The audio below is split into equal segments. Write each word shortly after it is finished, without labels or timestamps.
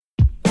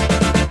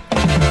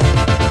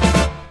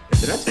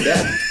not too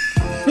bad.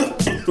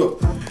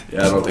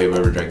 Yeah, I don't think I've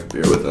ever drank a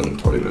beer within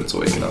 20 minutes of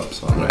waking up,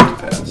 so I'm gonna have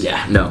to pass.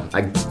 Yeah, no,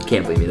 I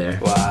can't believe you there.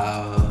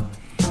 Wow.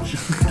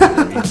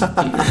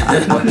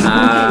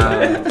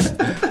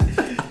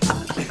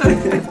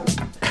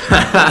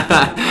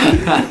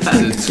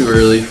 It's too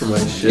early for my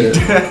shit.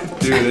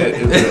 Dude, it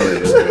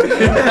really is.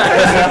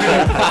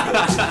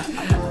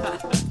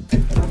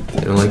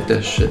 I don't like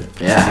that shit.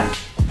 Yeah.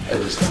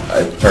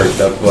 I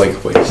perked up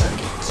like, wait a second.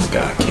 It's like,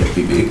 God, it can't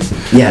be me.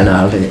 Yeah, no,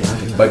 I don't think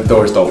it. Like,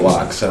 doors don't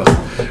lock, so. Do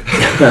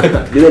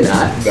they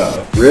not?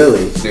 No.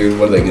 Really? Dude,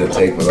 what are they gonna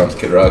take my mom's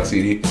Kid Rock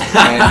CD?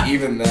 And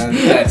even then,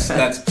 that's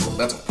a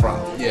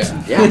problem.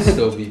 Yeah. Yeah. I'd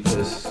still be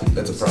pissed.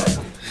 That's a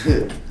problem.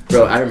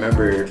 Bro, I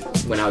remember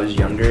when I was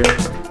younger,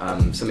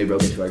 somebody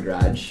broke into our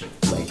garage,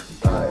 like,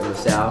 in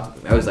LaSalle.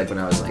 I was like, when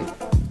I was like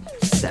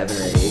 7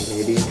 or 8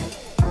 maybe.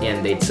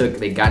 And they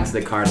got into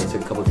the car and they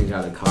took a couple things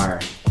out of the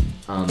car.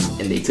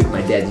 And they took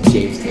my dad's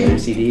James Taylor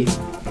CD.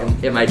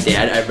 And my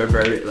dad, I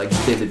remember like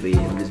vividly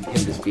him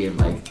just being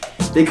like,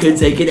 they could have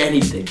taken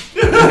anything.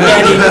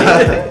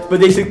 Anything. But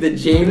they took the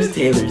James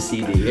Taylor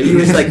CD. And he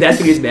was like, that's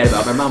what he was mad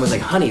about. My mom was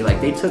like, honey,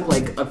 like they took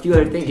like a few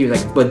other things. He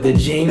was like, but the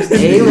James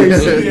Taylor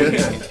CD.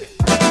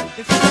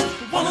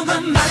 One of the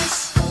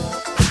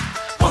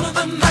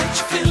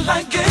nights you feel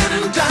like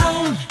getting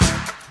down.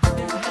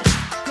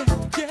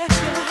 Yeah.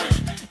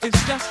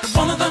 It's just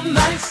one of them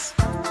nights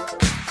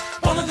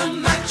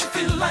you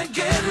feel like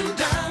getting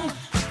down.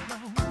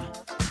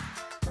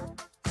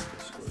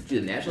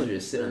 Dude, the Nationals are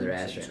just sitting on their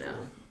ass right now.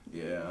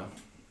 Yeah.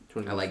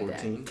 I like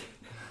that. 2014.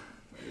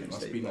 It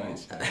must be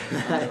nice.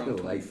 I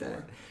like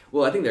that.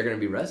 Well, I think they're going to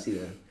be rusty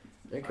then.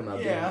 They're going to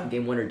come out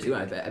game 1 or 2.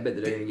 I bet they're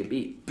going to get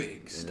beat.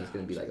 Big And stuff. it's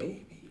going to be like, oh,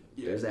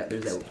 there's that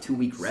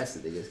 2-week rest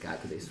that they just got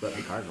because they swept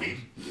the Cardinals.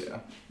 Yeah.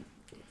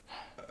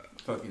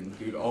 Fucking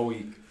dude, all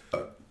week.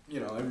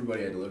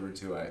 Everybody I delivered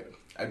to,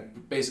 I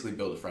basically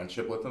built a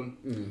friendship with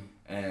them,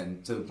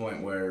 and to the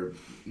point where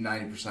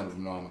 90% of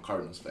them know I'm a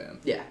Cardinals fan.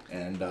 Yeah.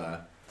 And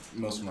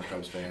most of them are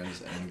Cubs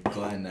fans. And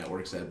Glenn, that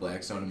works at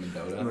Blackstone in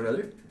Mendota. What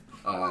other?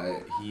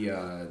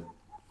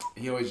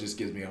 He always just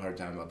gives me a hard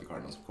time about the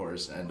Cardinals, of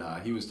course. And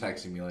he was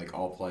texting me like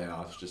all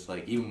playoffs, just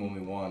like even when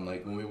we won,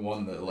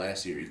 the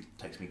last year, he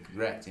texted me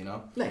congrats, you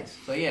know. Nice.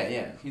 So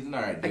yeah, he's an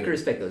alright I dude. can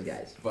respect those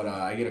guys. But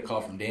I get a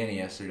call from Danny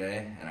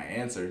yesterday, and I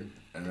answered,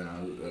 and then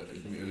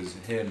it was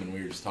him, and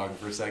we were just talking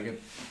for a second.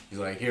 He's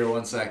like, "Here,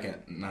 1 second,"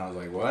 and I was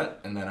like,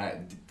 "What?" And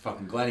then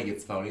fucking Glenny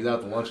gets the phone. He's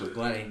out to lunch with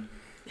Glenny.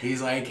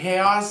 He's like, "Hey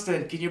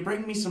Austin, can you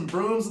bring me some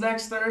brooms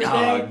next Thursday?"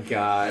 Oh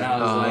God. And I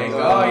was like,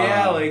 "Oh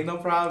yeah, like no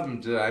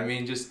problem. I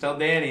mean, just tell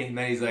Danny." And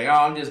then he's like, "Oh,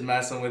 I'm just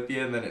messing with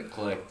you." And then it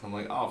clicked. I'm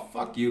like, "Oh,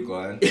 fuck you,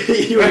 Glenn."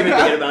 You weren't even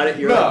thinking about it.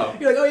 You're No.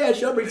 like, oh yeah,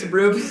 she'll bring some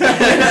brooms.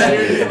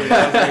 Seriously,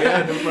 I was like,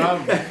 "Yeah, no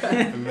problem."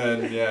 And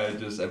then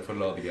I put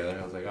it all together.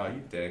 I was like, "Oh,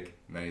 you dick."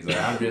 And then he's like,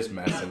 "I'm just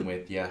messing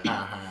with you."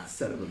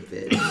 Son of a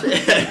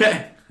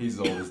bitch. He's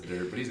old as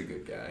dirt, but he's a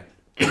good guy.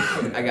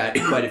 I got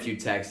quite a few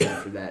texts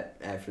after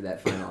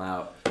that final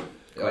out.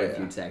 Quite a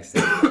few texts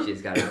that you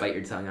just got to bite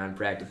your tongue on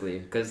practically.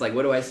 Because, like,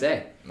 what do I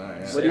say? No,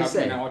 yeah. What do you How come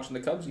say? you're not watching the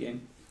Cubs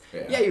game?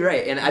 Yeah, you're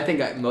right. And I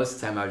think most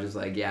of the time I was just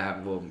like, yeah,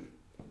 well,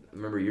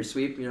 remember your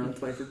sweep, in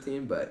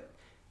 2015? But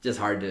it's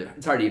hard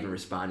to even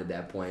respond at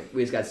that point.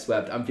 We just got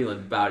swept. I'm feeling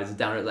about as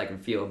down as I can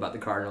feel about the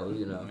Cardinals,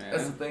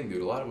 That's the thing,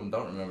 dude. A lot of them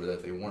don't remember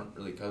that they weren't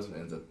really Cubs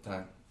fans at the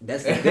time.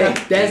 That's the thing.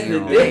 That's the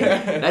thing.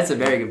 That's a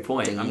very good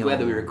point. I'm glad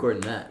that we're recording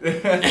that.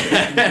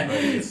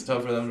 It's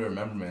tough for them to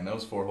remember, man. That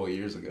was 4 whole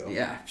years ago.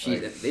 Yeah,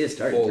 Like, they just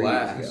started 3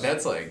 years ago.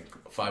 that's like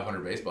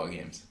 500 baseball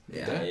games.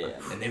 Yeah.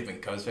 And they've been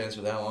Cubs fans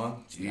for that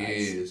long?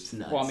 Jeez. It's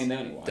nuts. Well, I mean, they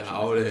only watch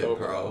Doubt it,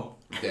 October. bro.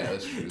 Yeah,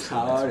 that's true. So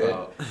Doubt that's it.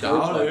 about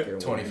Doubt it.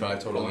 25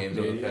 total games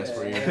over the past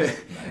 4 years.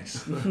 Nice.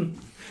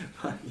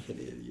 Fucking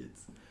idiots.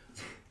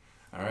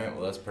 All right,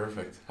 well, that's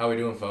perfect. How we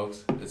doing,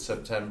 folks? It's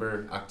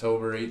October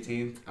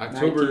 18th,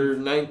 October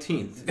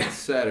 19th. It's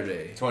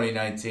Saturday.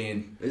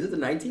 2019. Is it the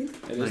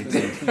 19th? It is the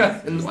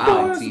 19th. And the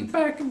Wow. boys are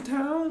back in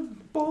town.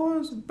 The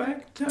boys are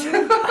back in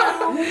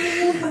town.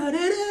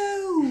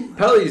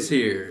 Pelly's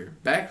here.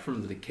 Back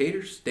from the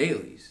Decatur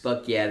Staleys.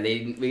 Fuck yeah,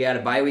 we got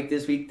a bye week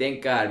this week.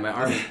 Thank God. My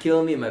arm is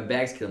killing me and my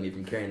back's killing me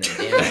from carrying that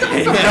damn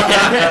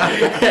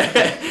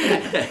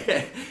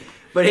thing.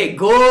 But hey,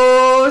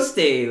 go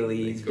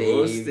Staleys,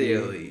 Go baby.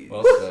 Staleys.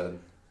 Well said.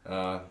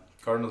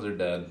 Cardinals are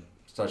dead.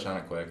 Let's touch on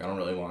it quick. I don't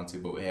really want to,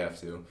 but we have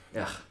to.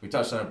 Ugh. We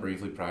touched on it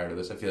briefly prior to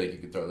this. I feel like you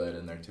could throw that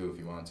in there too if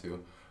you want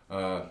to.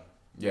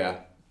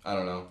 Yeah, I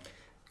don't know.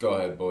 Go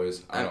ahead,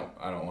 boys. I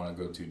don't want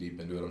to go too deep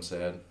into it. I'm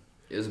sad.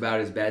 It was about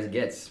as bad as it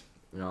gets.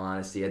 In all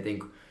honesty, I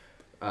think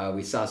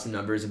we saw some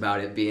numbers about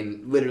it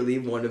being literally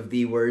one of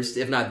the worst,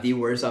 if not the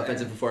worst,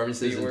 offensive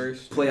performances in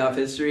playoff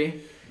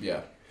history.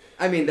 Yeah.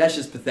 I mean, that's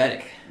just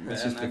pathetic.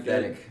 That's Yeah, just not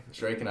pathetic.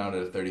 Striking out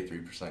at a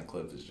 33%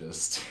 clip is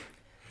just...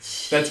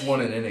 That's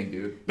one an inning,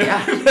 dude.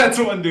 Yeah. That's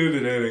one dude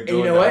an inning. And you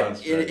going know down what? on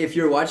strike. If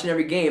you're watching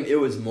every game, it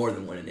was more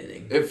than one an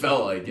inning. It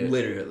felt like it.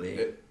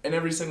 Literally. And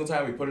every single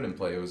time we put it in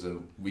play, it was a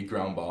weak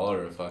ground ball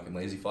or a fucking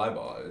lazy fly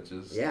ball. It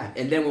just... Yeah,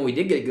 and then when we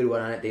did get a good one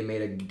on it, they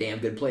made a damn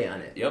good play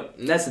on it. Yep.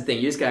 And that's the thing.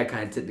 You just gotta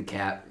kind of tip the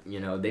cap. You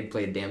know, they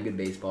played damn good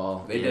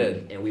baseball. They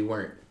did. And we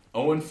weren't.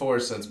 0-4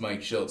 since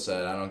Mike Schultz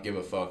said, I don't give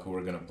a fuck who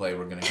we're going to play.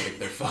 We're going to kick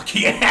their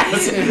fucking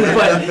ass.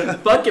 But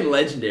fucking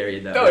legendary,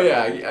 though. Oh,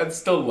 yeah. I'd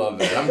still love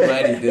that. I'm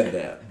glad he did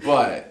that.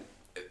 But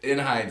in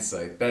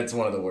hindsight, that's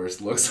one of the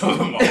worst looks of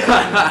them all.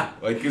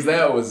 Like, because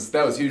that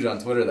was huge on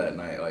Twitter that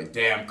night. Like,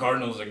 damn,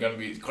 Cardinals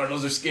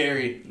are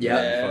scary.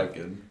 Yeah.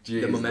 Fucking,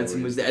 The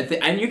momentum was there.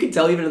 And you could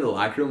tell even in the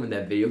locker room in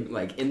that video,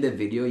 like in the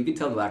video, you could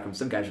tell in the locker room,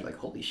 some guys were like,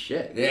 holy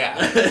shit. Yeah.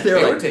 They they were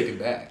were like, taken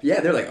back.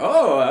 yeah, they're like,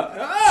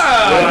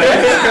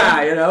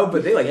 yeah, you know,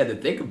 but they like had to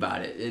think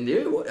about it.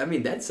 And I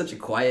mean, that's such a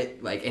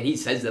quiet, like, and he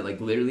says that like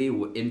literally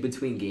in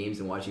between games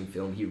and watching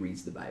film, he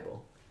reads the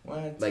Bible.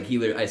 What? Like he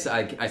literally,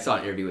 I saw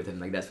an interview with him,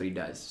 like that's what he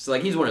does. So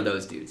like he's one of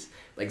those dudes,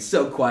 like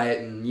so quiet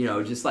and you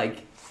know just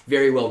like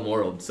very well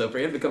moraled. So for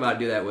him to come out and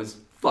do that was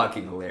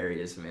fucking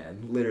hilarious,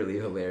 man. Literally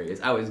hilarious.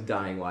 I was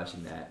dying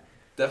watching that.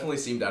 Definitely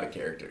seemed out of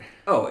character.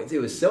 Oh, it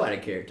was so out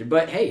of character.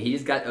 But hey,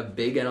 he's got a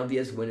big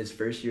NLDS win his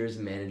first year as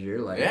a manager.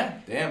 Like Yeah,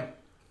 damn.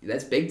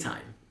 that's big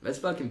time. That's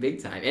fucking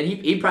big time. And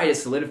he probably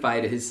just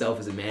solidified himself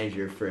as a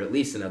manager for at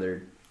least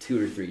another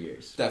 2 or 3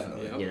 years.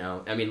 Definitely. Yeah. You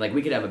know, I mean, like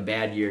we could have a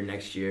bad year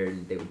next year,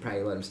 and they would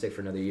probably let him stick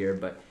for another year.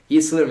 But he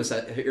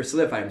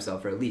solidified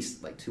himself for at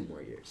least like 2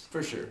 more years.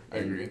 For sure. I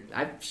And agree.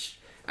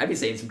 I'd be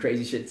saying some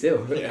crazy shit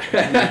too.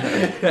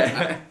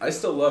 I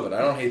still love it.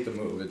 I don't hate the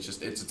move.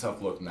 It's a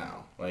tough look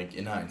now. Like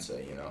in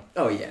hindsight, you know.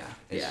 Oh yeah,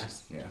 It's yeah.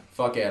 just, yeah.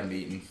 Fuck Adam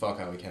Eaton. Fuck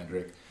Howie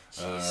Kendrick.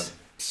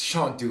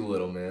 Sean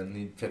Doolittle, man.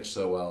 He pitched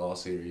so well all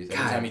series. Every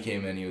God. time he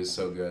came in, he was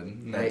so good.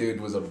 And that Right.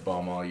 dude was a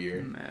bum all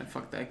year. Man,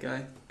 fuck that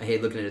guy. I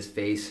hate looking at his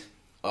face.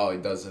 Oh, he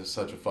does have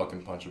such a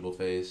fucking punchable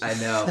face. I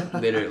know,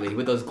 literally.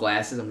 With those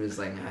glasses, I'm just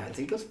like,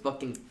 take those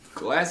fucking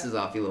glasses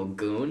off, you little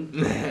goon.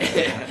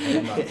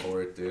 I'm not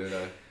for it, dude.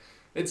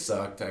 It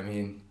sucked. I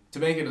mean, to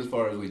make it as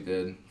far as we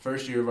did,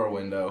 first year of our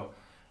window,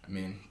 I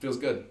mean, feels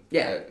good.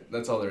 Yeah.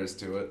 That's all there is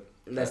to it.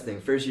 That's the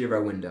thing. First year of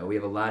our window. We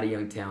have a lot of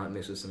young talent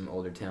mixed with some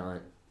older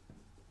talent.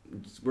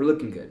 We're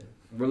looking good.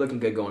 We're looking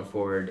good going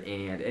forward.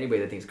 And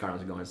anybody that thinks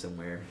Cardinals are going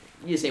somewhere,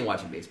 you just ain't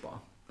watching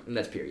baseball. And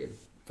that's period.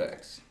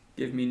 Facts.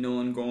 Give me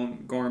Nolan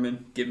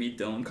Gorman. Give me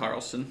Dylan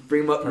Carlson.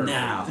 Bring them up Perfect.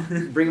 now.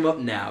 Bring them up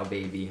now,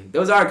 baby.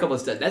 Those are a couple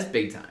of studs. That's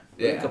big time.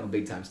 Those are Yeah. a couple of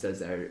big time studs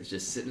that are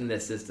just sitting in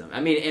that system.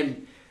 I mean,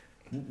 and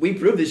we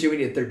proved this year we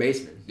need a third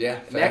baseman. Yeah,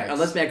 facts.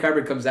 Unless Matt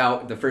Carpenter comes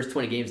out the first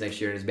 20 games next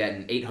year and is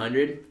batting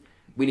 800,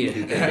 we need a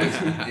new third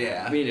baseman.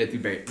 Yeah. We need a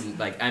third baseman.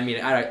 Like, I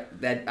mean,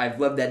 I've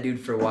loved that dude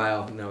for a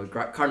while. You know,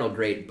 Cardinal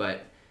great,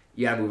 but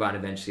you gotta move on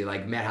eventually.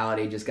 Like Matt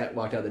Holliday just got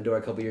walked out the door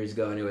a couple years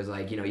ago, and it was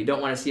like, you know, you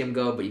don't want to see him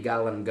go, but you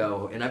gotta let him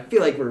go. And I feel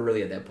like we're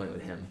really at that point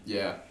with him.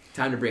 Yeah.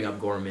 Time to bring up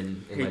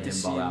Gorman and Hate let to him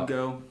see ball him out.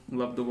 go.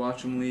 Love to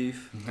watch him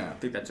leave. Yeah. I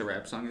think that's a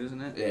rap song,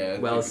 isn't it? Yeah. I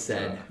Well think it's,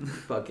 said.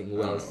 Fucking I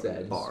well don't know what it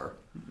said. is. Bar.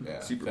 Yeah.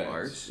 Super facts.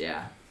 bars.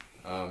 Yeah.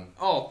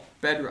 Oh,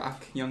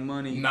 Bedrock, Young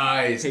Money.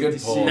 Nice. Hate Good to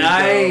see pull. him go,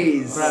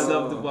 Nice. But I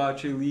love to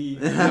watch her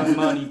leave. Young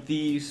Money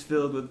thieves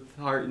filled with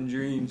heart and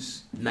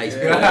dreams. Nice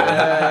pull.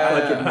 Yeah.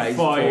 Fucking nice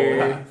Fire.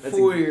 pull. That's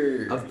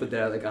Fire. I'll put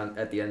that like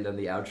at the end of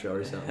the outro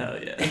or something.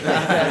 Hell yeah.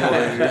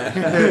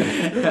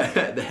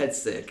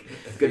 That's sick.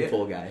 Good Yeah.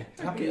 pull, guy.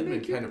 Tommy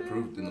Edman kind of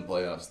proved in the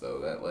playoffs, though,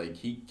 that like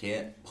he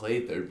can't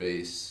play third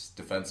base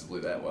defensively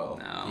that well.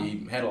 No.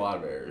 He had a lot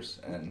of errors,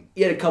 and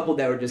He had a couple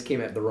that just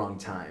came at the wrong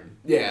time.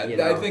 yeah, You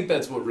I know? think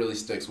that's what really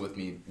sticks with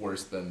me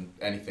worse than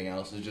anything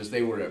else. Is just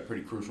they were at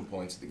pretty crucial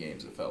points of the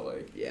games. It felt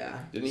like Yeah.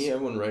 Didn't he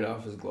have one right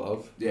off his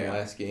glove in the Yeah.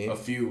 last game? a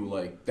few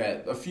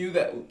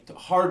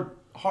that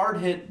hard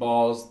hit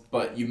balls,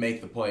 but you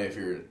make the play if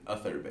you're a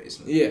third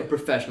baseman. A Yeah.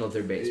 professional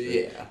third baseman.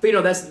 Yeah. But you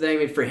know, that's the thing.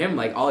 I mean, for him,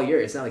 like all year,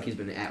 it's not like he's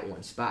been at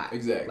one spot.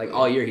 Exactly. Like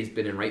all year, he's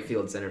been in right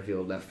field, center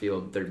field, left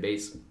field, third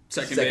base,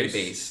 Second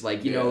base.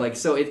 Like you know, Yeah. like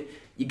so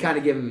you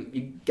gotta give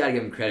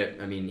him credit.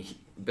 I mean,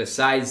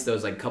 besides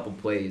those like couple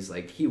plays,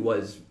 like he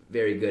was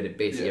very good at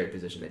basically Yeah. every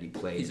position that he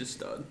played. He's a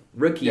stud.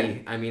 Rookie, Yeah.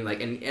 I mean,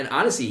 like, and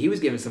honestly, he was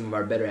giving some of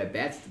our better at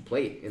bats to the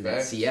plate in that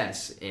Facts.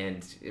 CS,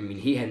 and I mean,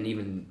 he hadn't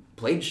even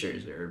played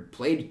Scherzer or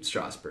played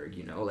Strasburg,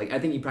 you know, like I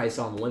think he probably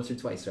saw him once or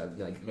twice,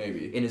 like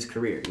Maybe. in his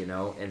career, you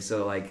know, and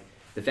so like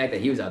the fact that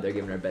he was out there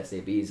giving our best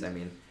ABs, I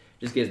mean,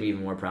 just gives me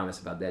even more promise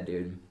about that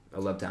dude. I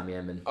love Tommy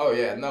Edman. Oh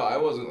yeah, no, I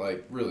wasn't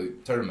like really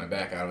turning my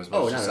back on him as much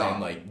Oh, as not at saying all.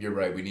 like you're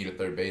right, we need a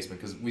third baseman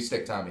because we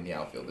stick Tommy in the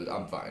outfield.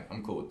 I'm fine.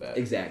 I'm cool with that.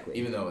 Exactly.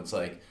 Even though it's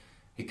like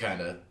he kind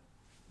of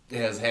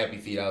has happy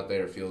feet out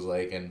there, it feels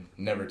like, and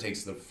never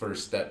takes the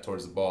first step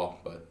towards the ball.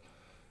 But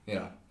you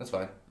know that's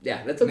fine.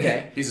 Yeah, that's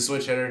okay. He's a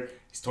switch hitter.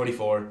 He's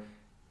 24.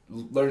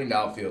 Learning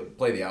to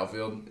play the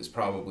outfield is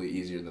probably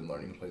easier than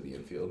learning to play the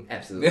infield.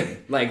 Absolutely.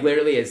 Like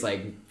literally, it's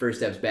like first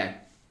steps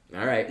back.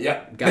 All right.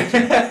 Yeah.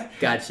 Gotcha.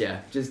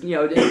 Just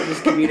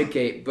just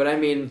communicate. But I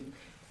mean,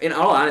 in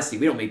all honesty,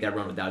 we don't make that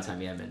run without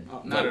Tommy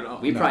Edman. Not at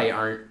all. We No. probably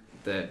aren't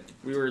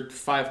We were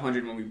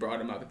 500 when we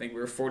brought him up. I think we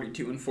were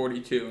 42 and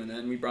 42, and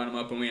then we brought him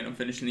up and we ended up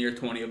finishing the year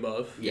 20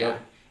 above. Yeah.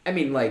 Yep. I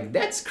mean, like,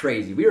 that's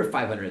crazy. We were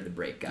 500 at the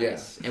break,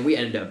 guys. And we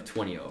ended up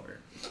 20 over.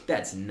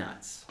 That's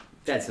nuts.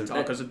 It's all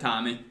because of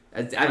Tommy.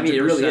 I mean,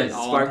 it really is.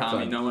 All Spark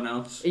Tommy, plug. no one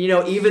else. You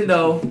know, even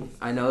though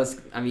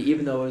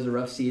even though it was a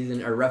rough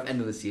season or rough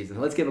end of the season,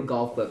 let's give a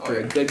golf clap for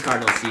a good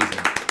Cardinals season,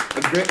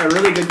 a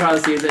really good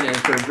Cardinals season, and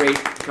for great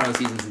Cardinals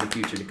seasons in the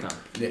future to come.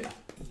 Yeah.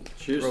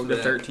 Cheers Road to to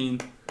that.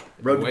 13.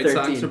 Road White to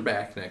Sox 13. are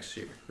back next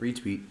year.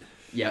 Retweet.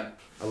 Yep,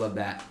 I love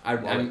that. I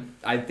Love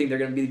think they're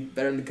gonna be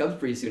better than the Cubs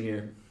pretty soon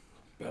here.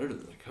 Better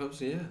than the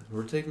Cubs, yeah.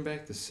 We're taking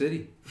back the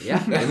city. Yeah,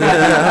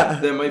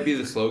 That might be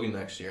the slogan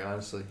next year,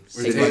 honestly.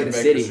 Take back the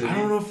city. I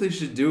don't know if they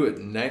should do it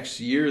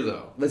next year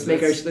though. Let's make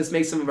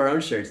some of our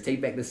own shirts.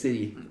 Take back the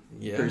city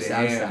Yeah. for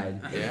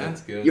Southside. Yeah. That's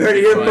good. You heard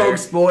it here, Fire.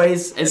 folks,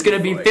 boys. It's gonna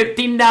be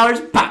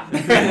 $15 pop.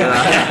 That's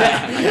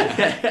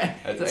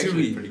It's actually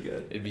gonna be- pretty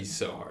good. It'd be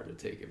so hard to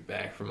take it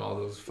back from all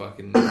those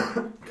fucking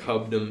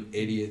Cubdom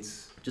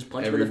idiots. Just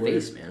punch him in the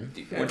Everywhere. face, man.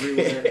 Dude,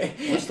 everywhere.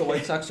 Once the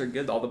White Sox are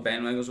good, all the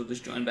bandwagons will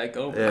just join back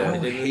over. Yeah. I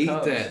Like they did with the hate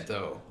Cubs. that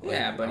though.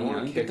 Yeah, but, I you wanna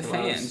know, you kick get the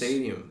them out of fans.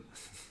 stadium.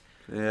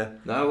 Yeah.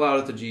 Not allowed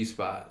at the G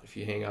spot if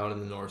you hang out in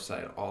the north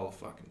side all the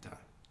fucking time.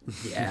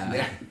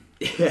 Yeah.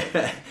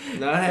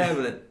 Not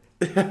having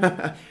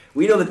it.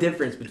 We know the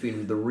difference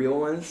between the real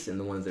ones and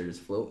the ones that are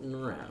just floating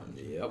around.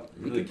 Yep.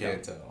 Really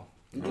can't tell.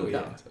 You Really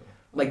can can't tell. tell.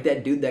 Like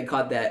that dude that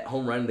caught that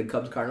home run in the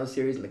Cubs Cardinals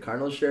series in the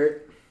Cardinals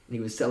shirt, and he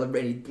was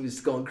celebrating. He was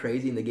going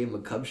crazy, and they gave him a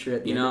Cubs shirt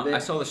at the You end of know, it. I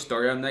saw the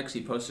story on that 'cause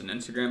he posted an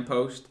Instagram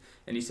post,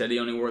 and he said he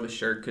only wore the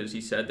shirt because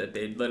he said that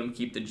they'd let him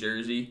keep the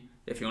jersey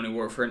if he only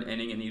wore it for an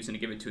inning, and he was going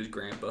to give it to his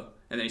grandpa.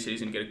 And then he said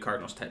he's going to get a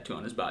Cardinals tattoo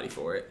on his body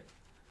for it.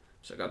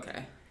 It's like,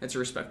 okay, that's a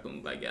respectable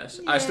move, I guess.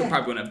 I still Yeah.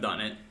 probably wouldn't have done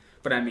it,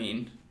 but I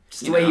mean,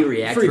 Just the way he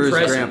reacted. free For his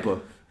present.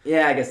 grandpa.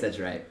 Yeah, I guess that's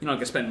right. You don't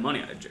get to spend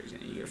money on a jersey,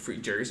 and you get a free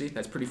jersey.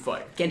 That's pretty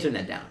fire. Can't turn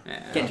that down.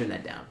 Yeah. Can't turn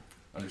that down.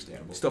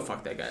 Understandable. Still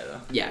fuck that guy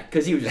though. Yeah,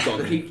 because he was just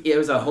going. It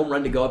was a home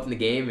run to go up in the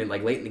game, and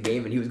like late in the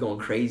game, and he was going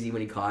crazy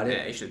when he caught it.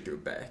 Yeah, he should have threw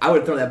it back. I would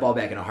have thrown that ball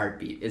back in a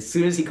heartbeat. As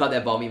soon as he caught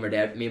that ball, me and my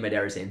dad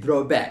were saying,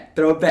 "Throw it back,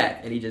 throw it back,"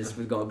 and he just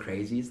was going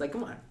crazy. He's like,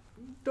 "Come on,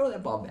 throw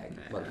that ball back,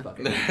 Yeah.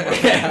 motherfucker."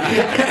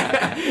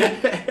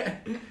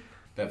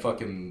 That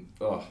fucking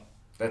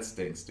that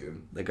stinks,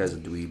 dude. That guy's a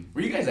dweeb.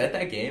 Were you guys at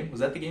that game? Was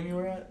that the game you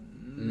were at?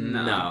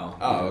 No.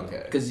 Oh,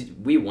 okay. Because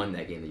we won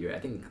that game the year I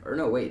think, or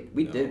no, wait,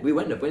 we No. did. We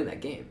ended up winning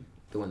that game,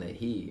 the one that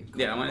he.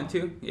 Yeah, I went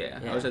into. Yeah,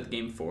 Yeah. I was at the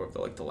game 4 of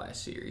the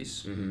last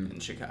series Mhm. in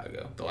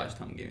Chicago. The last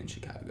home game in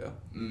Chicago.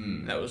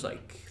 Mm. That was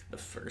like the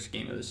first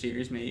game of the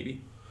series,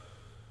 maybe.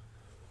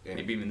 Yeah.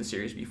 Maybe even the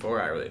series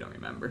before. I really don't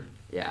remember.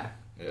 Yeah,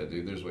 Yeah,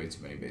 dude. There's way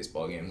too many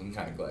baseball games. I'm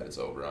kind of glad it's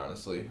over,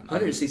 honestly.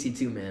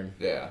 162 man.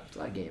 Yeah, It's a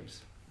lot of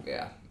games.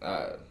 yeah.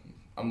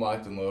 I'm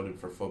locked and loaded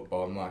for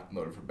football. I'm locked and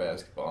loaded for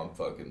basketball. I'm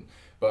fucking.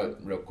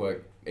 But real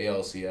quick,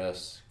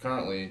 ALCS.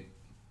 Currently,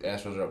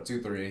 Astros are up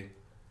 2-3.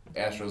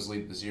 Astros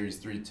lead the series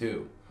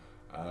 3-2.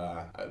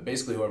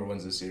 Basically, whoever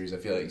wins this series, I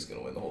feel like is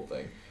gonna win the whole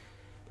thing.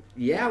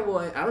 Yeah, well,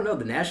 I don't know.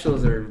 The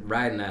Nationals are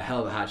riding a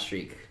hell of a hot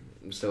streak,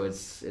 so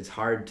it's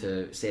hard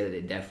to say that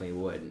they definitely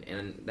would,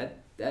 and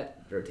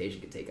that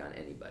rotation could take on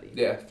anybody.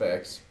 Yeah,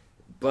 facts.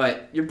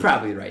 But you're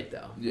probably right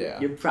though. Yeah.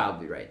 You're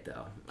probably right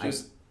though.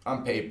 Just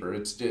on paper,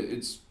 it's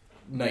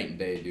night and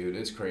day, dude.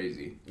 It's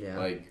crazy. Yeah.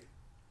 Like,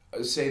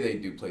 say they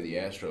do play the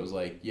Astros.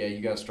 Like, yeah, you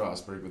got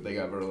Strasburg, but they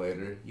got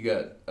Verlander. You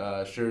got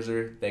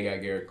Scherzer. They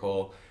got Garrett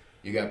Cole.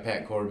 You got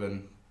Pat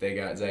Corbin. They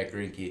got Zach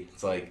Greinke.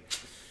 It's like,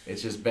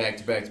 it's just back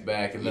to back to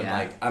back, and then Yeah.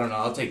 like I don't know.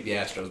 I'll take the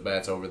Astros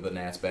bats over the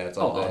Nats bats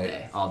oh, all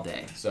day. all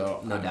day.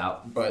 So No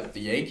doubt. But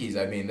the Yankees,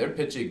 I mean, their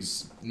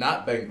pitching's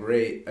not been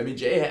great. I mean,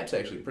 J Happ's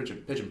actually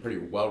pitching pretty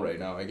well right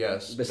now, I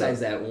guess.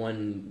 Besides that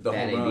one The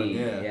bad home run, AB,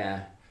 yeah.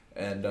 yeah.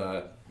 And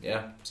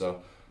yeah,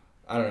 so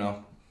I don't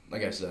know.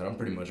 Like I said, I'm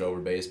pretty much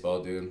over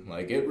baseball, dude.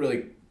 Like it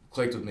really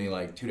clicked with me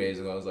like 2 days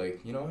ago. I was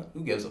like, you know what?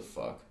 Who gives a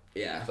fuck?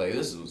 Yeah. It's like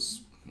this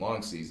was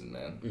long season,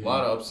 man. Mhm. A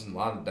lot of ups and a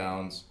lot of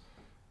downs.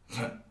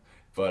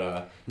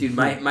 But Dude,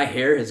 my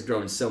hair has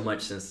grown so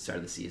much since the start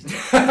of the season.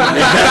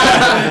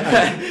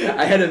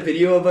 I had a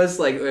video of us,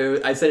 like,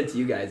 I sent it to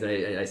you guys,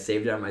 and I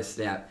saved it on my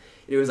Snap.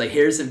 It was like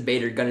Harrison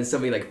Bader gunning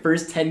somebody, like,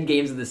 first 10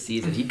 games of the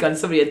season. He gunned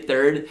somebody at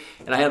third,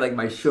 and I had, like,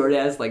 my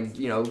short-ass, like,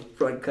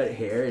 front cut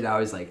hair, and I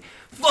was like,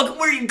 fuck,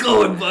 where you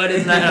going, bud?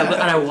 And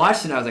I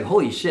watched it, and I was like,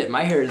 holy shit,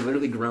 my hair has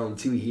literally grown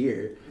to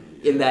here.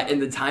 In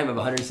the time of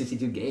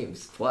 162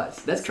 games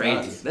plus. That's crazy.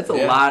 nuts. That's a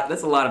Yeah. lot.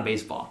 That's a lot of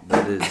baseball.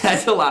 That is.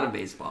 That's a lot of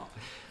baseball.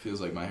 feels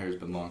like my hair's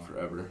been long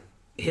forever.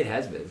 It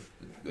has been.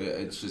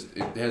 It's just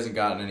it hasn't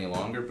gotten any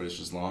longer, but it's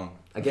just long.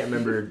 I can't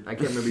remember that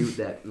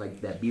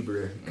that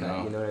Bieber cut.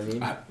 No. You know what I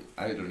mean?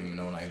 I don't even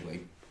know when I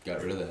like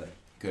got rid of that.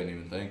 Couldn't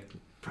even think.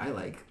 Probably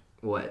like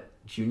what,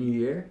 junior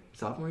year,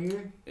 sophomore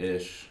year?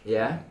 Ish.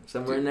 Yeah,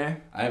 somewhere in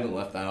there. I haven't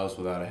left the house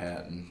without a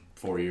hat in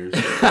 4 years.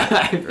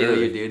 I feel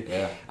you, dude.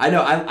 Yeah. I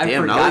know. I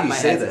Damn, now forgot that you my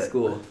say hats at that.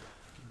 school.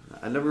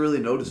 I never really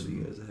noticed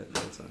you guys had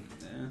hats on.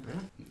 Yeah.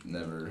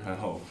 Never.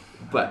 Oh.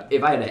 But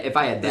if I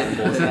had that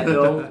Bulls hat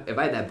though, if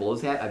I had that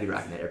Bulls hat, I'd be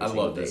rocking it every I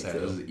single love day this hat. too.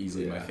 This is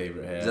easily my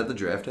favorite hat. Is that the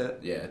draft hat?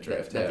 Yeah,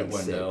 draft That hat. thing's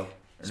Wendell.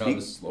 sick. Or no,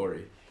 this is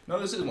Laurie. No,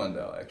 this is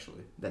Wendell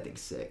actually. That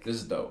thing's sick. This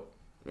is dope.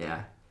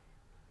 Yeah.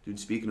 Dude,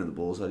 speaking of the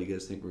Bulls, how do you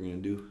guys think we're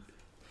going to do?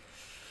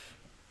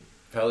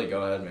 Probably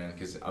go ahead, man,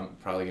 because I'm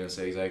probably gonna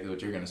say exactly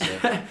what you're gonna say.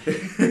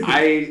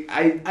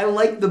 I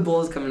like the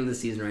Bulls coming into the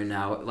season right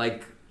now.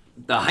 Like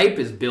the hype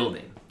is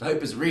building. The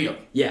hype is real.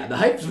 Yeah, the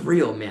hype's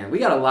real, man. We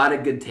got a lot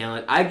of good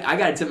talent. I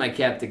got to tip my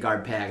cap to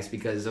Guard Pax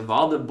because of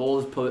all the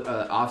Bulls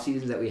off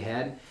seasons that we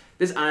had,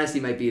 this honestly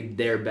might be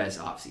their best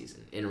off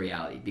season in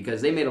reality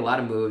because they made a lot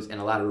of moves and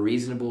a lot of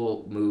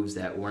reasonable moves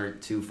that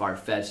weren't too far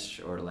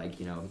fetched or like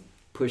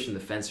pushing the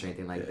fence or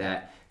anything like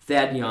that.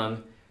 Thad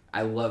Young,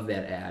 I love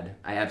that ad.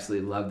 I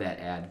absolutely love that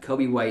ad.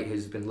 Kobe White,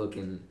 who's been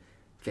looking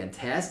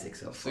fantastic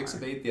so far. 6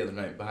 of 8 the other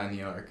night behind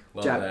the arc.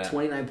 Love Dropped that.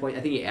 29 points.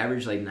 I think he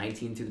averaged like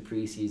 19 through the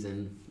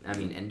preseason. I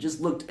mean, and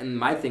just looked. And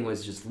my thing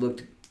was just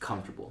looked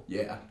comfortable.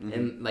 Yeah.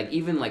 And like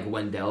even like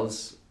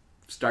Wendell's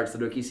starts the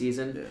rookie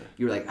season,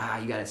 you were like,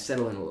 you gotta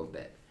settle in a little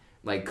bit.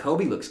 Like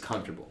Kobe looks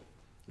comfortable.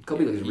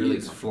 Kobe looks really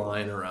He's comfortable.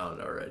 flying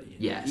around already.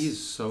 Yes.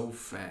 He's so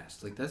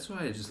fast. Like that's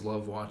why I just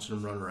love watching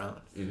him run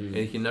around. Mhm. And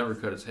he can never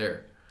cut his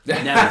hair.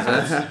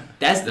 Never.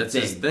 That's the That's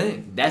thing. his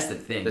thing. That's the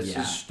thing. That's yeah.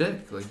 his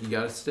shtick. Like you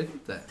gotta stick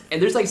with that.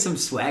 And there's like some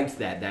swag to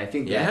that I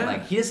think that Yeah.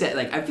 like he just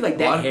like I feel like A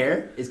lot that of-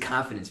 hair is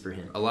confidence for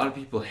him. A lot of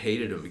people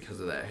hated him because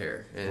of that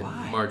hair and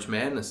Why? March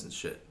Madness and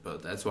shit.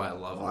 But that's why I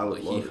love him. I would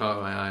Like love he it.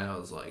 caught my eye and I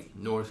was like,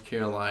 North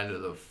Carolina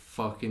the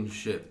fucking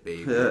shit,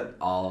 baby.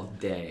 All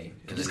day.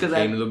 And Just then because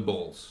he came to the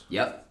Bulls.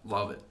 Yep.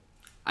 Love it.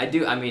 I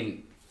do. I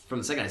mean, from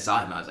the second I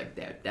saw him, I was like,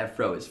 that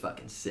fro is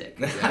fucking sick.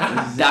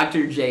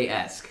 Dr.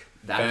 J-esque.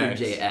 Dr. Facts.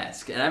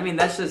 J-esque. And I mean,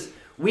 that's just,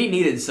 we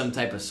needed some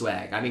type of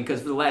swag. I mean,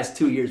 because for the last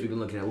 2 years, we've been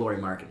looking at Laurie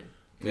Markkinen.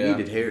 We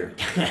needed hair.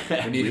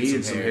 We We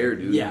needed some hair,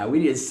 dude. Yeah, we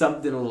needed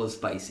something a little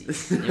spicy.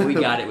 And we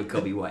got it with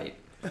Kobe White.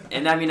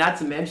 And I mean, not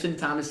to mention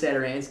Thomas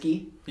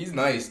Sadaransky. He's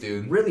nice,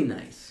 dude. Really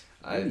nice.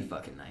 I- Really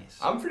fucking nice.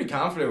 I'm pretty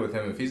confident with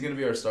him. If he's going to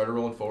be our starter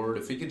rolling forward,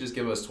 if he could just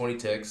give us 20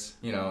 ticks,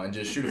 and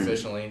just shoot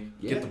efficiently,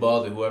 Yeah. get the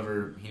ball to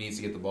whoever he needs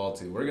to get the ball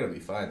to, we're going to be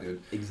fine,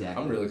 dude.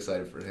 Exactly. I'm really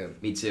excited for him.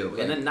 Me too.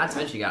 And then not to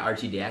mention you got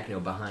Archie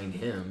Diacono behind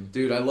him.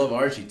 Dude, I love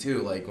Archie,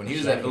 too. Like, when he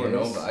was at Shaq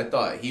Villanova, Harris. I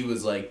thought he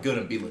was, like, going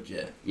to be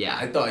legit. Yeah.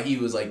 I thought he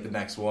was, like, the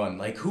next one.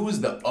 Like, who was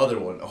the other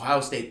one?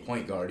 Ohio State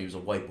point guard. He was a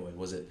white boy.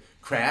 Was it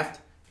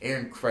Kraft?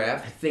 Aaron I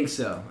Kraft? think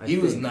so. He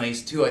was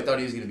nice, too. I thought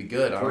he was going to be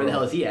good. I don't Where the know.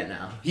 hell is he at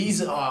now?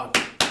 He's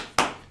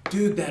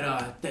dude,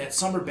 that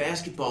summer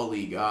basketball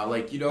league,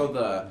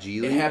 the G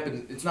It League?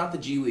 happens. It's not the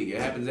G League.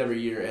 It happens every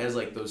year. It has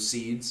like those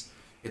seeds.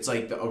 It's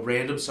like a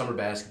random summer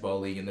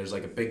basketball league, and there's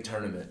like a big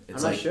tournament.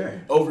 It's I'm not like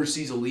sure.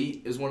 Overseas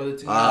Elite is one of the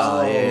teams.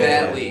 Oh, yeah.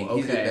 That league.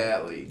 He's in Okay.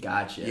 that league.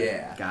 Gotcha.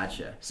 Yeah.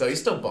 Gotcha. So he's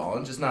still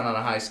balling, just not on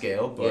a high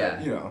scale.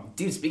 But Yeah.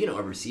 Dude, speaking of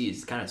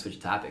overseas, kind of switch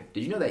the topic.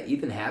 Did you know that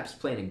Ethan Happ's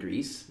playing in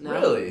Greece now?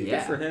 Really? Yeah.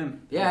 Good for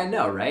him. Yeah, I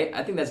know, right?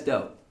 I think that's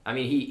dope. I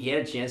mean, he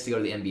had a chance to go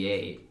to the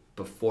NBA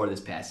before this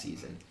past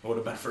season. would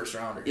have been first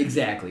rounder.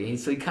 Exactly. And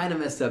so he kind of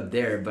messed up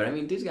there. But, I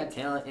mean, dude's got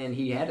talent, and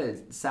he had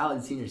a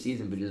solid senior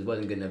season, but just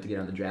wasn't good enough to get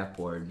on the draft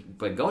board.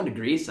 But going to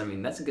Greece, I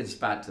mean, that's a good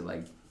spot to,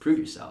 like, prove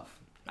yourself.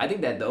 I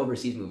think that the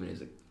overseas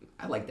movement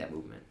I like that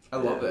movement. I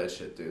love that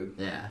shit, dude.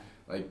 Yeah.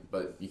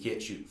 But you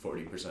can't shoot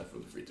 40%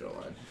 from the free throw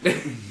line.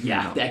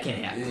 Yeah, that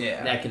can't happen.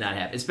 Yeah. That cannot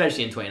happen,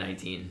 especially in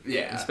 2019.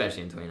 Yeah.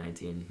 Especially in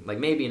 2019. Like,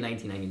 maybe in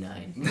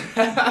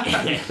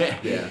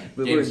 1999. Yeah.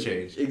 But Games we're-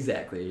 changed.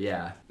 Exactly,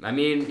 yeah. I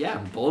mean, yeah,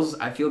 Bulls,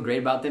 I feel great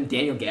about them.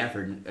 Daniel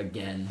Gafford,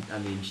 again. I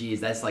mean, geez,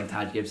 that's like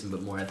Todd Gibson,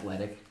 but more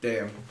athletic.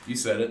 Damn. You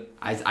said it.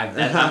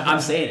 I'm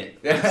saying it.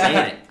 I'm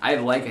saying it. I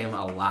like him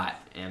a lot.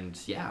 And,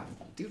 yeah,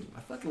 dude, I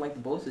fucking like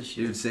the Bulls this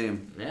year. Dude,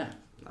 same. Yeah.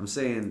 I'm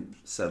saying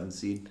 7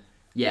 seed.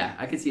 Yeah,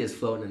 I could see us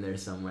floating in there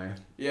somewhere.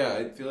 Yeah,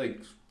 I feel like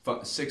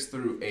 6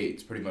 through 8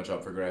 is pretty much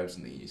up for grabs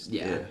in the East.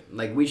 Yeah. Yeah.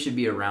 Like, we should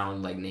be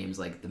around, like, names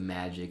like the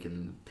Magic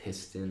and the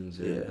Pistons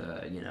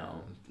or, Yeah.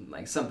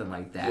 like something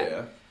like that.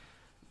 Yeah.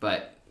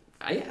 But,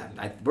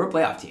 we're a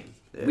playoff team.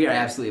 Yeah. We are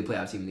absolutely a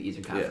playoff team in the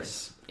Eastern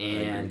Conference.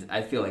 And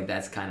I feel like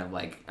that's kind of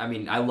like, I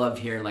mean, I loved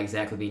hearing like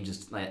Zach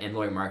LaVine and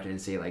Laurie Markkinen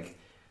say like,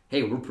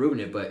 hey, we're proving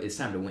it, but it's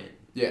time to win.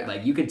 Yeah.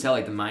 Like you can tell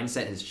like the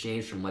mindset has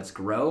changed from let's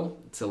grow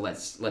to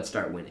let's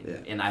start winning. Yeah.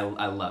 And I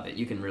love it.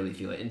 You can really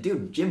feel it. And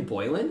dude, Jim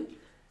Boylan,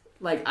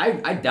 like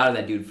I doubted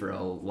that dude for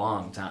a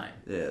long time.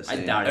 Yeah, I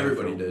same. doubted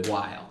Everybody him for did. a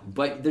while.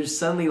 But there's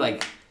suddenly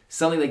like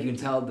you can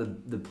tell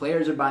the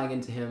players are buying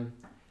into him.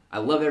 I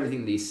love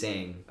everything that he's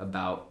saying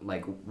about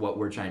like what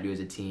we're trying to do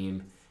as a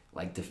team,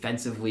 like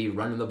defensively,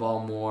 running the ball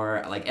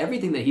more, like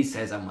everything that he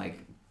says. I'm like,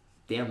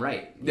 damn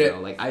right. You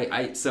know, like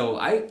I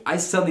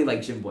suddenly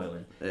like Jim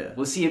Boylan. Yeah.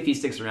 We'll see if he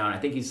sticks around. I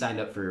think he's signed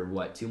up for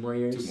what, 2 more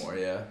years? 2 more,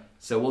 yeah.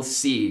 So we'll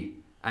see.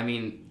 I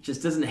mean,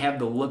 just doesn't have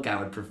the look I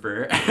would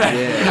prefer.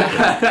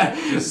 Yeah.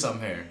 Just some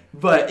hair.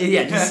 But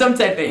yeah, just some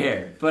type of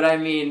hair. But I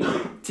mean,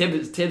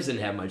 Tibbs didn't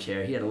have much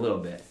hair. He had a little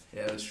bit.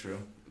 Yeah, that's true.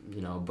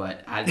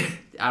 But I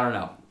don't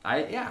know.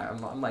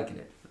 I'm liking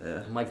it.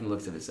 Yeah. I'm liking the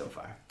looks of it so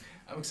far.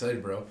 I'm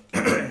excited, bro.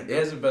 It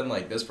hasn't been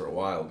like this for a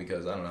while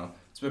because, I don't know,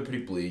 it's been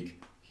pretty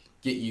bleak.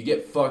 You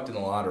get fucked in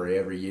the lottery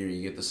every year.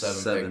 You get the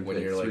seven pick when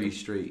you're like 3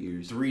 straight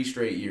years. 3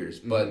 straight years.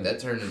 But that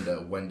turned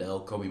into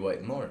Wendell, Kobe White,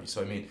 and Laurie.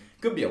 So, I mean,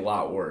 it could be a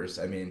lot worse.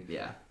 I mean,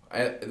 Yeah.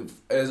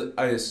 as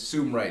I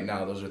assume right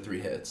now those are 3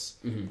 hits.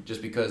 Mm-hmm.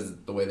 Just because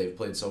the way they've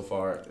played so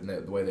far and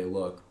the way they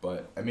look.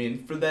 But, I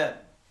mean, for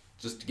that,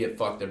 just to get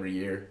fucked every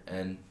year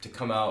and to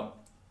come out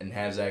and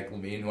have Zach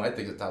LaVine, who I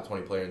think is a top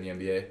 20 player in the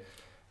NBA.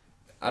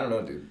 I don't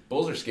know, dude.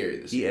 Bulls are scary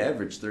this year. He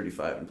averaged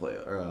 35 in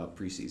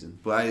preseason,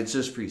 but it's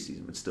just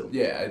preseason. But still,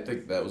 Yeah, I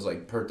think that was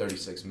like per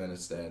 36 minute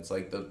stats.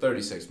 Like the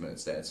 36 minute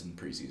stats in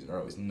preseason are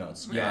always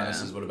nuts. Yeah.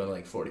 Giannis's would have been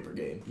like 40 per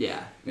game. Yeah.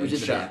 It And was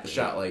just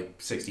shot like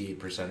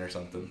 68% or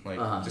something. Like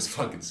just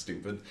fucking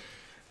stupid.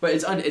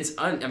 But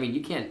I mean,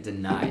 you can't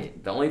deny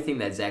it. The only thing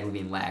that Zach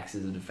LaVine lacks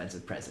is a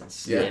defensive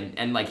presence. Yeah.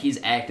 And like he's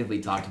actively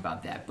talked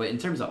about that. But in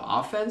terms of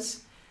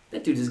offense,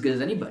 that dude's as good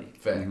as anybody.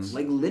 Facts.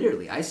 Like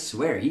literally, I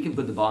swear he can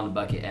put the ball in the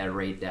bucket at a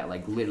rate that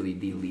like literally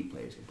the elite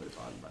players can put the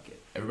ball in the bucket.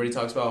 Everybody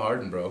talks about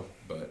Harden, bro.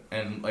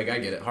 And like I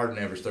get it. Harden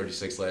averaged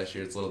 36 last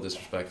year. It's a little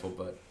disrespectful,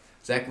 but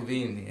Zach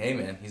LaVine, hey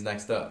man, he's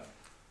next up.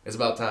 It's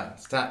about time.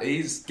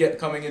 He's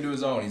coming into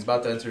his own. He's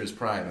about to enter his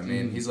prime. I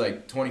mean, he's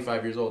like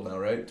 25 years old now,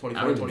 right?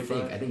 24,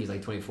 25? I think he's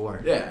like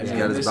 24. Yeah, he's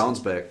got his bounce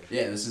back.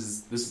 Yeah,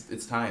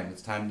 it's time.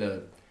 It's time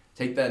to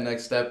take that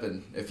next step,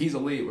 and if he's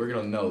elite, we're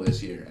gonna know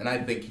this year, and I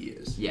think he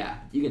is. Yeah,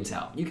 you can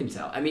tell.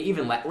 I mean,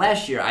 even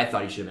last year, I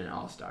thought he should have been an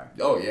all-star.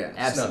 Oh yeah,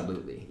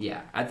 Absolutely. Snub.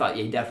 Yeah, I thought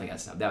he definitely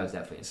got snubbed. That was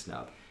definitely a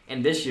snub.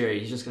 And this year,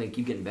 he's just gonna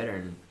keep getting better.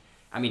 And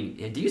I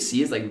mean, do you see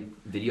his like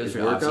videos His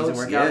for off-season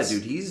workouts? Yeah,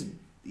 dude,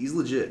 he's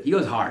legit. He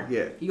goes hard.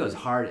 Yeah. He goes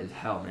hard as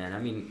hell, man. I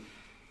mean,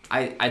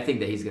 I think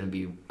that he's gonna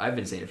be. I've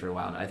been saying it for a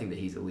while now. I think that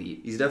he's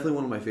elite. He's definitely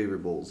one of my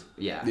favorite Bulls.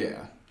 Yeah.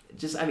 Yeah,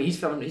 Just I mean, he's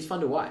fun. He's fun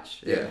to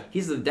watch. Yeah.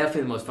 He's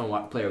definitely the most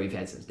fun player we've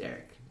had since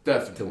Derek.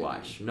 definitely To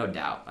watch, no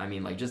doubt. I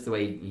mean, like just the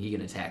way he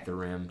can attack the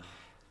rim.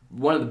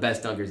 One of the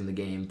best dunkers in the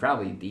game.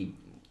 Probably the.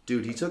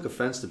 Dude, he took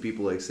offense to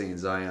people like saying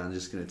Zion's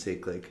just gonna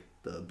take like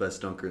the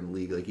best dunker in the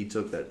league. Like he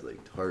took that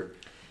like to heart.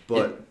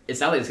 But It's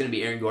not like it's gonna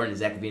be Aaron Gordon and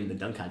Zach LaVine in the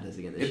dunk contest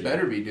again this It year.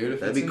 better be, dude. If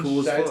that'd it's be cool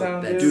in as fuck.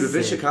 Chi-Town, That's dude, if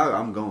it's sick. Chicago,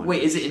 I'm going.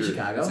 Wait, is it for in sure.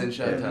 Chicago? It's in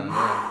Chi-Town.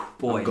 Yeah.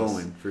 Boys, I'm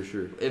going for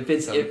sure. If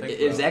it's Something to think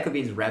if about. Zach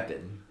LaVine's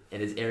repping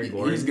and it's Aaron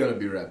Gordon, He's gonna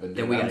be repping. Dude.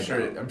 Then we gotta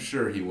go. I'm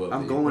sure he will.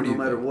 I'm be. going What do no you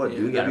matter think? what, Yeah,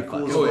 dude. we That'd be gotta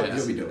cool as fuck- Oh fuck. yeah,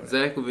 You'll be doing it.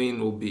 Zach LaVine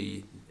will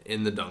be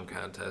in the dunk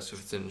contest if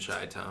it's in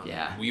Chi-Town.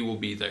 Yeah. We will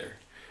be there.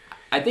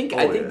 I think Oh,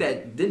 think yeah.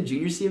 that didn't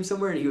Junior see him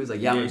somewhere and he was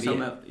like, yeah, I'm you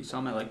gonna saw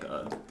him at like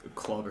a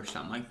club or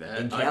something like that.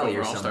 in like Cali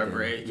over or All-Star something.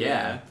 break.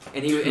 Yeah.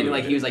 And he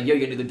was like, yo, you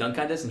gonna do the dunk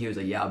contest? And he was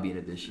like, yeah, I'll be in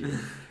it this year.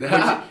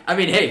 I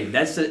mean, hey,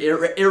 that's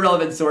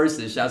irrelevant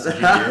sources. Shouts to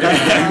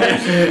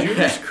Junior.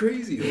 Junior's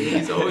crazy. Though.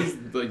 He's always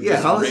like Yeah,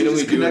 just how does he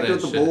randomly just doing connect that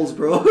with the shit. Bulls,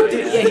 bro?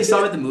 Yeah, he saw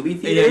him at the movie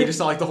theater. Yeah, you just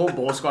saw like the whole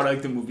Bull squad at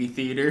like the movie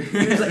theater. He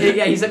was like,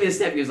 yeah, he sent me a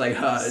snap. He was like,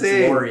 it's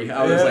Same. Lori.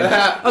 I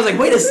was like,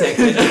 wait a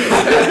second.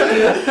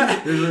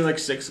 There's really like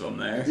 6 of them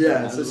there.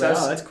 Yeah, I so was like,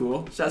 that's- oh, that's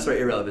cool. Shouts to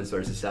irrelevant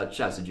sources.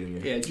 Shouts to Junior.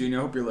 Yeah, Junior,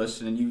 I hope you're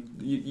listening.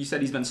 You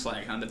said he's been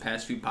slacking on the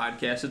past few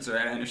podcasts. It's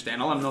alright, I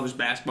understand. I'll let him know there's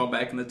basketball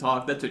back in the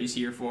talk. That's what he's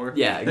here for.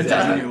 Yeah, That's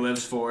exactly. what Junior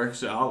lives for.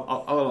 So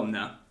I'll let him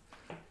know.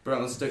 Bro,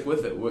 let's stick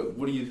with it.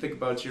 What do you think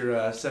about your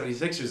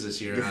 76ers this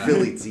year? Your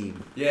Philly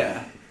team.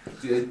 Yeah.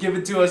 Dude, give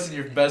it to us in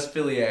your best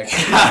Philly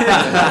accent.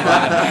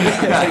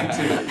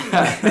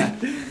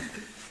 Take 2.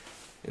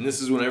 And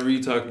this is whenever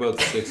you talk about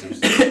the Sixers.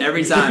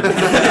 Every time.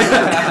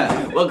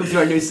 Welcome to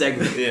our new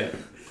segment. Yeah.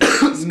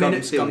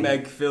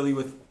 Scumbag Philly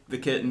with the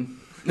kitten.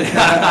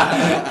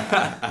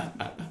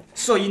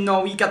 So,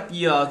 we got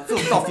the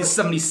Philadelphia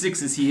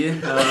 76ers here.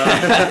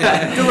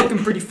 They're looking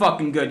pretty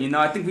fucking good,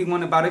 I think we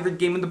won about every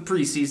game in the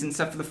preseason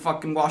except for the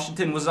fucking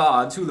Washington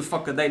Wizards. Who the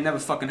fuck are they? Never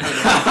fucking heard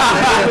of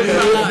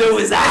them. The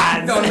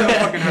Wizards. No, never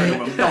fucking heard of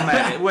them. Don't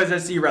matter.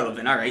 That's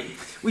irrelevant. All right.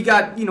 We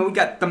got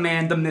the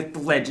man, the myth, the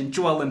legend,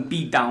 Joel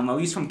Embiid down low.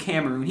 He's from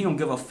Cameroon. He don't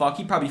give a fuck.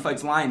 He probably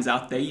fights lions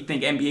out there. You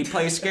think NBA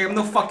players scare him?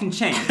 No fucking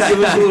chance.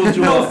 Give us a little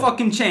Joel. No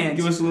fucking chance.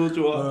 Give us a little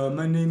Joel.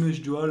 My name is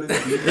Joel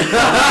Embiid.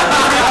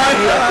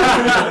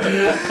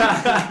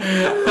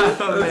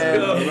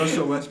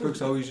 Russell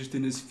Westbrook's always just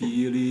in his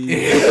feelings.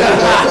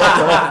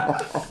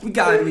 we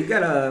got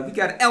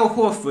Al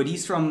Horford.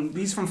 He's from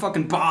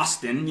fucking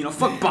Boston.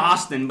 Fuck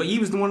Boston. But he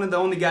was one of the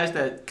only guys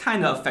that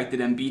kind of affected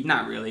Embiid.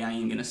 Not really. I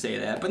ain't gonna say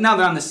that. But now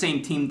they're on the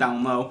same team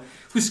down low.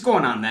 Who's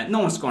scoring on that? No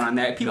one's scoring on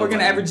that. People are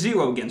gonna average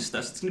 0 against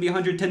us. It's gonna be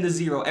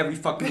 110-0 every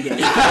fucking game.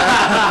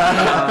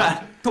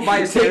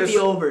 Tobias Take Harris, the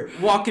over.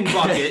 walking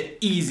bucket,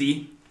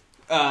 easy.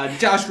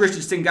 Josh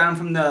Richardson got him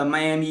from the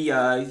Miami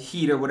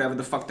Heat or whatever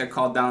the fuck they're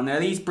called down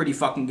there. He's pretty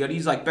fucking good.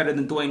 He's like better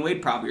than Dwayne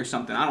Wade probably or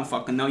something. I don't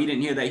fucking know. You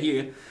didn't hear that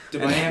here. The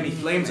Miami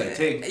Flames, I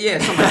take. Yeah,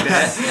 something like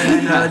that.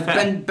 And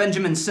then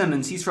Benjamin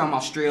Simmons. He's from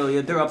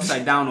Australia. They're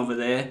upside down over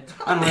there.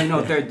 I don't really know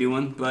what they're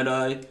doing,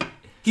 but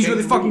he's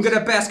really fucking good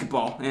at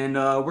basketball. And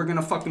we're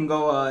gonna fucking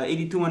go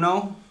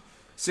 82-0,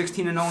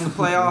 16-0 in the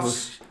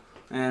playoffs.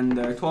 and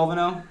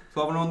 12-0.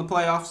 12-0 in the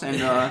playoffs, and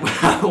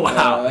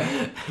Wow.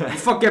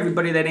 fuck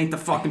everybody that ain't the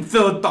fucking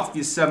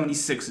Philadelphia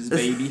 76ers,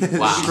 baby.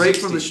 Wow. Straight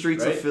from the 16th,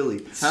 streets right? of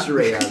Philly.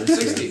 Straight out of the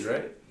 16,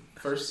 right?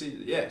 First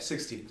season, yeah,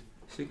 16.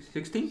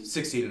 16?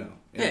 16-0.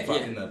 Yeah.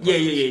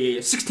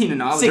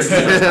 16-0.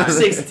 16.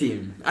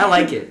 16. I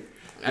like it.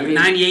 I mean,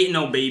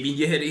 98-0, baby.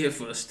 You hit it here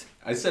first.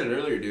 I said it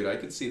earlier, dude. I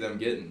could see them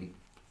getting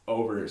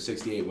over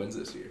 68 wins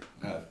this year.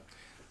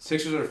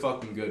 Sixers are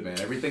fucking good, man.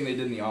 Everything they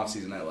did in the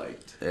offseason, I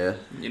liked. Yeah.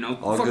 You know,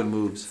 All good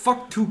moves.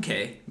 Fuck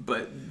 2K,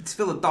 but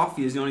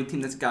Philadelphia is the only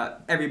team that's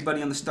got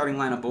everybody on the starting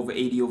lineup over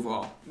 80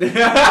 overall.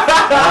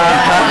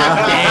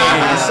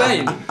 Just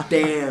saying.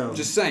 Damn.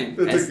 Just saying.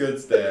 That's- good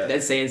stat.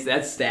 That's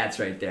stats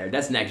right there.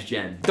 That's next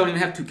gen. Don't even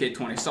have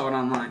 2K20. Saw it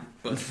online.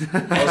 But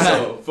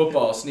Also,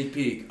 football, sneak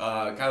peek.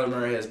 Kyler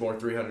Murray has more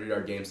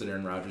 300-yard games than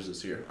Aaron Rodgers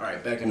this year. All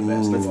right, back in the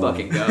Let's basketball.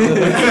 fucking go.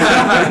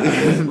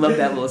 Love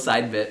that little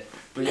side bit.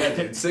 But yeah,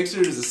 dude, the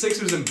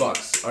Sixers and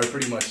Bucks are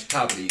pretty much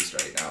top of the East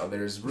right now.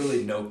 There's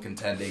really no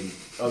contending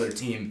other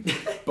team,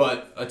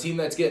 but a team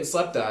that's getting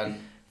slept on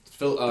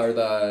are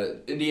the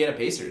Indiana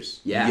Pacers.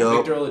 Yeah. Yo.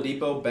 Victor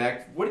Oladipo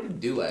back. What did he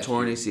do last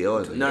Torn year?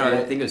 ACL, I think. No,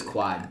 I think it was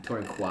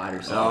torn quad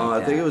or something. Oh,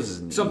 like I think that. it was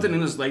his knee. something in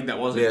his leg that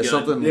wasn't Yeah, good.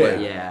 something Yeah. like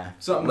Yeah.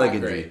 Something Leg not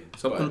injury. great.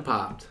 Something but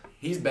popped.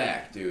 he's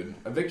back, dude.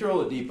 Victor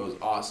Oladipo's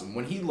awesome.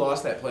 When he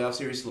lost that playoff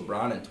series to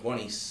LeBron in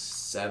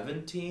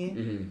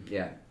 2017,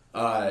 Yeah.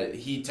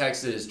 he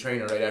texted his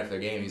trainer right after the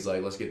game. He's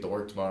like, "Let's get to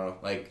work tomorrow.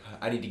 Like,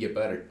 I need to get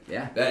better."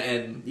 Yeah.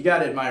 And you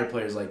gotta admire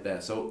players like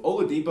that. So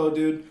Oladipo,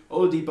 dude,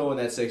 Oladipo and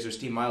that Sixers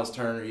team, Miles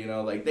Turner, you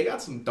know, like they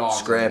got some dogs. on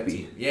that Scrappy.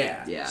 team.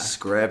 Yeah. Yeah.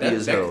 scrappy That,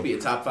 as that hell. could be a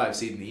top 5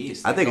 seed in the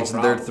East. I think No it's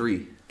their problem.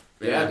 3.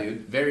 Yeah, Yeah.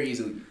 dude, very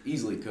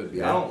easily could be.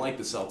 Yeah. I don't like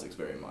the Celtics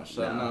very much,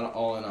 so I'm No. not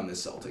all in on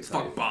this Celtics.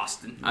 Fuck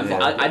Boston. I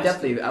Yeah.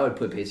 definitely would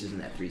put Pacers in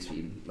that 3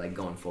 speed, like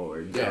going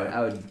forward. Yeah.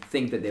 I would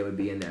think that they would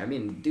be in there. I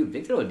mean, dude,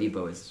 Victor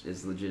Oladipo is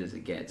as legit as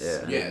it gets. Yeah.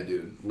 I mean, Yeah,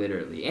 dude.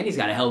 Literally. And he's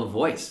got a hell of a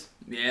voice.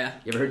 Yeah.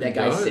 You ever heard that He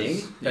guy does.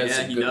 sing? That's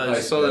Yeah, a he good does. I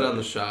place saw to that go. on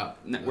the shop.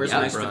 Where's Yeah.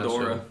 a nice Brown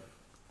fedora? show.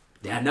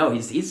 Yeah, no,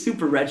 he's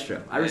super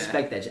retro. I Yeah.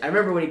 respect that. I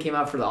remember when he came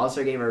out for the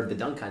All-Star game or the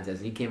dunk contest,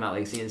 and he came out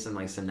like singing some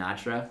like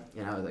Sinatra,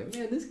 and I was like,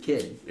 man, this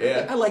kid.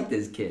 Yeah. I like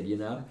this kid, you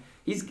know.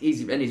 He's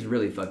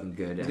really fucking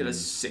good. He's I got a mean,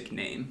 sick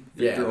name.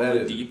 Yeah, Victor that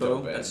is a Oladipo.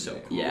 dope That's ass so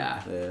name. cool.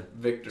 yeah. Yeah.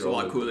 Victor. It's a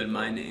lot Oladipo. cooler than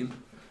my name.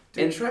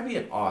 Dude, try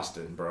being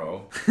Austin,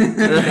 bro. You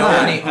know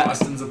any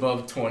Austins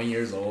above 20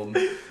 years old?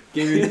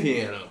 Give me the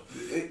piano.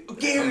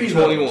 Gary, I'm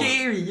 21.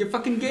 Gary, you're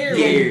fucking Gary.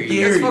 Gary,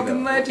 That's though. fucking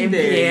And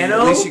legendary.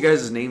 piano? At least you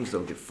guys' names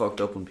don't get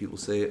fucked up when people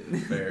say it.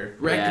 Fair.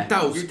 You're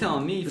Rakatowski.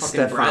 telling me fucking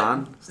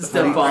Stefan.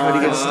 Stefan. How do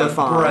you get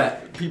Stefan?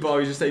 Brett. Brett. People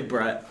always just say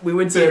Brett. We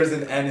went to There's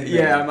an N in there.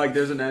 Yeah, I'm like,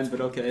 there's an end, but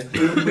okay.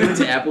 we went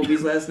to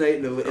Applebee's last night,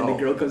 and the Oh.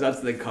 girl comes out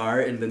to the car,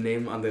 and the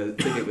name on the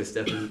ticket was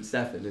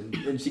Stefan,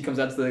 and she comes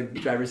out to the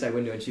driver's side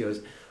window, and she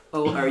goes,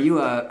 "Oh, are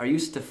you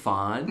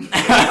Stefan?"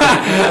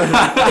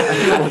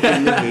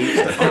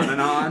 On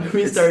and on.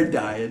 We started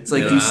dying. It's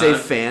like, do you say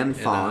fan,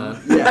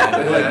 fawn? Yeah,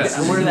 like,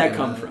 where did that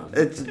come from?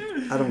 It's,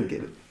 I don't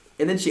get it.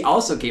 And then she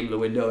also came to the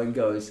window and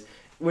goes,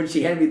 when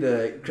she handed me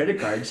the credit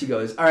card, she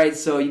goes, "All right,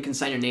 so you can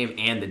sign your name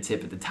and the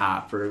tip at the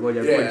top," or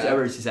whatever, Yeah.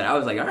 whichever she said. I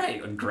was like, "All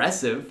right,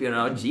 aggressive, you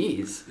know,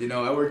 jeez." You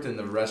know, I worked in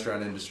the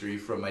restaurant industry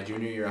from my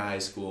junior year of high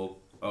school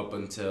up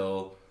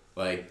until,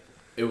 like,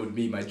 it would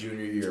be my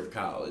junior year of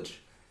college.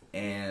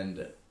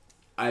 And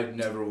I've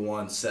never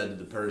once said to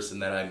the person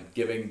that I'm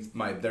giving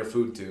their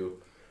food to,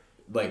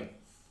 like,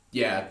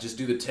 yeah, just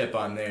do the tip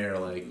on there.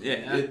 Like,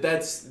 Yeah.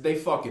 they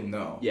fucking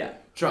know. Yeah.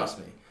 Trust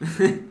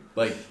me.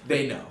 Like,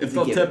 they know. If You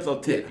they'll get tip, it. they'll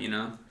tip, Yeah. you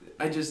know?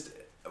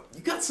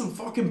 You got some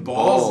fucking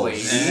balls, lady.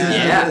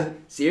 Yeah.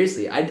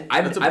 Seriously, I've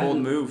That's a bold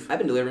move. I've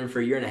been delivering for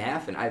a year and a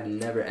half, and I've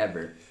never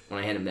ever,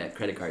 when I hand him that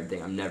credit card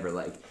thing, I'm never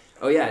like,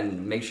 "Oh yeah,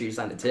 and make sure you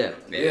sign the tip."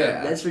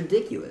 Yeah. That's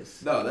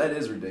ridiculous. No, that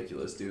is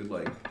ridiculous, dude.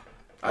 Like,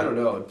 I don't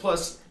know. And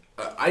plus,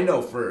 I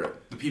know for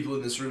the people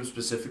in this room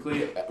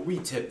specifically, we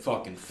tip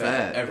fucking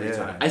fat Fat, every yeah.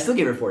 time. I still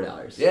gave her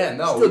 $4. Yeah,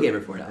 no. Still gave her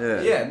 $4.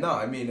 Yeah. Yeah, no,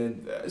 I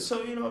mean,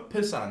 so, you know,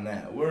 piss on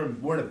that. We're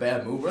in a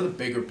bad mood. We're the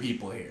bigger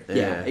people here. Yeah,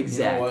 Yeah.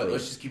 exactly. You know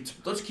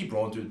what? Let's keep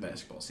rolling through the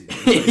basketball season.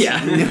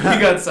 Yeah.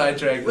 We got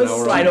sidetracked. Let's now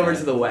we're slide on over that.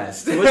 to the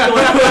West. What's going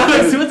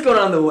on? What's going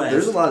on in the West?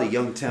 There's a lot of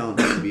young talent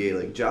in the NBA.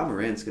 Like, Ja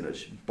Morant's going to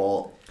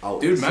ball out.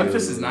 Dude,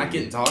 Memphis is not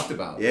getting talked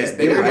about. Yeah, they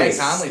they got were Mike getting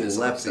Conley this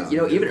slept offseason. on. You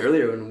know, even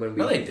earlier when we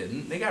No, they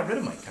didn't. They got rid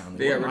of Mike Conley.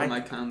 They got rid Mike- of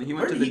Mike Conley. He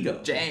Where went to did he the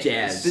go? Jazz.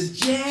 The Jazz.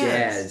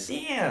 Jazz.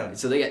 Damn.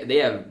 So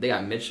they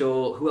got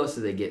Mitchell. Who else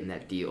did they get in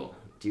that deal?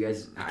 Do you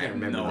guys? I can't have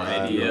remember no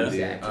that idea. deal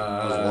exactly.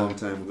 That was a long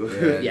time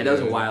ago. Yeah, that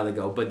was a while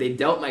ago. But they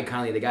dealt Mike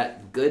Conley. They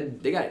got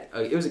good. They got.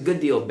 It was a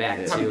good deal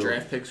back Probably too.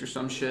 draft picks or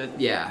some shit.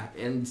 Yeah,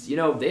 and you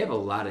know they have a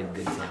lot of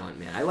good talent,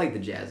 man. I like the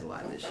Jazz a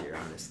lot this year,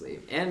 honestly.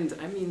 And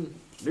I mean,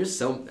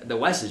 the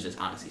West is just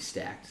honestly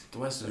stacked. The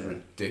West is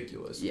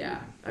ridiculous. Yeah,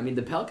 I mean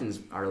the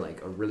Pelicans are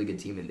like a really good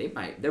team, and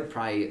they're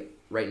probably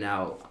right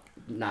now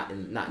not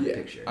in the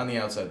picture. On the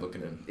outside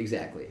looking in.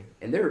 Exactly,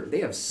 and they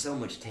have so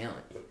much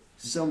talent,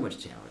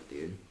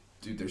 dude.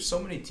 dude, there's so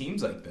many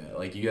teams like that.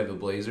 Like, you have the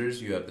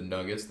Blazers, you have the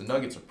Nuggets. The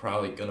Nuggets are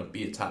probably going to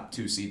be a top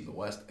 2 seed in the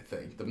West, I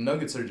think. The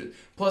Nuggets are just...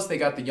 Plus, they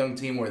got the young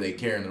team where they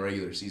care in the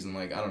regular season.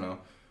 Like, I don't know.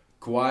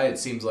 Kawhi, it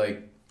seems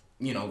like,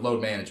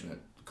 load management.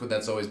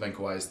 That's always been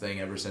Kawhi's thing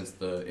ever since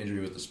the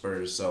injury with the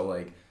Spurs. So,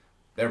 like,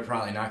 they're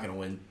probably not going to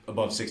win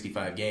above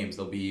 65 games.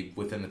 They'll be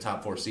within the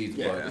top 4 seeds.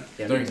 Yeah.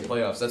 But during the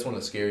playoffs, that's one of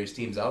the scariest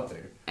teams out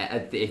there. I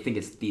think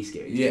it's the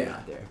scariest team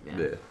out there.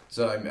 Yeah.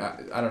 So,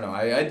 I don't know.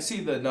 I'd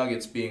see the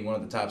Nuggets being one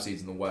of the top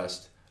seeds in the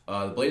West.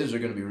 The Blazers are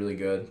going to be really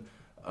good.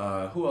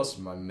 Who else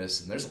am I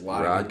missing? There's a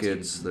lot of good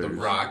teams. The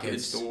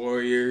Rockets. The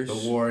Warriors.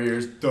 The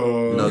Warriors.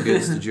 Duh.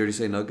 Nuggets. Did you already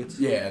say Nuggets?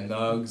 Yeah,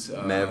 Nugs.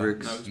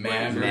 Mavericks.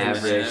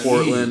 Mavericks.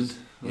 Portland.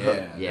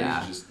 Yeah.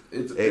 Yeah.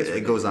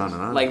 It goes on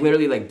and on. Like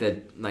literally,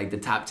 the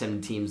top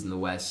 10 teams in the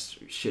West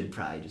should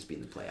probably just be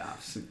in the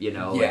playoffs.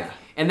 Yeah.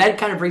 And that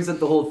kind of brings up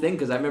the whole thing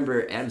because I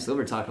remember Adam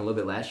Silver talking a little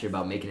bit last year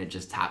about making it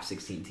just top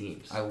 16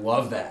 teams. I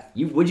love that.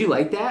 Would you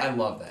like that? I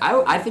love that.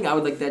 I think I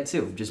would like that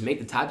too. Just make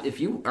the top. If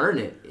you earn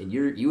it and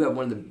you have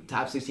one of the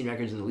top 16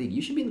 records in the league,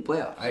 you should be in the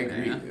playoffs. I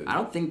agree, dude. I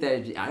don't think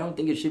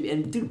it should be.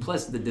 And dude,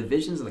 plus the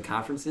divisions and the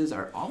conferences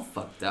are all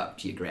fucked up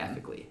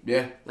geographically.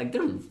 Yeah. Like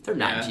they're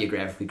not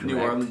geographically correct. New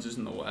Orleans is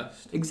in the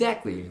West.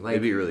 Exactly. Like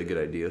It'd be a really good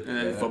idea. And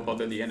then football,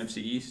 they're the NFC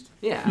East.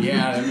 yeah.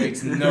 Yeah, that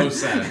makes no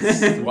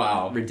sense.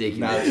 Wow. Ridiculous.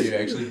 Now that you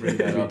actually bring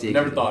that up. Ridiculous.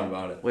 Never thought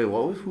about it. Wait,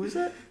 who is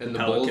that? And the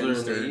Bulls are in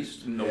Pelicans the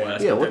East. in the Yeah.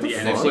 West. Yeah, but what they're the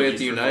NFC fuck? They play at East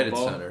the for United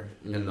football. Center,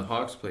 and the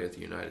Hawks play at the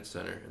United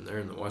Center, and they're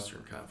in the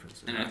Western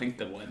Conference. And I think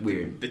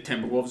Weird. the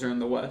Timberwolves are in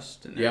the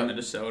West, and they're Yep. in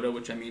Minnesota,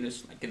 which I mean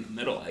is like in the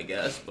middle, I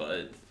guess.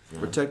 But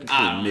We're technically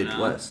I don't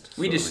Midwest.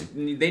 know. so,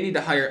 They need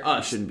to hire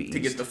us shouldn't be to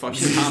get East. the fucking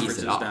Shouldn't be East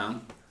conferences at all.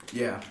 down.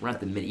 Yeah. We're not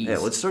the mid East. yeah,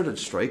 let's start a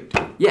strike.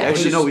 Yeah,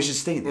 Actually, we're no, we should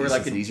stay in the we're East. like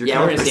It's an an- easier Yeah,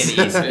 we're gonna stay in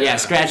the East. conference. Yeah,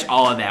 scratch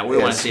all of that. We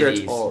Yeah, want to stay in the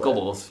scratch East. all of Go that.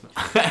 Bulls.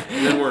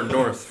 And then we're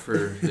north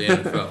for the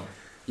NFL.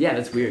 Yeah,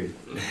 that's weird.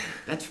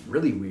 That's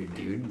really weird,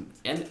 dude.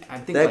 And I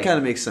think That like, kind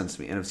of makes sense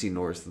to me. NFC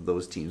North,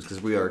 those teams,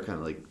 because we are kind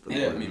of like.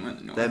 Yeah, I mean,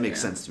 North, that makes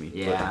yeah. sense to me.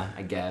 Yeah,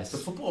 I guess. The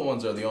football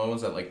ones are the only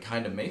ones that like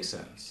kind of make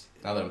sense.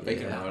 Now that I'm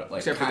thinking Yeah. about it, like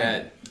Except for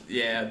kinda.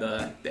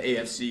 that, the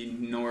AFC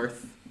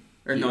North,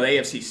 or no, the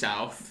AFC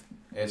South.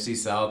 AFC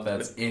South,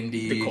 that's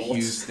Indy, the Colts.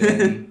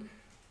 Houston,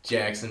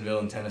 Jacksonville,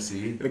 and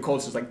Tennessee. The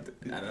Colts is like,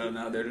 I don't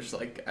know, they're just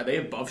like, are they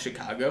above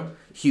Chicago?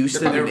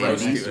 Houston, They're they're probably right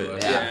close next to to it.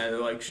 us. Yeah,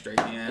 they're like straight,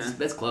 yeah.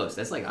 That's close.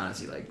 That's like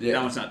honestly like Yeah.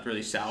 That one's not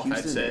really South,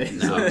 I'd say.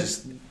 Houston, no,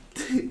 just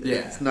Yeah.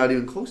 it's not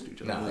even close to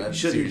each other. No, Like, that's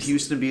shouldn't seriously-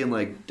 Houston be in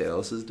like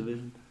Dallas's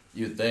division?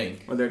 You'd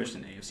think. Well, they're just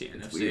an AFC,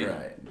 NFC.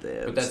 Right.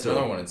 Yeah, But that's still.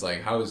 another one. It's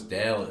like, how is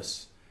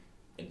Dallas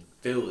and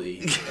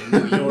Philly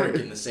and New York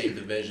in the same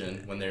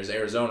division when there's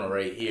Arizona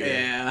right here?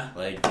 Yeah.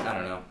 Like, I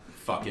don't know.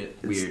 Fuck it.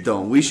 It's Weird.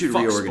 dumb. We should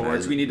Fuck reorganize.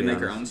 sports. it, We need to be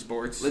make our honest. own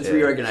sports. let's Yeah.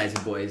 reorganize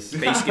it, boys.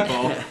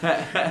 Basketball.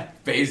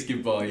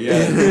 Basketball,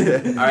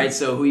 yeah. All right,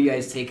 so who you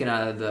guys taking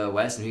out of the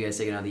West and who you guys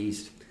taking out of the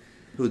East?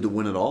 Who to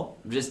win it all?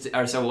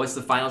 So what's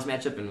the finals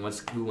matchup and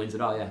who wins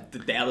it all? Yeah. The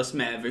Dallas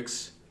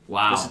Mavericks.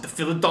 Wow. Versus the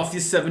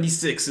Philadelphia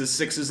 76ers.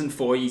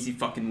 6-4. Easy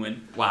fucking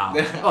win. Wow.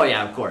 Oh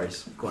yeah, of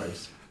course.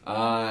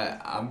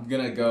 I'm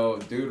gonna go,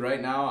 dude.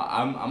 Right now,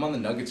 I'm on the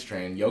Nuggets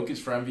train. Jokic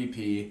for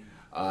MVP.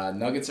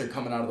 Nuggets are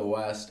coming out of the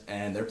West,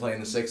 and they're playing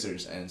the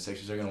Sixers, and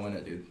Sixers are gonna win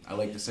it, dude. I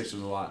like the Sixers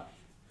a lot.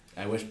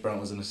 I wish Brent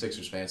wasn't a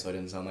Sixers fan, so I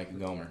didn't sound like a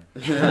Gomer.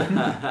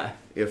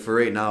 Yeah, for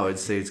right now, I'd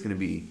say it's going to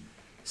be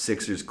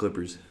Sixers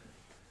Clippers.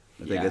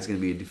 I think Yeah. that's going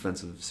to be a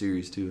defensive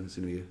series too. It's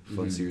going to be a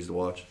fun series to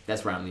watch.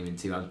 That's where I'm leaning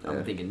too. I'm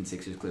Yeah. thinking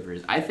Sixers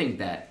Clippers. I think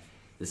that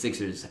the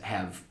Sixers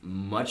have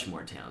much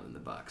more talent than the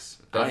Bucks.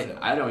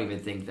 Definitely. I don't even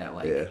think that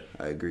like Yeah,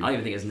 I agree. I don't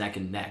even think it's neck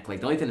and neck. Like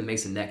the only thing that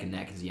makes it neck and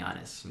neck is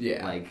Giannis.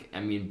 Yeah. Like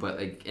I mean, but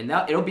like, and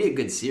that it'll be a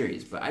good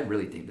series. But I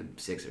really think the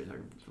Sixers are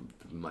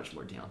a much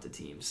more talented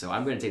team. So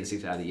I'm going to take the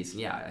Sixers out of the East.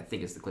 And yeah, I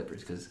think it's the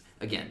Clippers because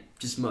again,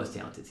 just most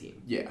talented team.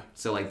 Yeah,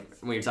 So like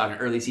when you're talking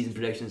early season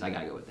predictions, I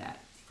gotta go with that.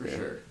 for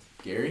sure.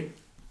 Gary?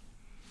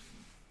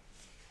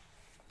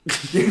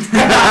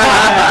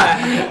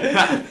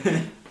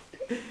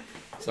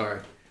 Sorry.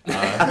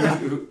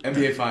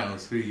 NBA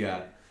Finals, who you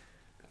got?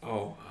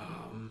 Oh,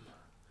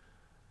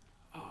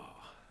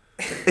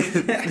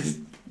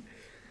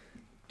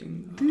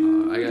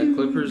 I got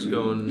Clippers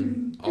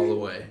going all the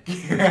way.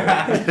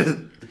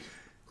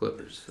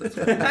 Clippers. That's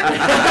what Then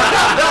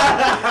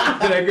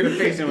I'm gonna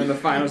face them in the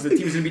finals. The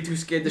team's gonna be too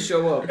scared to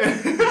show up.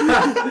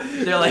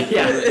 They're like,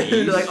 yeah,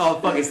 they're like, oh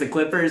fuck, it's the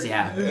Clippers.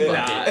 Yeah,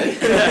 fuck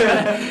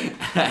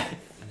it.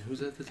 And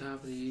who's at the top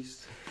of the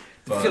East?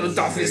 The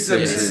Philadelphia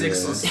Sixers.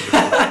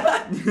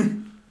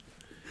 76ers.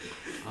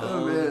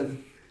 Oh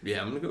man.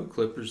 Yeah, I'm gonna go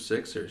Clippers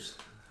Sixers.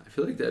 I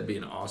feel like that'd be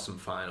an awesome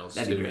finals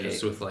That'd be too, great.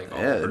 just with like all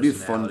Yeah, the it'd be a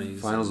fun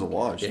personalities finals to and-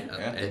 watch. Yeah,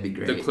 Yeah, that'd be and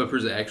great. The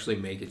Clippers actually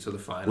make it to the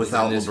finals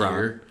Without in this LeBron.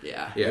 year.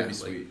 Yeah. Yeah, That'd be like,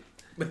 sweet.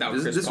 Without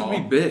this, Chris this Paul.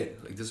 would be big.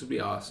 Like this would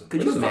be awesome. Could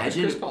Where you the fuck is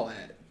imagine? Chris Paul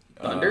at?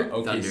 Thunder?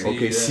 OKC. Thunder.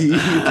 OKC. He The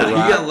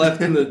got Rock.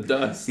 left in the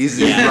dust. He's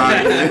just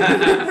rocking.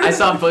 I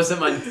saw him post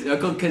something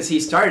on because he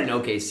started in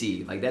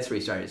OKC. Like that's where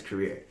he started his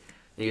career.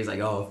 And he was like,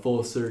 "Oh,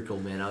 full circle,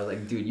 man." I was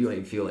like, "Dude, you don't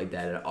even feel like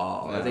that at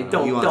all." I was like, No,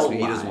 "Don't he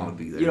lie. doesn't want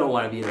to be there. You don't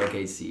want to be in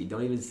OKC.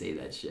 Don't even say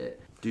that shit."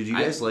 Dude, you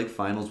guys like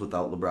finals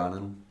without LeBron in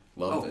them?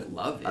 Loved it.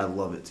 Love it. I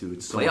love it too.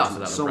 It's so Playoffs much,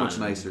 without so LeBron much in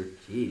them. nicer.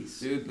 Jeez.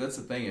 Dude, that's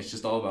the thing. It's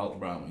just all about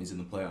LeBron when he's in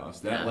the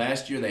playoffs. That Yeah.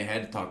 last year they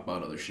had to talk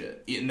about other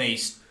shit, and they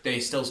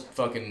still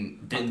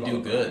fucking didn't Talked do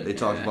about good. They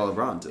talked Yeah. about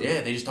LeBron too.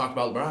 Yeah, they just talked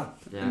about LeBron.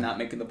 Yeah. And not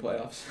making the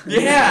playoffs.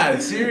 Yeah,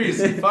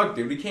 seriously, fuck,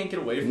 dude, we can't get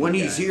away from When the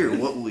he's guy. here,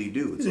 what will he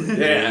do? It's like,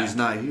 Yeah. well, he's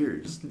not here.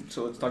 Just,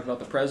 So let's talk about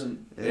the present.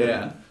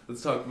 Yeah,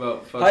 let's talk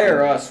about fucking.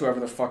 Hire us, whoever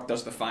the fuck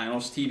does the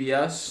finals.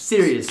 TBS.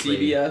 Seriously.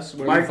 CBS.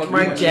 whatever the fuck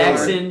Mark you want.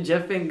 Jackson,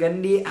 Jeff Van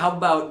Gundy. How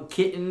about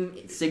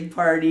Kitten, Sig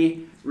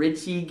Party,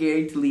 Richie,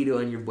 Gary Toledo,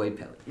 and your boy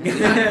Pelly? we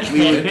would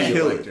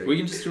kill it. Electric. We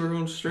can just do our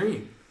own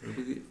stream.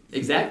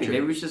 Exactly.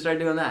 Maybe we should start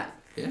doing that.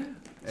 Yeah.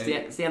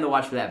 Stay on the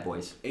watch for that,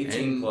 boys.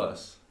 18 And-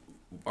 plus.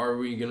 Are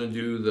we gonna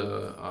do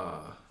the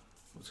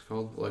what's it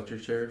called,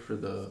 electric chair for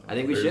the I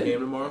think we Bears should. game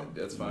tomorrow?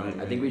 That's fine.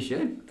 I think we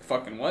should.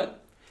 Fucking what?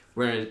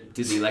 We're gonna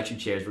do the electric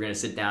chairs. We're gonna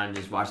sit down and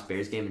just watch the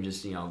Bears game and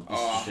just just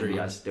Oh, should be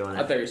us doing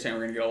I it. thought you were saying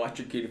we're gonna get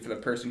electrocuted for the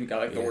person who got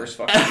like the Yeah. worst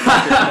fucking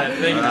that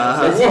thing. And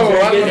I was like, Whoa, whoa,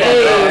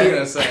 I was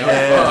gonna say,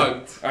 I'm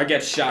fucked. I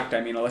get shocked.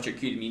 I mean,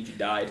 electrocuted means you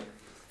died.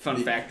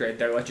 Fun fact right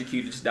there.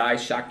 Electrocuted is die.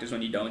 Shocked is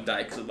when you don't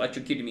die. Because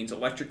electrocuted means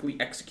electrically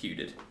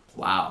executed.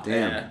 Wow.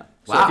 Damn. Yeah.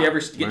 So Wow. if you ever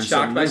Learn get shocked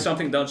something by new.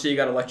 something, don't say you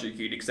got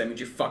electrocuted. Because that means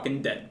you're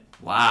fucking dead.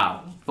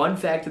 Wow. Fun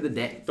fact of the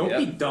day. Don't Yeah.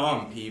 be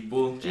dumb,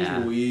 people. Jeez Yeah.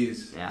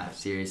 Louise. Yeah,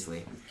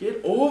 seriously.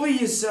 Get over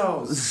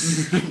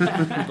yourselves. Don't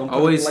put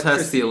Always test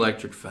electricity- the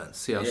electric fence.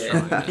 See how Yeah.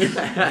 strong it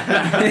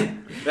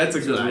is. That's a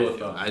good So rule of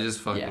thumb. I just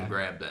fucking Yeah.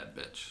 grabbed that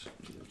bitch.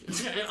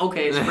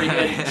 Okay, it's pretty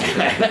good.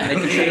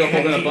 Making sure you're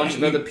holding a bunch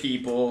of other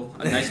people,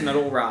 a nice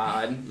metal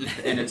rod,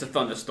 and it's a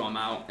thunderstorm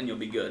out, and you'll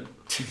be good.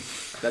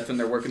 That's when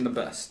they're working the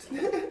best.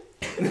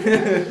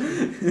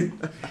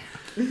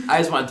 I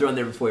just want to throw in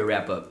there before we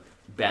wrap up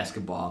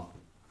basketball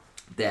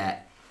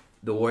that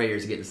the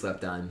Warriors are getting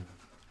slept on,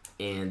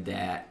 and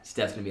that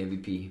Steph's gonna be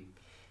MVP,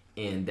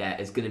 and that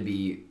it's gonna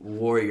be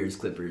Warriors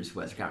Clippers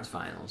Western Conference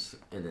Finals,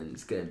 and then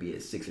it's gonna be a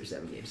 6 or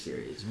 7 game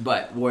series.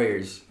 But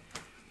Warriors,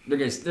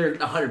 they're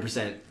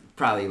 100%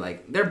 probably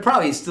they're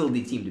probably still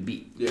the team to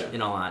beat. Yeah.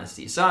 In all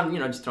honesty, so I'm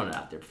just throwing it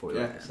out there before we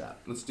Yeah. wrap this up.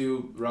 Let's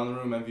do round the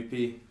room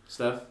MVP.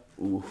 Steph?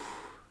 Ooh,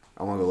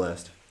 I want to go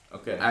last.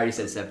 Okay. I already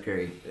said Steph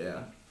Curry.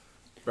 Yeah.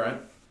 Brian?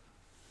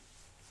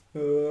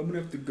 I'm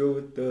gonna have to go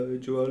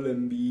with Joel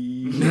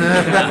Embiid.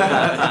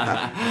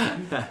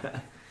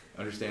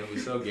 Understandably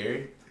so.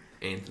 Gary?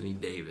 Anthony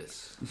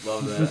Davis.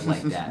 Love that.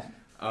 Like that.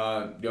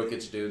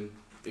 Jokic, dude.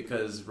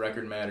 Because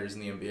record matters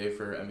in the NBA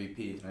for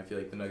MVP. And I feel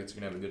like the Nuggets are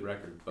going to have a good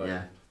record. But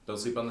Yeah. don't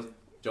sleep on the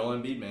Joel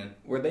Embiid, man.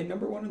 Were they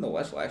number one in the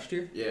West last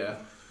year? Yeah.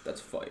 That's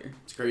fire.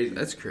 It's crazy.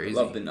 That's I crazy.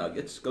 love the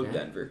Nuggets. Go Yeah.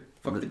 Denver.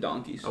 Fuck the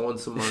Donkeys. I won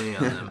some money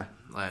on them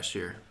last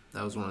year.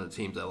 That was one of the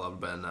teams I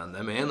loved betting on.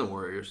 Them and the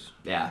Warriors.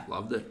 Yeah.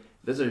 Loved it.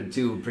 Those are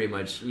two pretty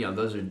much,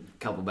 those are a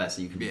couple bets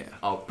that you can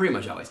pretty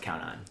much always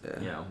count on.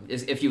 Yeah.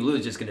 If you lose,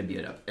 it's just going to be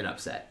an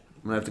upset.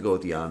 I'm gonna have to go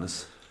with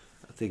Giannis.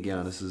 I think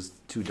Giannis is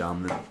too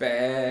dominant.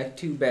 Back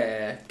to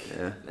back.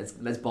 Yeah.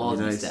 That's ballsy,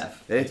 Nice.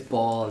 Steph. Hey, It's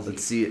ballsy.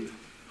 let's see it.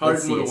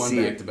 Harden see would it, have won see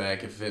it.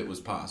 back-to-back if it was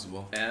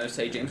possible. And I would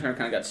say James Harden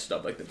kind of got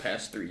stubbed like the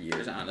past 3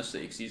 years,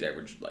 honestly, because he's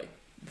averaged like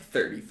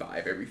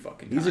 35 every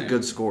fucking time. He's a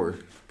good scorer,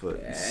 but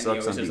Yeah, he and he sucks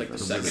always on has like the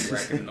defense. second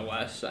record in the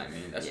West. I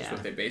mean, that's just Yeah.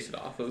 what they base it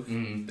off of.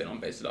 Mhm. They don't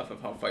base it off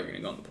of how far you're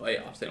going to go in the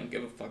playoffs. They don't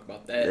give a fuck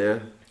about that. Yeah,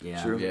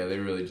 Yeah. true. Yeah, they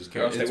really just Or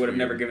care. else they It's would have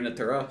never weird. given it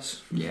to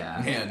us.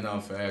 Yeah. Yeah,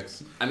 no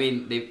facts. I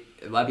mean,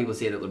 a lot of people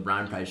say that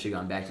LeBron probably should have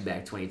gone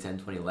back-to-back 2010,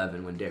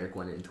 2011 when Derek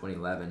won it in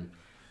 2011.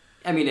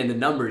 I mean, and the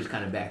numbers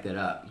kind of back that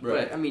up.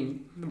 Right. But, I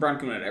mean, LeBron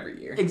can win it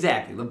every year.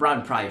 exactly.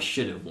 LeBron probably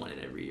should have won it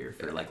every year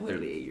for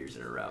literally 8 years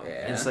in a row.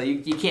 Yeah. And so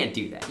you can't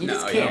do that. You No,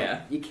 just can't.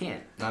 yeah. You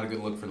can't. Not a good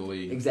look for the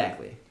league.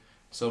 Exactly.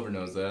 Silver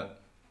knows that.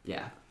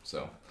 Yeah.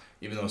 So,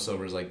 even though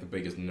Silver's like the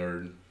biggest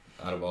nerd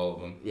out of all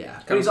of them. Yeah.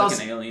 But Kind he's of like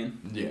also an alien.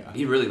 Yeah.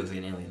 he really looks like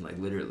an alien, like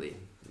literally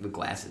with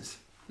glasses.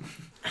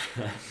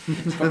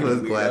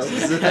 With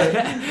glasses. Who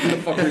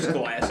the fuck wears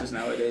glasses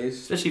nowadays?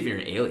 Especially if you're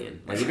an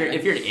alien. Like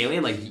if you're an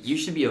alien, like you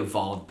should be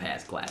evolved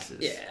past glasses.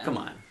 Yeah. Come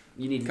on.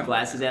 You need Come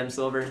glasses, Adam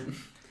Silver.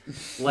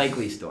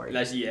 Likely story.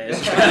 That's, yeah.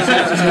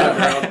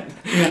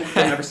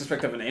 I'll never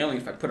suspect of an alien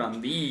if I put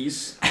on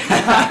these.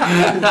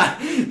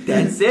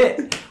 That's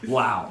it.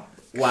 Wow.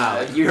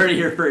 Wow. You heard it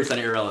here first on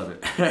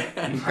Irrelevant.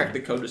 You cracked the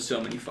code to so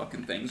many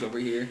fucking things over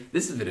here.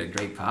 This has been a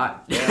great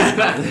pod.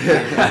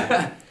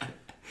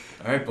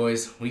 All right,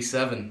 boys. Week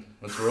 7.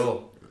 Let's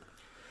roll.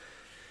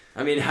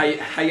 I mean, how you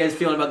guys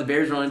feeling about the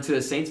Bears rolling into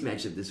a Saints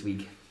matchup this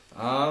week?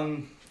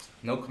 No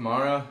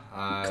Kamara.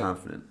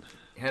 Confident.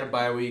 Had a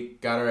bye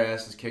week. Got our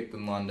asses kicked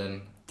in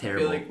London.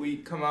 Terrible. I feel like we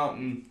come out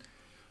and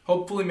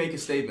hopefully make a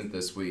statement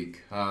this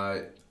week.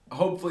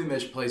 Hopefully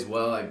Mitch plays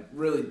well. I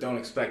really don't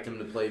expect him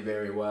to play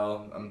very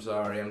well. I'm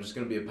sorry. I'm just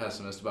going to be a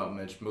pessimist about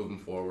Mitch moving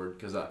forward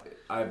because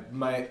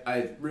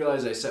I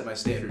realize I set my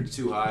standards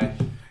too high,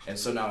 and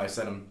so now I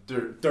set them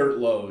dirt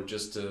low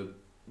just to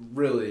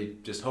really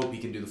just hope he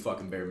can do the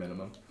fucking bare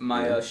minimum.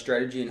 My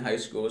strategy in high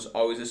school is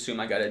always assume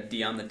I got a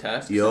D on the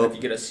test. Yup. And if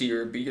you get a C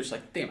or a B, you're just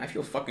like, damn, I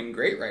feel fucking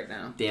great right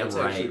now. Damn That's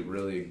right. actually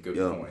really a good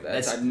Yo. point.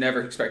 That's, That's- I've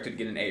never expected to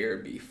get an A or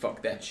a B.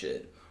 Fuck that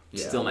shit.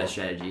 Yeah, Still my well,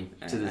 strategy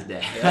to this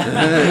day.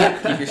 Yeah.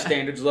 Keep your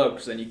standards low,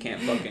 because then you can't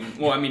fucking.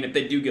 Well, I mean, if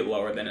they do get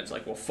lower, then it's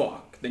like, well,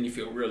 fuck. Then you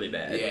feel really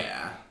bad.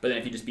 Yeah. But then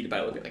if you just beat it by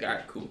a little bit, like, all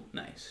right, cool,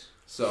 nice.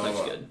 So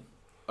That's good.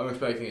 I'm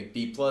expecting a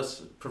D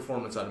plus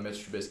performance out of Mitch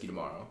Trubisky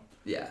tomorrow.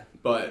 Yeah.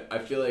 But I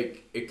feel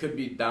like it could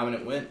be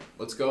dominant win.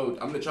 Let's go.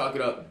 I'm gonna chalk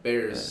it up.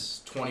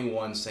 Bears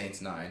 21,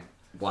 Saints 9.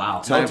 Wow.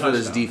 Time for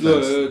this touchdown.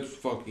 defense. Let's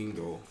fucking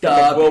go.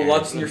 Dub. Will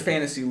Lutz in your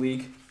fantasy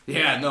league.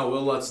 Yeah, no,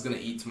 Will Lutz is gonna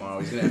eat tomorrow.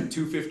 He's gonna have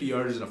 2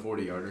 50-yarders and a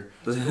 40-yarder.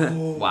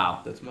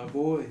 Wow. That's my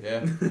boy.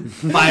 Yeah,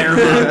 Fire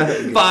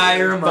him up.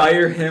 Fire him up.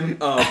 Fire him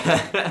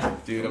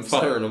up. dude, I'm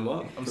Firing so, him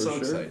up. I'm for so sure.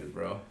 excited,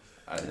 bro.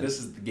 This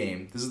is the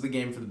game. This is the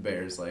game for the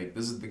Bears. Like,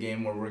 this is the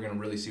game where we're gonna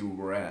really see where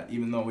we're at.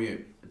 Even though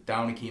we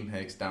down Akeem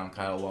Hicks, down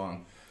Kyle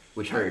Long,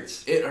 Which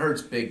hurts. it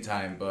hurts big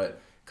time. But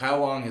Kyle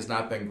Long has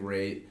not been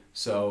great.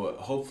 So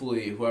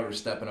hopefully, whoever's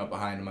stepping up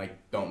behind him, I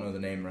don't know the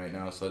name right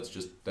now. So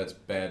that's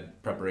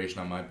bad preparation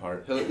on my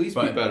part. He'll at least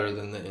be But- better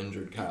than the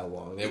injured Kyle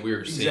Long that we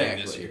were seeing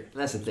this Exactly. year.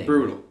 That's the thing.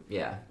 Brutal.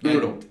 Yeah.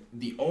 Brutal. And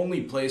the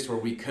only place where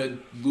we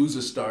could lose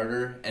a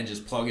starter and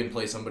just plug and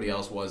play somebody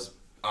else was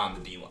on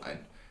the D line.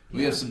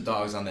 We have some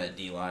dogs on that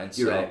D line.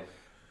 So You're right.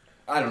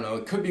 I don't know.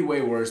 It could be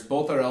way worse.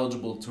 Both are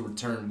eligible to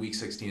return Week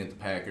 16 at the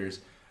Packers.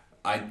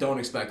 I don't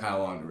expect Kyle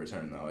Long to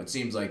return though. It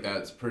seems like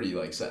that's pretty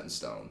like set in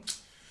stone.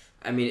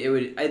 I mean,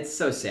 it's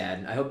so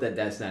sad. I hope that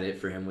that's not it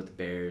for him with the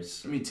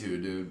Bears. Me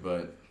too, dude.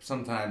 But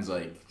sometimes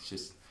like it's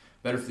just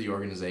better for the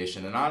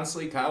organization. And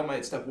honestly, Kyle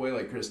might step away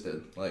like Chris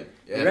did. Like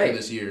after right.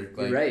 this year.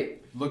 Like, You're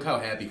right. Look how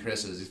happy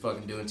Chris is. He's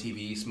fucking doing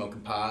TV,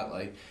 smoking pot.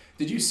 Like,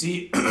 did you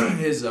see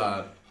his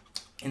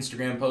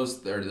Instagram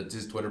post or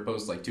his Twitter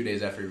post like 2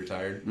 days after he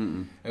retired?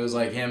 Mm-mm. It was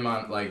like him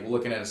on like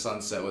looking at a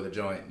sunset with a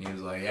joint, and he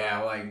was like, "Yeah,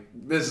 like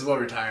this is what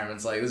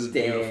retirement's like. This is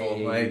beautiful."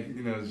 Dang. Like,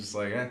 you know, it's just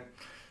like,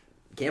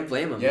 Can't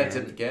blame him, yeah, man.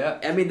 tip the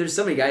cap. I mean, there's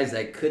so many guys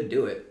that could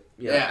do it.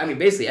 You know? Yeah. I mean,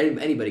 basically,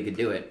 anybody could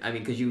do it. I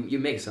mean, because you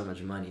make so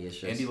much money. It's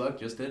just... Andy Luck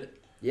just did it.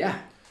 Yeah.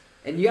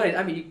 And you gotta,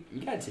 I mean,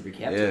 you gotta tip your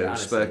cap to Yeah, it,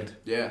 honestly. respect.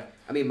 Yeah,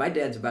 I mean, my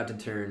dad's about to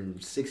turn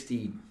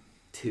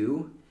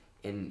 62,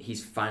 and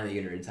he's finally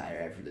gonna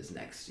retire after this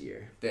next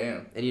year.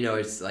 damn. And you know,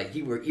 it's like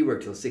he worked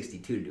till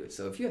 62 to do it.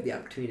 So if you have the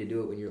opportunity to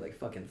do it when you're like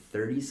fucking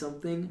 30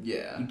 something,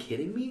 Yeah. you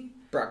kidding me?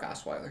 Brock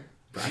Osweiler.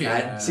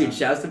 Yeah. Dude,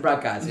 shouts to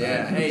Brock Osweiler.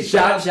 Yeah. Hey,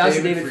 shouts shout out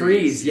to David David Freese.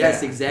 Freese.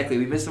 Yes, Yeah. exactly.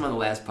 We missed him on the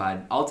last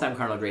pod. All-time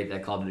Cardinal great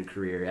that called it a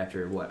career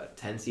after what,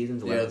 10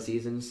 seasons, 11 Yep.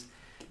 seasons.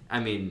 I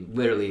mean,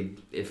 literally,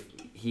 if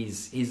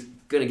he's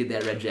gonna get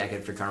that red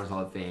jacket for Cardinals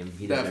Hall of Fame,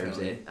 he deserves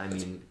Definitely. it. I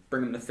mean,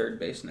 Bring him to third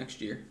base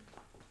next year.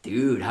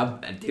 dude, how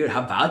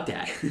about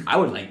that? I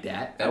would like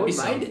that. I That'd be would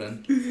mind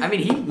something. it. I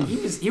mean,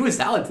 he was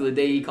solid till the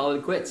day he called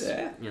it quits.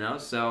 Yeah. You know,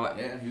 so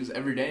Yeah, he was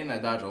every day in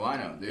that Dodger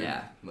lineup, dude.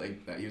 Yeah.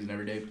 Like he was an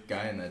everyday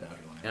guy in that Dodger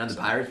lineup. and on the so,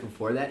 Pirates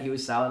before that, he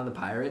was solid on the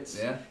Pirates.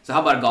 Yeah, So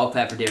how about a golf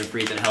clap for David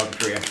Freese and a hell of a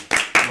career?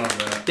 love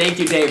that. Thank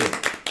you, David.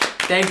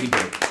 Thank you,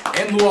 David.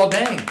 And Luol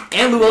Deng.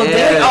 And Luol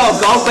Yes. Deng.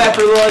 Oh, golf clap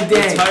for Luol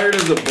Deng. Retired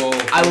as a bull.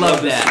 I love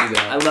to that. see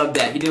I love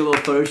that. He did a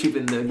little photo shoot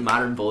in the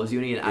modern Bulls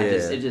uni, and Yeah.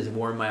 it just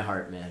warmed my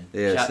heart, man.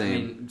 Yeah, I same.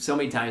 mean, so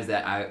many times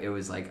that it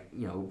was like,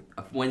 you know,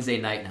 a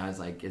Wednesday night, and I was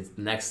like, the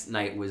next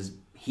night was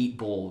Heat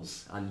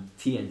Bulls on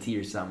TNT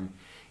or something,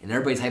 and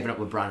everybody's hyping up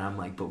LeBron. I'm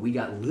like, but we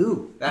got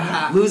Lou.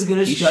 Lou's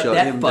gonna He shut shut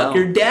that him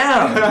fucker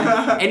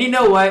down. And you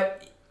know what?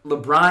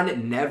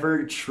 LeBron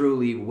never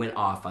truly went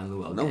off on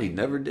Luol Deng. No, he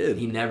never did.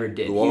 He never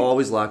did. The wall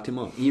always locked him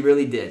up. He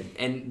really did,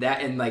 and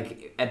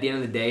like at the end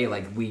of the day,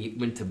 like we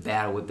went to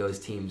battle with those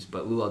teams,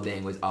 but Luol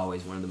Deng was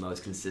always one of the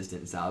most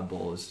consistent and solid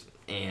Bulls.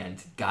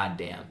 And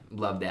goddamn,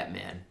 love that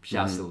man.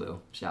 Shouts to Lou.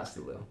 Shouts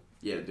to Lou.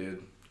 Yeah,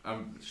 dude.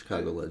 I'm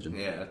Chicago legend.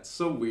 Yeah, it's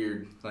so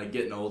weird, like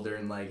getting older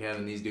and like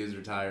having these dudes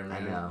retire,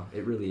 man. I know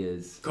it really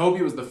is.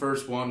 Kobe was the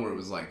first one where it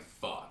was like,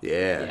 fuck.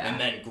 Yeah. Yeah. And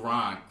then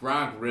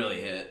Gronk really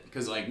hit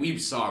because like we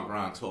saw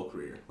Gronk's whole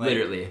career. Like,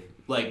 Literally,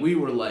 Like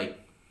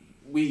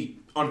we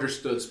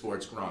understood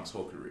sports Gronk's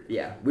whole career.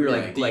 yeah. We were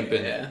like Like, we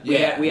yeah, had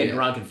yeah.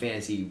 Gronk in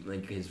fantasy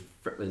like his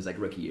like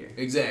rookie year.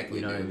 Exactly.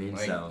 You know what I dude. mean?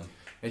 Like, So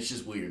it's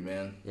just weird,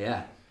 man.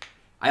 yeah.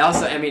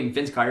 I mean,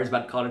 Vince Carter's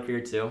about to call it a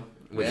career too,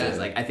 which Yeah. is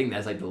like I think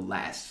that's like the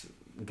last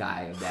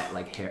guy of that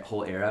like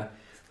whole era.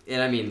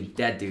 And I mean,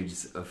 that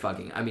dude's a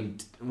fucking. I mean,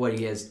 what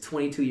he has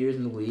 22 years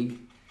in the league,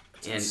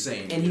 and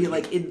insane, and he dude.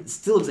 like it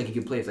still looks like he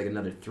could play for like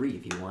another 3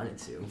 if he wanted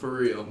to. For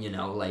real. You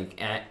know,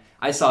 like and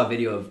I saw a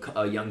video of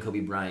a young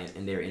Kobe Bryant,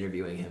 and they were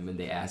interviewing him, and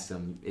they asked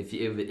him if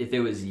it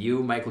was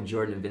you, Michael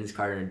Jordan, and Vince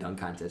Carter in a dunk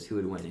contest, who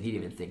would win? And he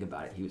didn't even think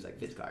about it. He was like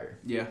Vince Carter,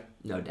 Yeah.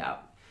 no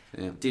doubt.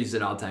 Yeah. Dude's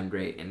an all-time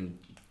great, and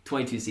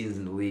 22 seasons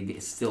in the league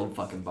is still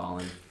fucking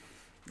balling.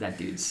 That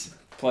dude's.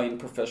 Playing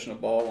professional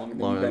ball longer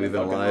Longer than than you've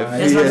been we've been fucking alive.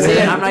 That's what I'm Yeah.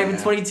 saying. I'm not even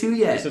 22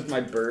 yet. Since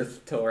my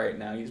birth till right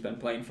now, he's been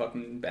playing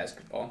fucking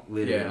basketball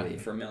Literally.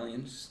 for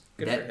millions.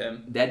 Good That- for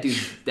him. That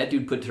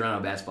dude put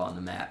Toronto basketball on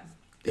the map.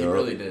 He Yup.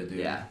 really did, dude.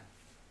 Yeah.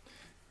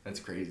 That's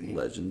crazy.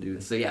 Legend,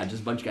 dude. So yeah,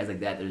 just a bunch of guys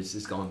like that. There's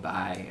just going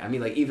by. I mean,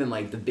 like even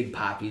like the big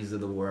poppies of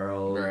the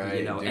world, Right,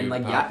 you know, dude, and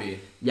like Poppy.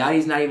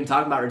 Yachty's not even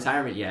talking about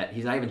retirement yet.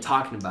 He's not even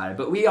talking about it.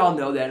 But we all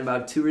know that in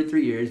about 2 or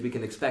 3 years we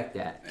can expect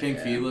that. King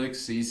Felix,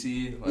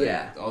 CC, like,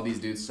 Yeah. all these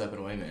dudes stepping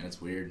away, man. It's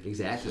weird.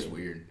 Exactly. It's just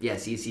weird. Yeah,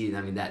 CC.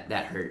 I mean that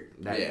hurt.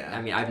 Yeah.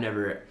 I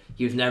mean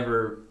he was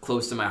never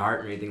close to my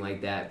heart or anything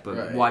like that. But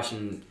Right.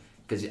 watching,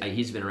 because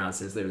he's been around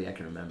since literally I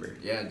can remember.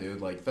 Yeah,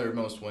 dude, like third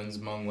most wins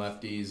among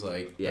lefties,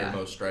 like Yeah. third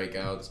most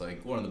strikeouts,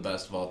 like one of the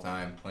best of all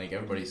time. Like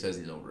everybody says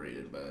he's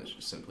overrated, but it's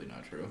just simply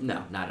not true.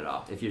 No, not at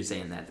all. If you're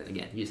saying that, then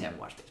again, you just haven't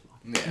watched baseball.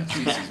 Yeah,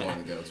 CC's one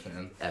of the goats,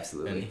 man.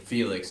 Absolutely. And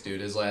Felix,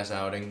 dude, his last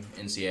outing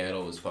in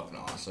Seattle was fucking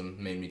awesome.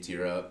 Made me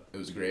tear up. It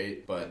was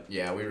great. But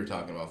yeah, we were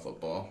talking about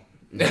football.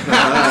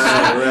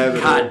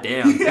 God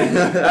damn.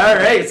 All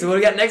right, so what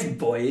we got next,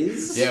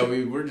 boys? Yeah,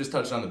 we're just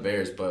touching on the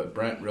Bears, but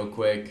Brent, real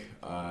quick,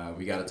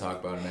 we got to talk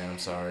about it, man. I'm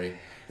sorry.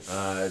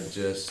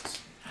 Just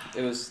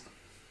It was.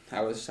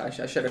 I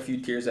shed a few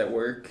tears at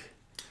work.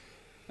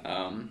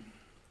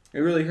 It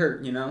really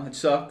hurt. You know, it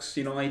sucks.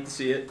 You don't like to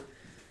see it.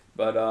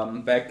 But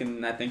back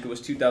in, I think it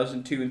was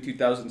 2002 and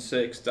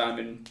 2006,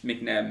 Donovan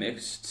McNabb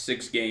missed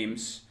 6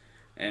 games,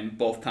 and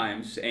both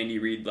times Andy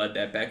Reid led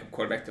that backup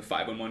quarterback to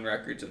 5-1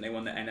 records, and they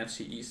won the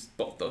NFC East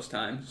both those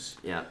times.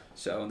 Yeah.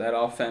 So that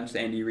offense,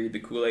 Andy Reid, the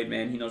Kool-Aid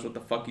man, he knows what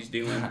the fuck he's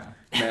doing.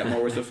 Matt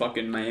Moore was a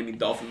fucking Miami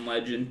Dolphin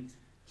legend.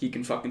 He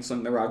can fucking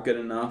sling the rock good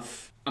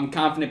enough. I'm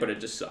confident, but it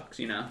just sucks,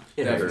 you know?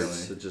 It Definitely.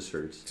 hurts. It just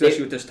hurts.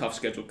 Especially with this tough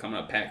schedule coming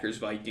up, Packers,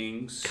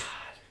 Vikings,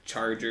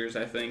 Chargers,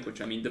 I think,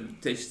 which, I mean,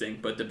 they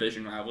stink, but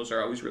division rivals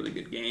are always really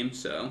good games,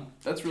 so.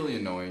 that's really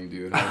annoying,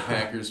 dude. How the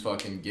Packers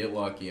fucking get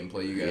lucky and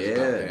play you guys Yeah,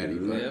 without Patty.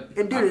 dude. But, Yep.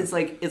 And dude, it's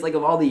like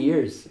of all the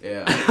years.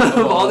 yeah.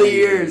 Of all the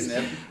years.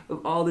 Yep.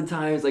 Of all the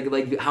times,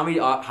 like how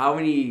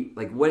many,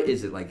 like what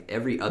is it, like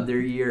every other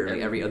year, or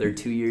like every other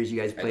 2 years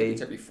you guys I think play?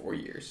 it's every 4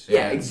 years.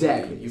 Yeah,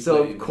 exactly. You So,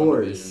 play of one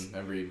course. division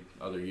every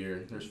other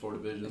year. There's 4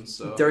 divisions,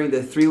 so. During the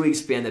 3-week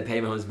span that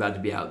Patty Mahomes is about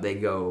to be out, they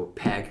go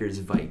Packers,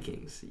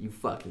 Vikings. You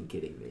fucking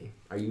kidding me?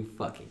 Are you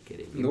fucking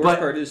kidding me? The worst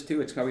part is, too,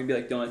 it's probably be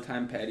like the only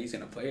time Patty's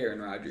going to play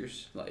Aaron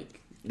Rodgers. Like,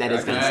 That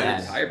is they're kinda gonna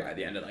sad. retire by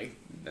the end of, like,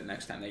 the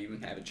next time they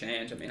even have a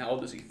chance. I mean, how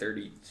old is he?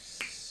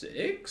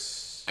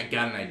 36? I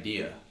got an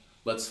idea.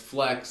 Let's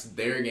flex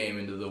their game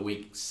into the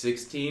week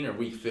 16 or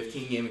week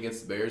 15 game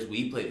against the Bears.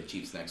 We play the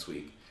Chiefs next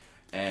week.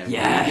 And we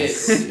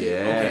Yes. get,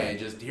 Yeah. Okay,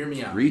 just hear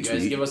me out. You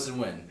guys Retweet. give us a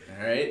win,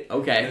 all right?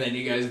 Okay. And then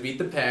you guys beat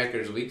the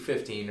Packers week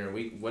 15 or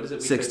week, what is it?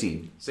 Week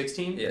 16.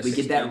 16? Yeah. We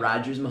get that 16.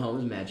 Rodgers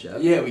Mahomes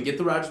matchup. Yeah, we get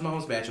the Rodgers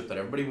Mahomes matchup that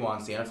everybody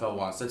wants, the NFL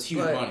wants. That's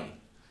huge But- money.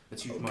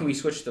 That's huge money. Can we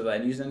switch to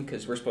venues then?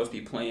 Because we're supposed to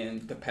be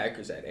playing the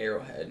Packers at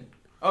Arrowhead.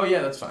 Oh,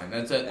 yeah, that's fine.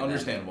 That's then-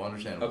 understandable.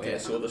 Okay, Yeah.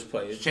 so we'll just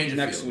play Just change the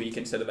next field. week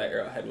instead of at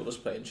Arrowhead. We'll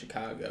just play in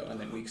Chicago, and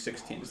then week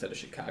 16 instead of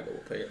Chicago, we'll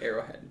play at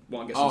Arrowhead.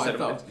 Well, I guess Oh, I instead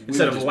thought of we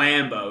instead would of just-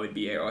 Lambeau, it'd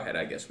be Arrowhead.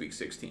 I guess week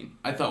 16,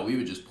 I thought we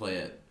would just play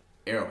at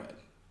Arrowhead.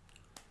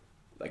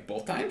 like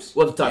both times.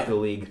 We'll have to talk Yeah. to the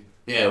league.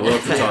 Yeah, we'll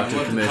have to talk to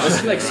we'll the have I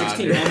was commission. like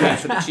 16 home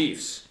games for the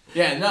Chiefs.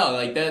 Yeah, no,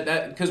 like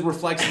that because we're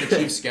flexing the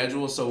Chiefs'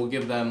 schedule, so we'll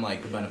give them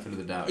like the benefit of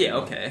the doubt. you Yeah,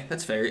 know? okay,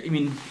 that's fair. I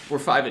mean, we're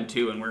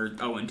 5-2 and we're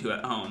 0-2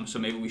 at home, so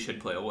maybe we should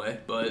play away,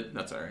 but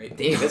that's all right.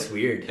 Dang, that's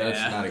weird. That's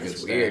Yeah, not a good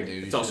that's stat, weird.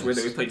 dude. It's You also should weird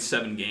that we just- played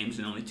 7 games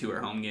and only 2 are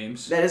home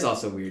games. That is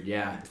also weird,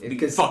 yeah. He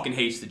Because fucking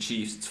hates the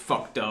Chiefs. It's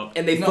fucked up.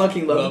 and they No,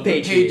 fucking love love the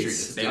the Patriots.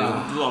 Patriots. They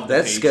Ah. love the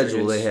That Patriots.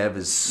 schedule they have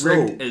is so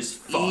Rigged as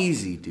fuck.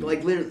 easy, dude.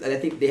 Like literally, I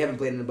think they haven't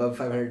played an above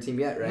 500 team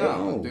yet, right?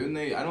 No, No. dude,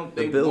 I don't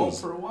The think Bills. won't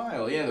for a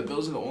while. Yeah, the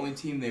Bills are the only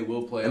team they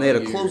will play. and they had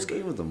all a year. close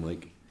game with them.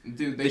 Like,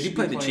 Dude, They do should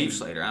play be the playing-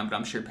 Chiefs later on, but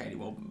I'm sure Patty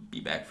will be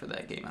back for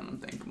that game. I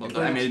don't think. Well, They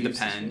play I mean, the it Chiefs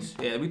depends.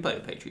 Yeah, we play the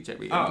Patriots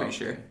every year. Oh, I'm pretty okay.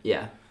 sure.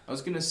 Yeah. I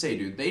was gonna say,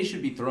 dude, they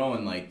should be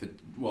throwing like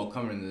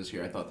coming into this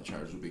year, I thought the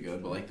Chargers would be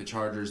good, but like the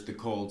Chargers, the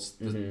Colts,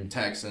 the Mhm.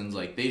 Texans,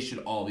 like they should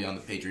all be on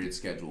the Patriots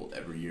schedule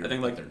every year. I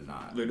think, but like, they're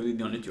not. Literally,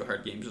 the only 2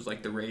 hard games is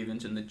like the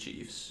Ravens and the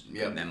Chiefs.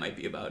 Yep. And that might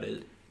be about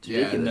it. Yeah,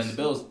 and then ridiculous. the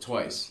Bills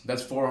twice.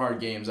 That's 4 hard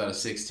games out of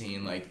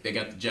 16. Like they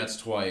got the Jets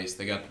twice,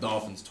 they got the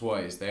Dolphins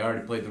twice. They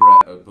already played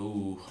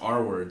the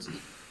R words.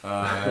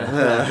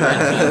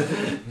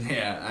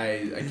 Yeah,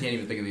 I can't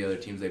even think of the other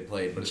teams they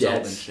played, but it's all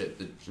been Jets.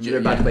 shit. They're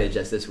about to play the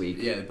Jets this week.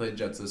 Yeah, they played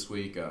Jets this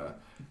week. Who's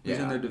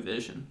in Yeah, their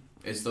division?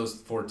 it's those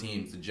 4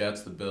 teams: the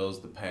Jets, the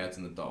Bills, the Pats,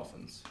 and the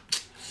Dolphins.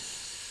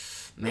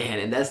 Man,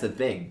 and that's the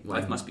thing.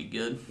 Life must be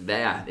good.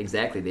 Yeah,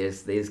 exactly.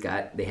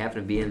 They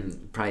happen to be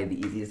in probably the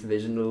easiest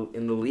division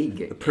in the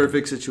league. the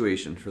perfect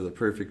situation for the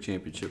perfect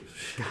championship.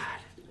 God.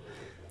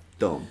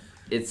 Dumb.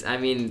 It's. I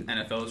mean,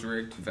 NFL's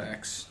rigged.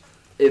 Facts.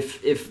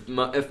 if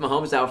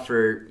Mahomes out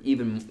for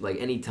even like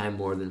any time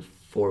more than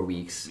 4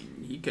 weeks, I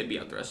mean, he could be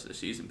out the rest of the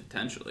season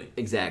potentially.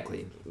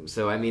 exactly.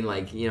 So I mean,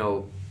 like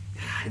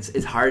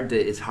it's hard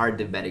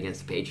to bet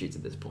against the Patriots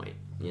at this point.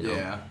 You know,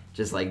 Yeah.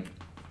 just like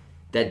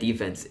that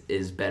defense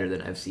is better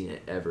than I've seen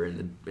it ever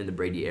in the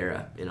Brady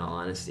era. In all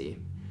honesty,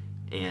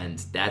 and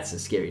that's a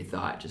scary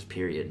thought. Just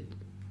period.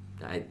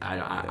 I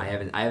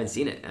haven't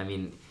seen it. I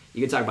mean,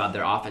 you can talk about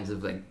their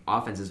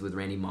offenses with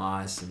Randy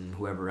Moss and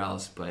whoever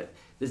else, but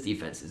this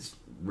defense is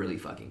really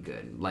fucking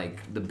good.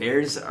 Like the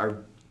Bears are.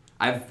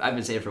 I've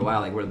been saying it for a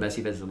while, like we're the best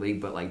defense in the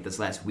league, but like this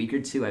last week or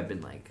two, I've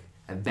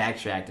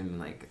backtracked and been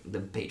like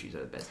the Patriots are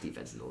the best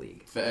defense in the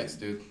league. Facts,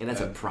 dude. And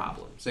that's a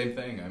problem. Same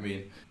thing. I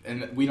mean,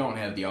 and we don't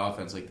have the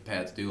offense like the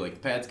Pats do. Like the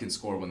Pats can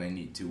score when they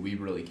need to. We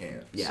really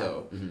can't. Yeah.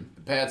 So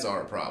the Pats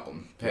are a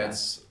problem.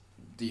 Pats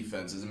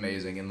defense is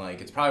amazing, and like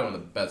it's probably one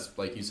of the best,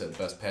 like you said,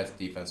 best Pats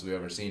defense we've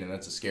ever seen. And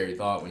that's a scary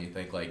thought when you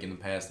think like in the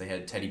past they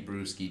had Teddy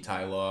Bruschi,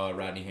 Ty Law,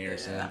 Rodney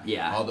Harrison,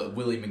 all the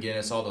Willie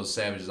McGinnis, all those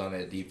savages on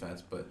that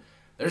defense, but.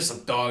 There's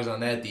some dogs on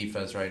that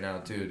defense right now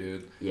too,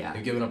 dude. Yeah.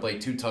 They've given up like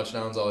 2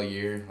 touchdowns all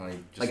year,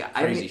 just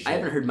I crazy shit.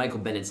 haven't heard Michael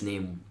Bennett's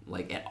name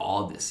like at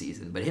all this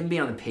season, but him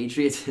being on the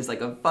Patriots is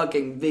like a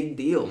fucking big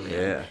deal, man.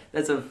 Yeah.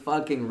 That's a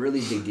fucking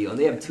really big deal. And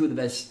they have two of the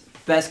best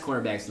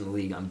cornerbacks in the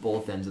league on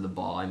both ends of the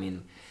ball. I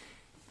mean,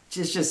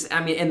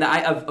 and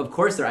of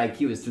course their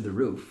IQ is through the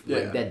roof. Yeah.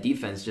 Like that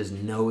defense just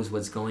knows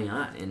what's going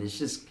on, and it's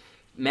just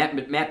Matt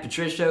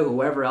Patricia,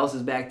 whoever else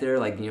is back there,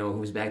 like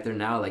who's back there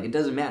now, like it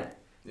doesn't matter.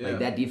 Yeah. Like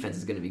that defense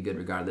is going to be good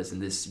regardless, and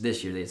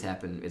this year it's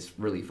happened. It's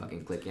really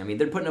fucking clicking. I mean,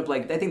 they're putting up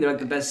I think they're like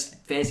the best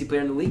fantasy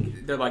player in the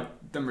league. They're like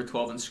number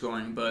 12 in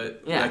scoring,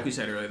 but like we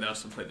said earlier, they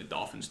also played the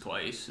Dolphins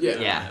twice.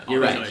 Yeah.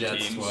 You're right.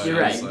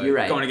 You're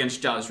right. Going against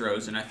Josh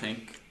Rosen, I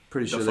think.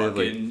 Pretty sure they have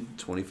like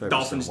 25%.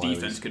 Dolphins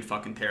defense could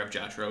fucking tear up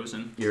Josh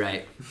Rosen. You're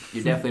right.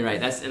 You're definitely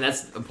right.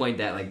 That's a point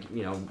that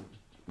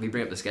we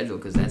bring up the schedule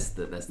because that's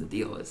the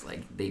deal. It's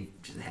like they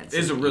just had.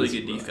 It's a really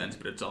good defense,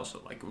 but it's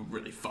also like a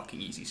really fucking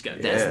easy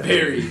schedule. Yeah, it's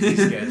very easy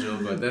schedule,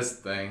 but that's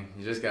the thing.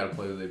 You just gotta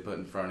play what they put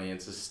in front of you.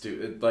 It's a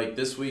stupid. Like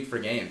this week for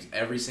games,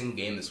 every single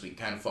game this week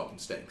kind of fucking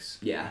stinks.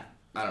 Yeah.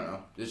 I don't know.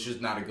 It's just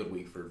not a good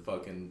week for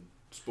fucking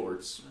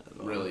sports,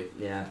 really.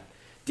 Yeah,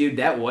 dude.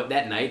 That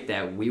night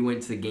that we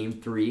went to Game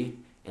 3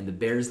 and the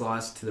Bears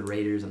lost to the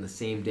Raiders on the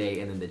same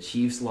day, and then the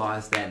Chiefs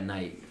lost that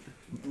night.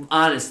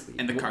 Honestly.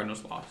 And the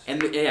Cardinals lost.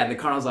 And the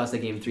Cardinals lost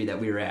at Game 3 that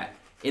we were at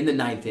in the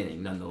 9th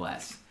inning,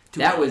 nonetheless.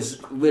 That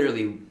was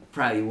literally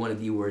probably one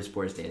of the worst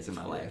sports days of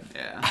my life.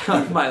 Yeah.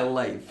 Of my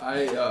life.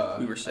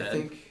 We were sad. I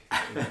think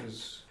it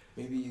was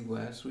maybe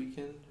last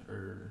weekend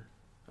or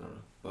I don't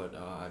know, but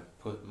I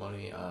put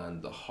money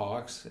on the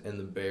Hawks and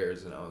the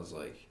Bears, and I was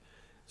like,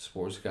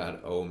 sports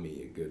god owe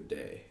me a good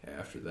day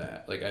after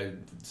that. Like I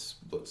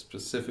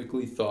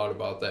specifically thought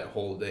about that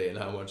whole day and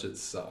how much it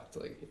sucked.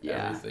 Like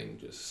everything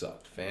just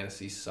sucked.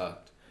 Fantasy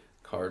sucked,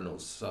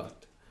 Cardinals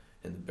sucked,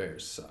 and the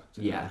Bears sucked.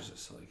 And I was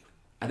just like,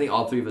 I think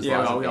all three of us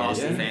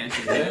lost in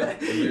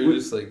fantasy. We were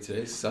just like,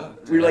 today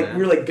sucked. We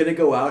were like gonna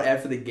go out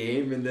after the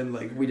game, and then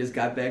like we just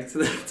got back to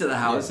the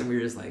house, and we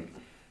were just like,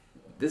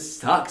 this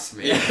sucks,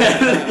 man.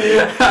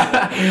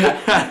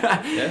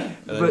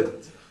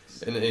 But.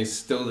 And they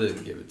still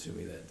didn't give it to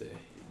me that day.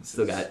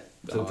 Still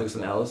took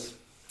some L's.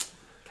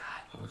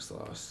 God, Hawks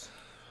lost.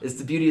 It's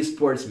the beauty of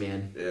sports,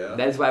 man. Yeah.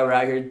 That's why we're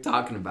out here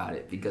talking about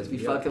it, because we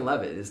fucking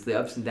love it. It's the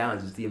ups and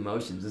downs. It's the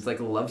emotions. It's like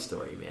a love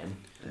story, man.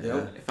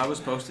 Yeah. If I was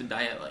supposed to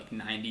die at like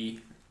 90,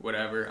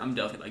 whatever, I'm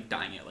definitely like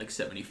dying at like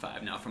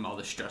 75 now from all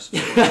the stress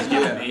sports it's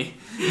giving me.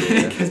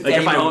 Because like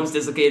Mahomes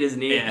dislocated his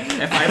knee. Yeah.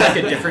 If I had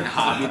like a different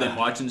hobby than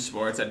watching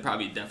sports, I'd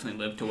probably definitely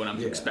live to what I'm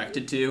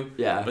expected to.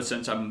 Yeah. But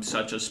since I'm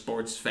such a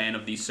sports fan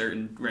of these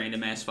certain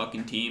random ass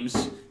fucking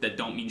teams that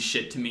don't mean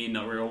shit to me in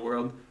the real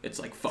world, it's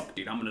like, fuck,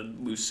 dude, I'm gonna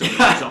lose so many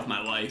years off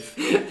my life.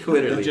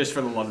 Literally. Just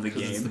for the love of the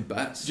game. It's the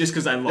best. Just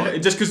because I love it.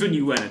 Just because when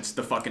you win, it's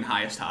the fucking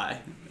highest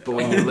high. But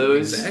when you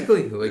lose...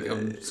 Exactly. Like,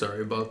 I'm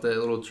sorry about that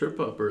little trip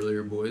up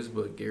earlier, boys,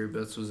 but Gary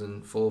Betts was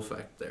in full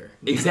effect there.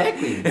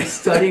 Exactly.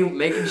 Studying,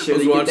 making sure I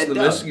was that you watching get that the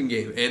dub. Michigan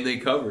game, and they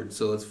covered,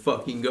 so let's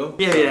fucking go.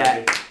 Give me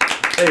that.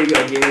 There you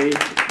go, Gary.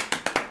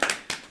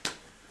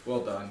 Well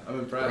done. I'm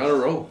impressed. We're on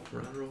a roll. We're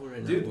on a roll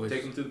right Dude, now, boys.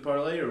 take them through the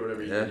parlay or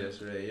whatever you did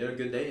yesterday. You had a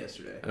good day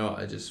yesterday. I know,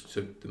 I just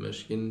took the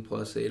Michigan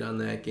 +8 on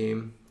that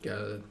game. Got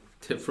a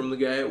tip from the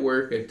guy at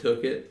work. I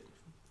took it.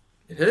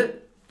 It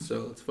hit.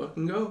 So let's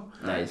fucking go.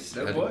 Nice.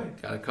 That boy.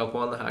 Got a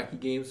couple on the hockey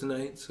games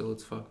tonight, so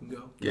let's fucking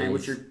go. Gary,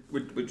 Nice.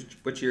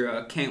 what's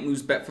your can't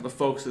lose bet for the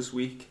folks this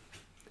week?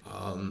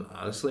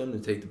 Honestly, I'm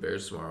going to take the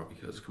Bears tomorrow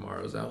because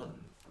Kamara's out.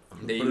 I'm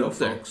gonna There put you it go, up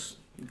there. folks.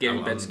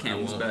 Gary Betts I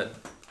can't lose won't. bet.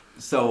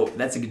 So,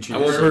 that's a good I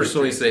choice. won't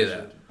personally say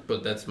that,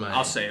 but that's my...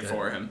 I'll say it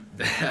for him.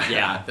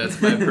 Yeah.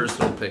 That's my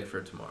personal pick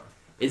for tomorrow.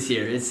 It's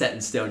here. It's set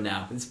in stone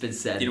now. It's been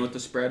said. You know what the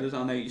spread is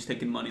on there? You just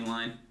taking money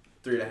line.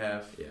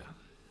 3.5. Yeah.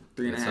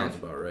 3.5. That sounds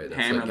about right.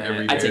 That's Hammer like that.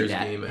 every I take Bears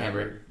that. game Hammer.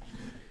 ever.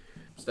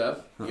 Steph,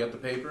 you got the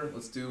paper?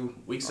 Let's do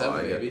week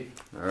 7, yeah. baby.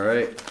 All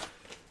right.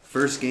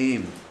 First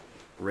game,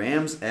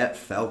 Rams at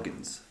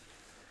Falcons.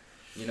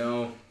 You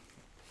know,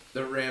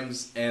 the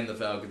Rams and the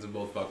Falcons have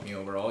both fucked me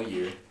over all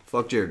year.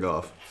 Fuck Jared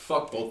Goff.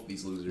 Fuck both of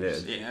these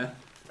losers. Yeah.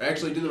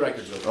 Actually, do the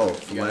records over. Oh, you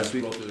from gotta last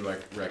week? roll through the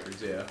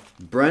records, yeah.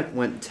 Brent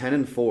went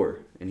 10-4,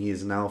 and he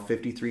is now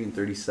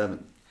 53-37.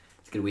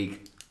 It's a good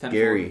week. 10-4.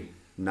 Gary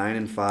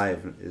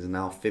 9-5 is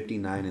now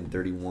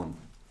 59-31.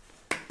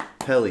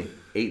 Pelly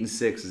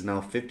 8-6 is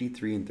now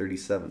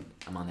 53-37.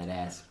 I'm on that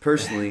ass.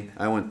 Personally,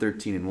 I went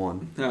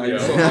 13-1. You're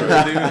so cool,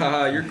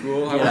 dude. You're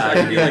cool. I wish I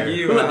could be like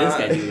you. Who let this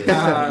guy do this?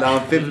 Now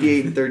I'm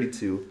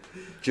 58-32.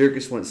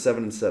 Jerkus went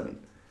 7-7.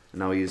 And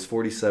now he is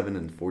 47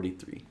 and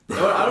 43.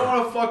 I don't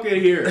want to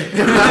fucking hear it.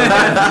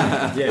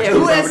 Yeah, who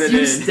rubbing asked it you,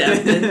 in.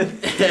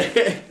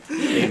 Stefan?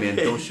 Hey man,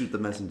 don't shoot the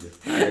messenger.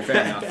 All right,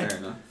 fair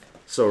enough.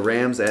 So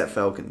Rams at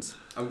Falcons.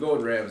 I'm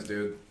going Rams,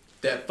 dude.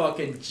 That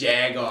fucking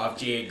Jagoff.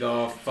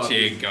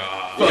 Fucking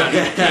Jagoff.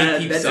 can't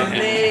keep That's his sucking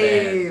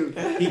name. this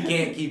bad. He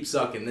can't keep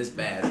sucking this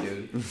bad,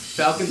 dude.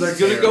 Falcons are He's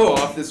gonna terrible. go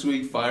off this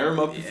week. Fire him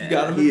up if you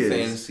got him He in is.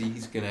 fantasy.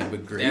 He's gonna have a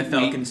great That week.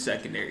 Falcons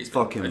secondary is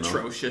Fuck him, though.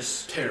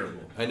 atrocious.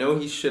 Terrible. I know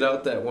he shit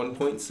out that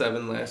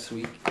 1.7 last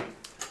week.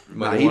 You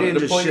might Nah, have he wanted didn't to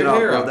just pull shit your out,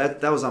 hair bro.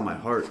 That was on my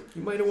heart.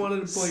 You might have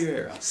wanted to pull your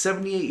hair out.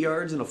 78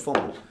 yards and a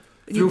fumble.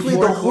 And Through you played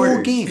 4 the whole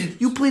quarters. game.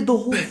 You played the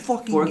whole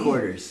fucking 4 game.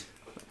 quarters.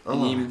 He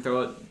didn't even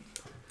throw it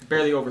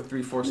barely over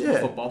 3/4 of the Yeah.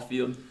 football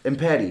field. And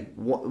Patty,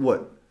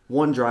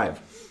 one drive,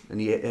 and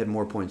he had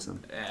more points than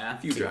him. Yeah.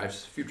 Few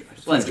drives.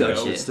 Let's go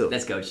go. shit. Still.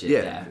 Let's go shit.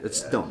 Yeah, Yeah.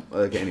 it's dumb.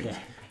 Okay, anyway. Yeah.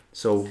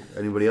 So,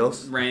 anybody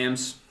else?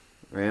 Rams.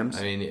 Rams?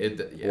 I mean,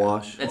 yeah.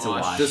 Wash? That's a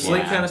Wash. wash. The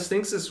slate yeah. kind of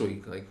stinks this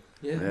week. Like,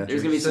 yeah. Yeah.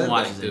 There's gonna be some Said,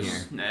 washes like, in here.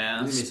 this Yeah. There's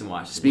gonna be some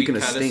washes. Speaking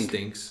of week kinda stink.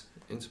 stinks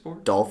in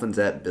sport. Dolphins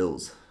at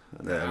Bills.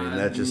 I mean,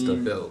 that's just a...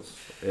 Bills.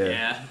 Yeah.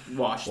 Yeah.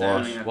 Wash that. I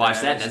Wash. don't even Watch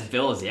have that. to That's ask.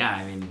 Bills. Yeah.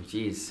 I mean,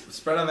 jeez.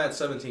 Spread on that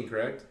 17,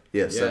 correct?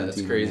 Yeah, Yeah, 17.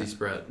 that's crazy yeah.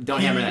 spread.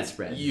 Don't hammer that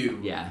spread. You.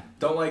 Yeah.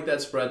 Don't like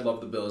that spread.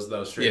 Love the Bills,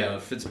 though, straight Yeah,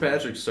 up.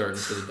 Fitzpatrick's starting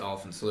for the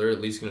Dolphins, so they're at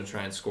least going to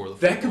try and score the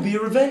That could be a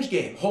revenge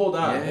game. Hold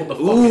on. Yeah. Hold the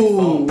fucking Ooh,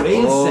 phone.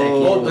 wait a Oh. second.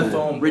 Hold the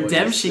phone, boys.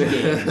 Redemption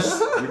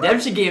games.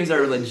 Redemption games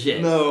are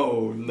legit.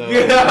 No.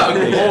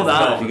 Yeah. Hold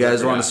on. You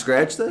guys want to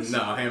scratch this? No,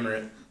 hammer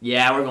it.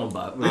 Yeah, we're going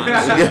buck.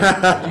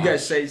 You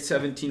guys say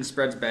 17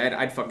 spread's bad.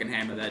 I'd fucking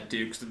hammer that,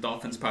 dude, because the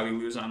Dolphins probably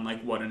lose on,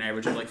 like, what, an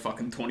average of, like,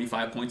 fucking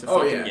 25 points a Oh,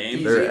 fucking yeah. game.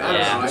 Easy. They're- I don't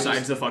Yeah, know. I Besides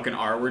just- the fucking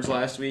R words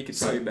last week,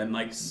 it's probably been,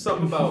 like,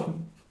 something about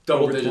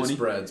double-digit 20.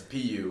 spreads.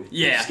 PU.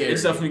 yeah, Scared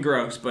it's me. definitely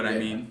gross, but I Yeah.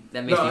 mean,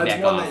 That makes No, me that's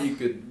back one off. that you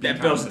could. be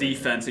that Bills confident in.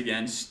 defense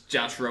against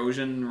Josh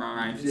Rosen,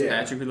 Ryan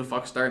Fitzpatrick, who the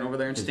fuck's starting over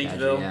there in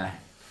Fitzpatrick, Stinkville. Yeah.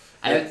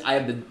 I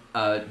have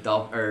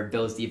the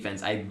Bills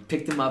defense. I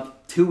picked them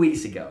up 2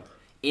 weeks ago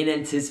in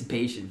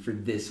anticipation for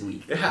this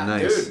week. Yeah,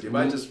 Nice. dude, you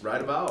might just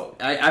ride them out.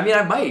 I mean,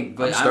 I might,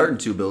 but I'm starting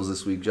 2 Bills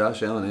this week.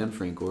 Josh Allen and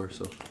Frank Gore.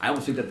 So, I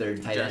almost picked up their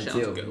tight Josh end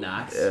Allen's too. a good one.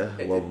 Knox. yeah,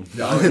 I love him.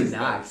 No,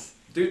 Knox.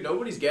 Dude,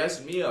 nobody's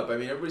gassing me up. I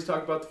mean, everybody's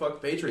talking about the fucking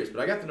Patriots,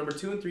 but I got the number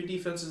 2 and 3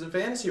 defenses in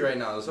fantasy right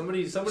now.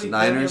 Somebody pat me on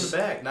Niners? the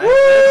back. Niners.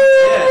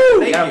 Yeah,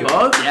 thank Got you.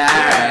 both?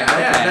 Yeah,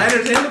 okay.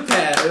 Niners and the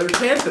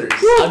Panthers.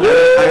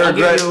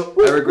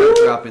 I regret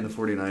dropping the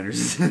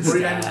 49ers. 49ers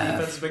defense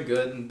has been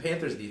good, and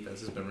Panthers defense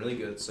has been really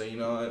good. So, you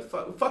know,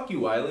 fuck you,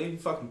 Wiley. You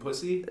fucking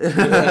pussy.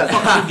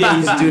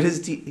 Dude,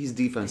 his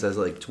defense has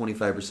like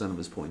 25% of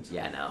his points.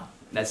 Yeah, no.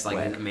 That's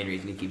like the main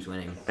reason he keeps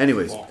winning.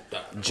 Anyways,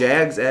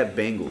 Jags at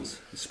Bengals.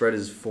 The spread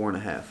is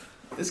 4.5.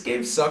 This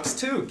game sucks,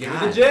 too. Give me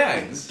God. the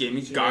Jags. Give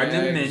me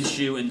Gardner Jags.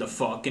 Minshew and the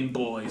fucking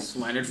boys.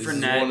 Leonard This is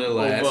Fournette one of the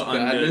last over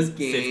under Gardner's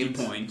 50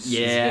 games. points.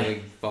 Yeah. He's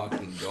gonna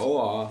fucking go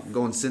off. I'm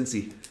going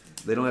Cincy.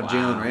 They don't have Wow.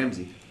 Jalen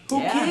Ramsey. Who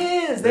Yeah.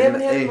 cares? They They're haven't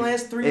gonna- had him hey, the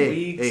last 3 hey,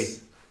 weeks. hey.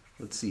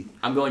 Let's see.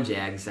 I'm going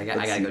Jags. I Let's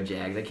gotta see. go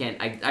Jags. I can't.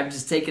 I've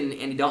just taken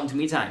Andy Dalton too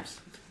many times.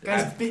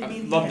 Guys, beat I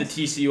me. love the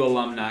TCU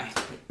alumni.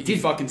 He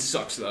Dude. fucking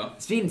sucks though.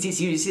 Speaking of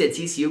TCU, you see that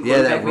TCU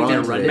Yeah, that quarterback making run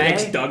a run today.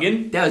 Max today?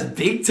 Duggan That was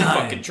big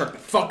time. fucking trucked the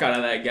fuck out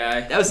of that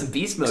guy. That was some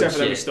beast mode Except for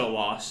that we shit. still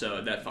lost,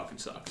 so that fucking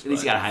sucks. At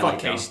least But you got a highlight,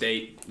 Fuck though.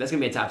 K-State. That's gonna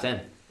be a top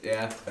 10.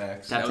 Yeah,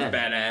 facts. Top That was 10.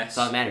 badass. That's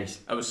all that matters.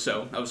 I was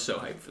so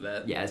hyped for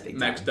that. Yeah, that's big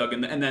Max time.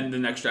 Duggan, and then the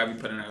next drive we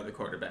put in our other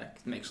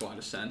quarterback. Makes a lot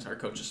of sense. Our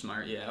coach is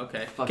smart. Yeah,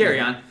 okay. Fuck Carry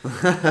yeah.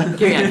 on.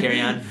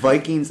 Carry on.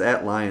 Vikings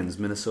at Lions.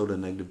 Minnesota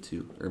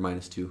 -2 or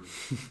 -2.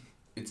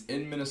 It's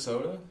in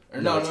Minnesota? Or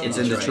No, no, it's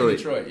in Detroit.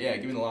 Detroit. Yeah,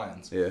 give me the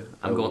Lions. Yeah.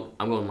 I'm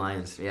going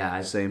Lions. Yeah,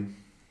 Same.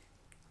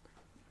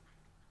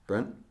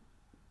 Brent?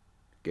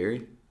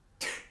 Gary?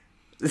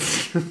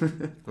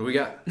 What do we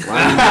got?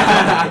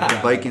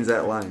 Lions. Vikings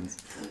at Lions.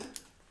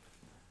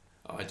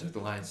 Oh, I took the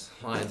Lions.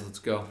 Lions, let's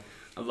go.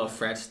 I love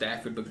Frat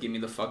Stafford, but give me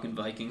the fucking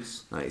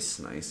Vikings. Nice.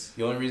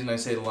 The only reason I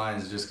say the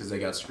Lions is just because they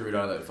got screwed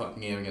out of that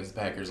fucking game against the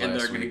Packers And last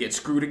they're going to week. get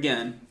screwed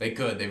again. They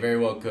could. They very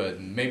well could.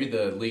 And maybe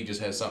the league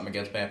just has something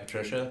against Matt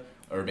Patricia,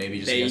 or maybe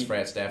just They- against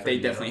Brad Stafford. They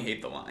in general. definitely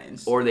hate the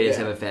Lions. or they just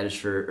Yeah. have a fetish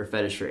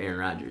for Aaron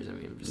Rodgers. I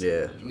mean, just,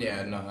 Yeah.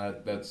 Yeah, no,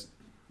 that's a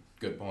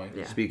good point.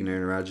 Yeah. Speaking of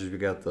Aaron Rodgers, we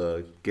got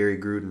the Gary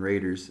Gruden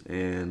Raiders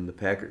and the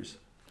Packers.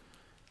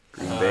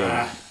 Green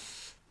Bay.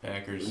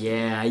 Packers.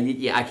 Yeah,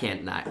 I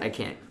can't not. I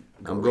can't.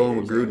 go I'm going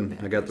with Raiders over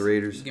Gruden. I got the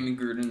Raiders. Give me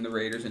Gruden, the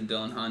Raiders, and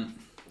Dylan Hunt.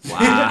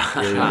 Wow.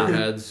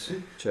 Heads.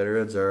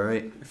 Cheddarheads, all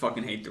right. I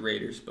fucking hate the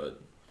Raiders,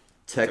 but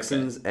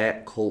Texans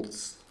at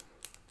Colts.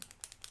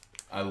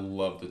 I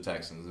love the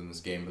Texans in this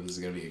game, but this is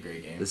going to be a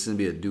great game. This is going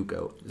to be a duke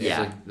out. This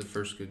Yeah. is like the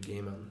first good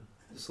game on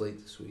the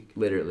slate this week.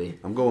 Literally.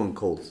 I'm going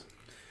Colts.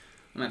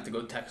 I'm going to have to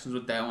go Texans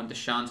with that one.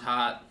 Deshaun's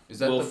hot. Is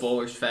that Will the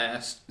Fuller's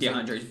fast. Is that-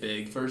 DeAndre's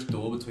big. first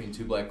duel between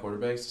two black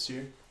quarterbacks this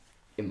year?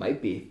 It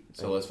might be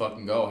So let's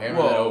fucking go. Hammer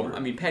that Whoa. over. I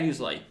mean, Patty was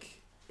like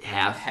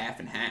half. half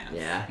and half.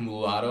 Yeah.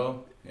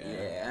 Mulatto?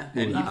 Yeah.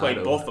 And he played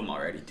Mulatto. both of them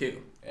already,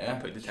 too. Yeah.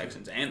 He played the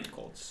Texans and the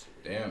Colts.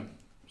 Damn.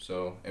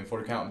 So if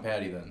we're counting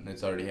Patty, then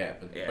it's already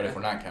happened. Yeah. But if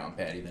we're not counting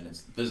Patty, then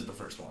this is the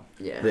first one.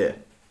 Yeah. Yeah.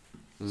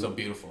 So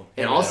beautiful.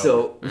 And Hand it over.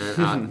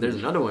 also, there's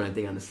another one I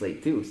think on the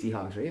slate too.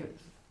 Seahawks Ravens.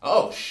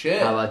 Oh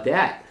shit! How about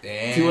that?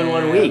 Damn. 2 in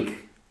 1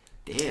 week.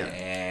 Damn.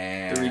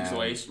 Damn. The week's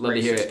race Love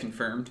to hear is it.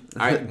 confirmed.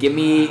 All right, give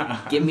me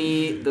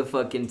the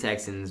fucking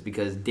Texans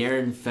because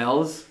Darren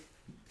Fells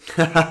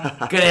gonna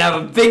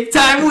have a big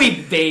time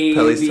week, baby.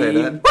 Pelly's tight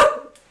end.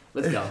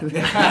 Let's go.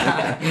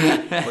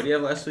 What did he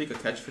have last week? A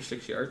catch for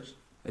 6 yards?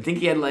 I think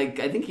he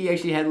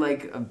actually had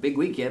like a big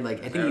week. He had like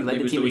I think he led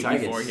the was team the in week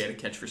targets. before he had a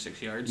catch for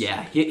 6 yards.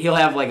 Yeah, he'll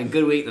have like a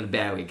good week and a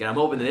bad week, and I'm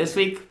hoping that this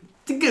week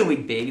it's a good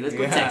week, baby. Let's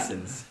go Yeah.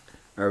 Texans.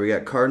 All right, we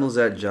got Cardinals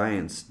at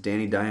Giants.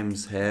 Danny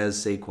Dimes has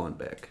Saquon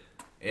back.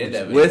 And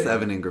Evan With Ingram.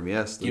 Evan Ingram,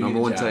 yes. The Give me number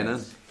the one tight end.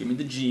 Giants. Give me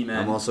the G,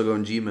 man. I'm also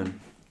going G-Man.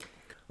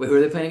 Wait, who are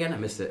they playing again? I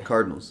missed it.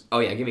 Cardinals. Oh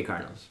yeah, give me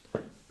Cardinals.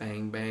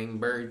 Bang bang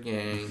bird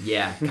gang.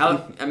 Yeah,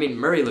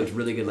 Murray looked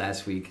really good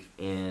last week,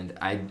 and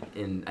I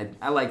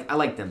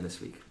like them this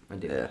week. I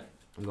do. Yeah.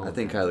 I'm going I with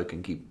think that. Kyler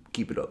can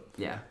keep it up.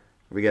 Yeah,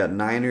 We got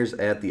Niners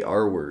at the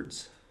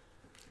R-words.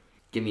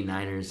 give me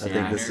Niners. I yeah.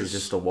 think this is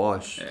just a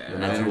wash. Yeah, The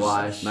that's a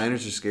wash.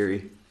 Niners are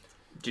scary.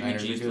 Jimmy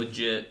Niners G's are good.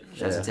 legit.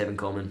 Shouts Yeah. to Tevin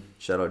Coleman.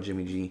 Shout out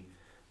Jimmy G.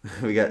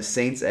 We got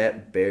Saints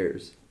at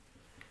Bears.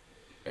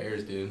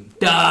 Bears, dude.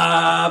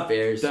 Da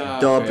Bears.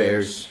 Duh,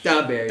 Bears.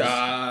 Da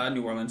Bears.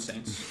 New Orleans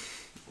Saints.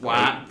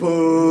 Wow.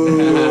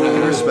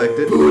 Gotta respect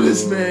it. Boo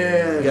this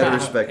man. Gotta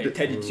respect Hey, it.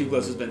 Teddy Two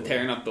Gloves has been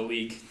tearing up the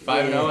league.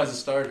 5-0 as a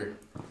starter.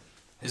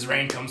 His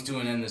reign comes to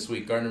an end this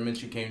week. Gardner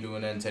Minshew came to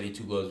an end. Teddy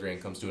Two Gloves' reign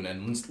comes to an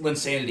end.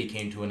 Linsanity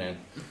came to an end.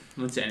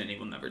 Linsanity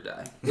will never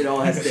die. It all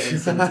has to end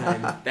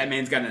sometime. That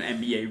man's got an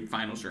NBA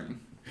Finals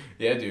ring.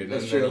 Yeah, dude.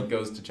 That's And then true. he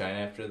goes to China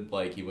after,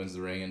 like, he wins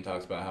the ring and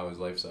talks about how his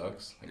life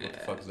sucks. Like, what the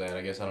Yeah. fuck is that?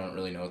 I guess I don't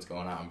really know what's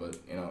going on, but,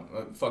 you know,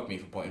 fuck me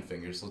for pointing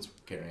fingers. Let's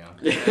carry on.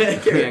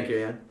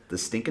 carry on. The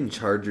stinking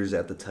Chargers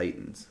at the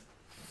Titans.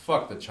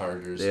 Fuck the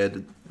Chargers. They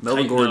had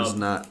Melvin Tighten Gordon's up.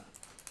 not.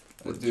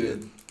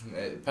 Dude,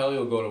 Pelly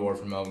will go to war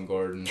for Melvin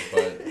Gordon,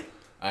 but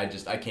I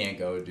can't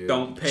go, dude.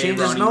 Don't pay Change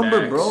his running number,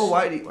 backs. bro.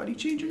 Why do you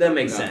change it? That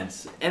makes No.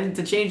 sense. And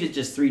to change it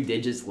just 3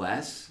 digits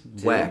less.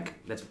 too, Whack.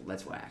 That's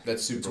whack.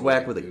 That's super It's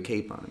whack with a dude.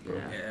 cape on it, bro.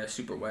 Yeah. Yeah,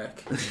 super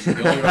whack. The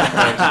only running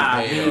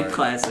backs you pay are...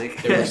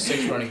 Classic. There were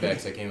 6 running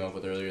backs I came up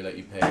with earlier that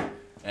you pay,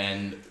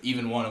 and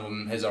even one of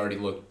them has already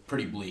looked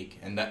pretty bleak.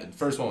 And that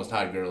first one was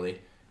Todd Gurley.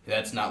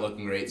 That's not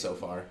looking great so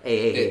far.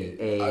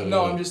 Hey.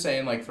 No, I'm just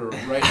saying, like, for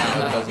right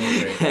now, it doesn't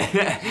look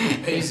great.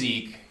 You pay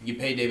Zeke, you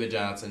pay David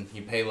Johnson,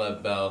 you pay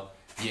Lev Bell,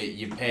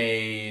 you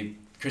pay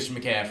Christian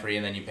McCaffrey,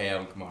 and then you pay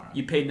Alvin Kamara.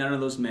 You paid none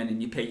of those men,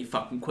 and you pay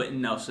fucking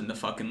Quentin Nelson to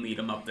fucking lead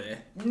them up there.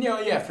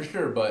 Yeah, for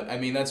sure, but, I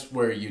mean, that's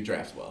where you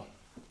draft well.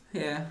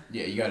 Yeah.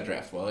 Yeah, you gotta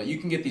draft well. You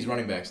can get these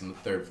running backs in the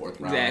 3rd,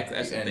 4th round. Exactly.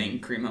 That's the and thing.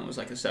 Kareem Hunt was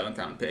like a 7th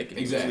round pick, and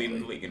he Exactly. was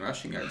leading the league in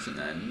rushing yards, and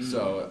then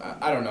So,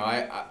 I don't know.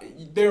 I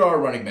there are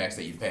running backs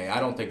that you pay. I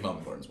don't think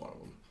Melvin Gordon's one of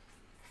them.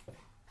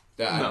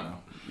 I don't know.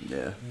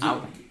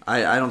 Yeah.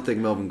 I don't think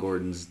Melvin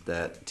Gordon's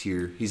that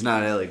tier. He's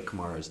not at like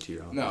Kamara's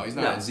tier. No, he's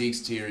not at Zeke's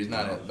tier. He's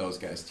not at those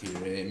guys' tier.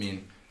 I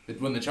mean,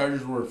 when the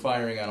Chargers were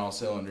firing on all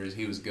cylinders,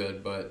 he was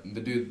good, but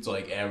the dude's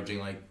like averaging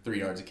like 3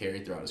 yards a carry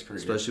throughout his career.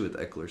 Especially with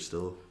Eckler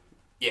still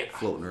yeah.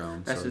 floating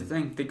around. that's so. the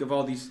thing. Think of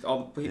all the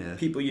Yeah.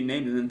 people you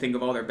named, and then think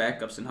of all their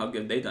backups and how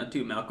good they done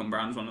too. Malcolm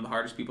Brown's one of the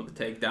hardest people to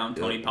take down.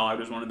 Tony Pollard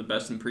was one of the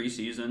best in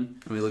preseason.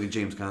 I mean, look at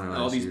James Conner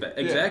All last these year.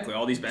 exactly.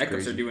 All these backups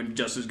crazy. are doing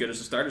just as good as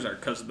the starters are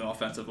because of the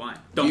offensive line.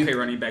 Don't You- pay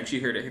running backs. You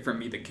heard it from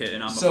me, the kid,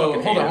 and I'm So, a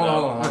fucking hold hater,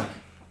 on. though.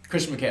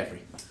 Christian McCaffrey.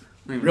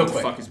 I don't even Real know what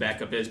quick. the fuck his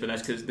backup is, but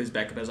that's because his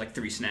backup has like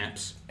 3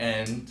 snaps.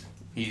 And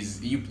do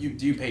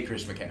you pay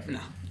Christian McCaffrey? No.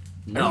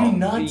 No. Are you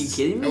nuts? Are you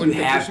kidding I me? wouldn't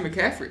You pay have,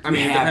 Christian McCaffrey. I you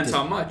mean, it have depends to-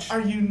 how much.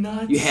 Are you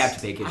nuts? you have to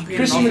pay I'm Christian. paying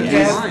Christian offensive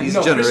McCaffrey. line. He's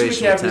No, Christian generational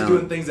McCaffrey's talent.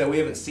 doing things that we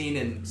haven't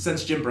seen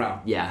since Jim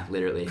Brown. Yeah,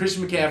 literally.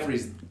 Christian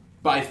McCaffrey's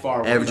by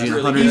far Averaging one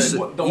of the 100 He's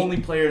the only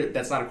player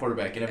that's not a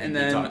quarterback in MVP And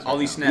then talks all right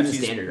these now. snaps, He's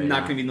he's standard right not now.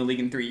 going to be in the league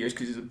in 3 years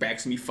because his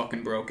back's going to be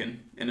fucking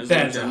broken. And his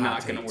That's legs a are hot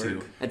not going take, to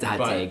work. too. That's a hot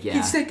But take, yeah.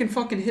 He's taking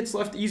fucking hits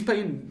left. He's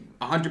playing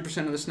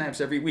 100% of the snaps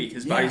every week.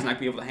 His body's Yeah. not going to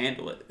be able to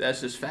handle it.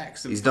 That's just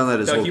facts. He's done that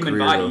his the whole human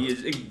career, body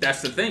though. is.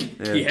 That's the thing.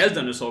 Yeah. He has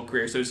done his whole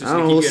career, so it's just I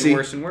don't going know, to keep we'll getting see.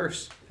 worse and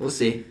worse. We'll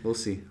see. We'll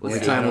see. We'll Only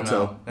see. time I will don't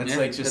know. tell. That's Yeah,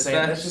 like just that's saying.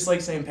 facts. That's just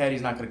like saying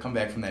Patty's not going to come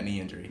back from that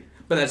knee injury.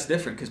 But that's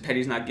different because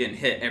Petty's not getting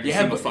hit every Yeah,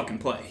 single but fucking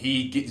play.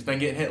 He's been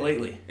getting hit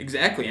lately.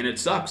 Exactly, and it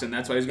sucks, and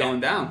that's why he's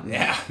going down.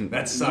 Yeah,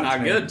 that sucks. Not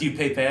man. good. Do you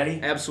pay Patty?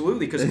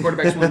 Absolutely, because the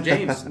quarterback's won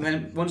James. And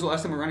then when's the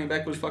last time a running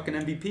back was fucking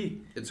MVP?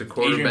 It's a Adrian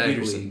quarterback league.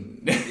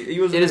 Peterson. He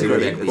was. It is a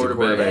quarterback It's league. a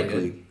Quarterback quarterback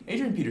league. league.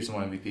 Adrian Peterson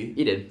won MVP.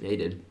 He did. Yeah, he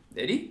did.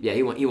 Did he? Yeah,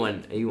 he won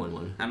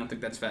one. I don't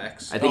think that's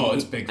facts. I think. Oh,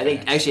 it's big I think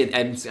facts. actually,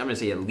 I'm gonna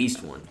say at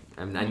least one.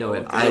 I mean, I know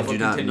it. I We'll do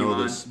not continue know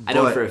on. this. I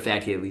know but for a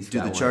fact he at least do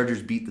got the one.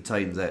 Chargers beat the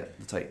Titans at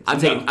the Titans?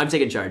 I'm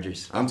taking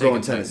Chargers. I'm taking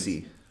going Titans.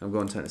 Tennessee. I'm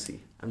going Tennessee.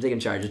 I'm taking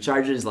Chargers.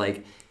 Chargers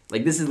like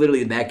this is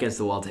literally the back against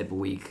the wall type of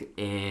week,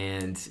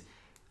 and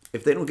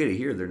If they don't get it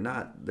here, they're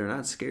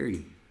not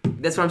scary.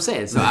 that's what I'm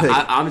saying. So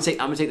I'm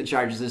gonna take the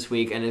Chargers this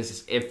week, and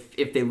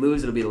if they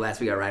lose, it'll be the last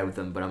week I ride with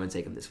them. But I'm gonna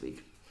take them this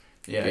week.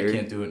 Yeah, Gary? I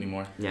can't do it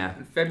anymore. Yeah.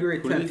 On February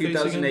Who did 10th, they face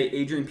 2008,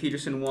 Adrian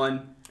Peterson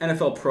won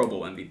NFL Pro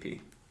Bowl MVP.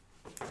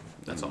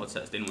 That's all it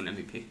says. Didn't win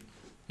MVP.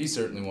 He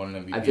certainly won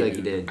an MVP. I feel like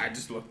he dude. did. I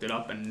just looked it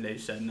up and they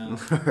said no.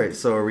 All right,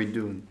 so are we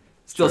doing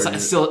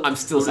I'm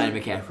still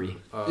signing McCaffrey.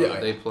 Yeah,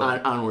 They play.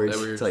 Onwards.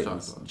 That we were just talking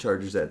Titans? about.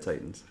 Chargers at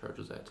Titans.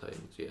 Chargers at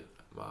Titans, yeah.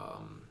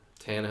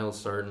 Tannehill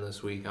starting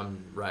this week.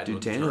 I'm riding Dude,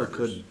 with the Tannehill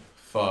Chargers. could.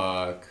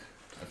 Fuck.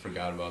 I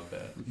forgot about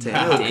that.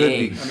 Tannehill could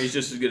Dang. be. I mean, he's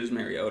just as good as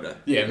Mariota.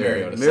 Yeah,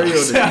 Mariota. Mariota.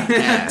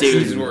 sucks.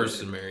 Dude. He's worse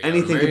than Mariota.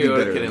 Anything could be Mariota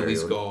better can than at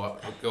least Mariota.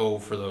 go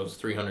for those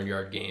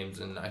 300-yard games,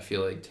 and I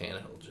feel like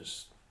Tannehill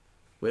just.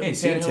 We Hey, haven't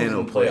seen Tannehill was in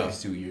Tannehill the play.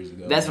 playoffs 2 years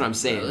ago. That's what I'm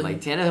saying. Really?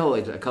 Like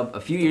Tannehill, like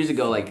a few years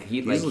ago, like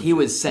he legit.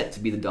 was set to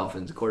be the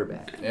Dolphins'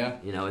 quarterback. Yeah.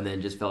 You know, and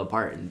then just fell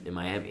apart in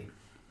Miami.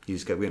 He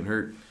just kept getting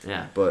hurt.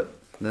 Yeah. But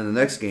then the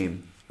next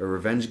game, a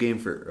revenge game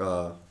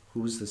for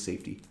who was the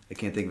safety? I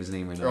can't think of his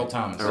name right now. Earl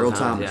Thomas. Earl Thomas,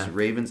 Thomas. yeah.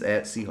 Ravens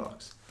at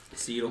Seahawks.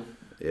 Seal.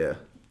 Yeah,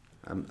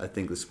 I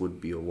think this would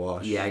be a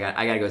wash. Yeah,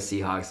 I gotta go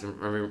Seahawks.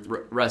 I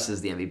mean, Russ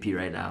is the MVP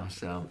right now,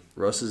 so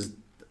Russ is.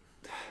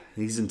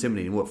 He's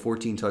intimidating. What,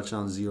 14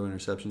 touchdowns, 0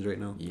 interceptions right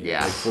now?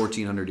 Yeah. Like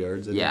 1,400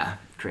 yards. I think. yeah,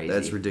 crazy.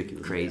 That's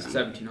ridiculous. Crazy.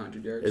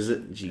 1,700 yards. Is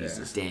it?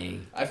 Jesus.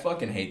 Dang. I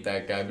fucking hate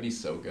that guy, but he's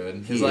so good.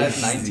 His He last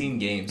is. 19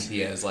 games, he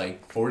has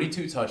like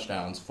 42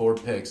 touchdowns, 4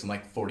 picks, and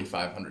like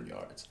 4,500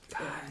 yards.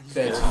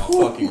 That's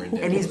fucking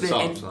ridiculous. And he's been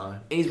Soft and, line.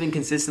 and he's been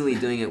consistently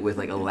doing it with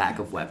like a lack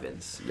of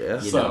weapons.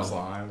 Yeah. You Soft know,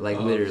 line. like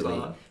Oh, literally,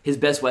 soft. his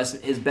best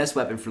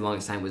weapon for the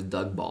longest time was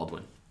Doug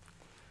Baldwin,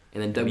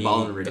 and then Doug Me.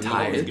 Baldwin And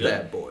retired. Good. Hit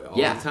that boy all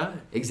Yeah. the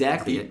time.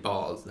 Exactly. Deep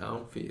balls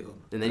downfield.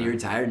 And then he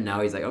retired, and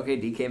now he's like, okay,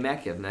 DK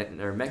Metcalf,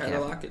 Tyler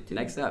Lockett, too.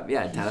 Next up,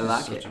 yeah, Tyler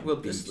Lockett. Will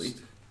Beasley.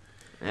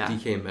 Yeah,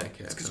 DK Metcalf.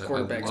 It's 'cause I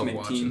quarterbacks love make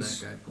watching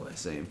teams. that guy play.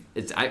 Same.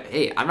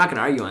 I'm not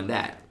gonna argue on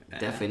that.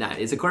 Definitely not.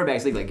 It's a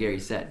quarterback's league, like Gary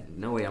said.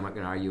 No way, I'm not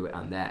gonna argue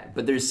on that.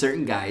 But there's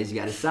certain guys you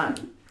gotta sign.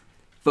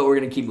 But we're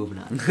gonna keep moving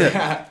on.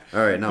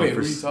 All right, now Wait, for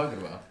who are you talking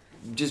about?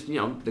 Just Just in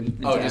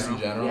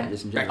general? Yeah,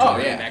 just in Back general. to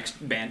Oh, the yeah.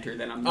 next banter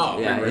that I'm Oh,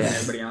 yeah, bringing yeah.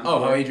 everybody on. Oh,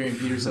 for. how Adrian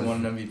Peterson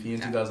won an MVP in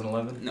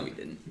 2011? No, he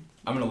didn't.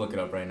 I'm gonna look it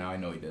up right now. I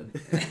know he did.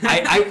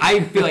 I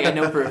feel like I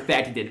know for a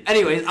fact he did.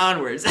 Anyways,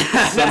 onwards.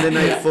 Sunday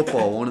Night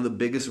Football, one of the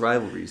biggest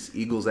rivalries.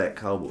 Eagles at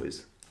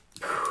Cowboys.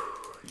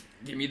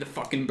 Give me the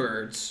fucking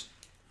birds.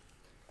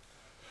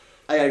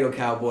 I gotta go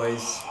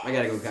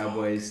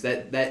Cowboys.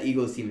 That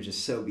Eagles team is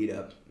just so beat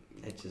up.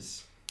 I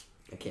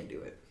can't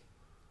do it.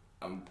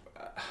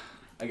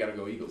 I gotta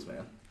go Eagles,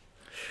 man.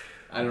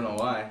 I don't know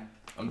why.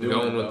 I'm I'm doing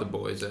going it, with though. the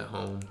boys at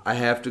home. I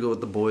have to go with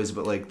the boys,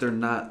 but like they're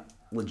not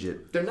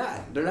legit. They're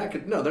not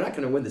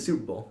gonna win the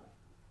Super Bowl.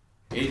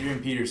 Adrian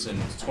Peterson,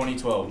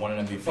 2012, won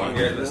an MVP. Fuck,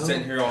 you're just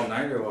sitting here all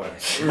night or what?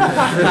 What's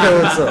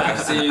I've up?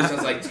 seen you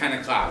since like 10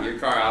 o'clock. Your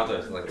car out there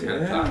is like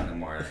 10 o'clock in the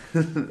morning.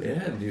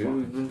 Yeah, dude,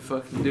 we've been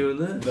fucking doing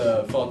that.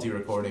 The faulty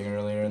recording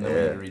earlier, and then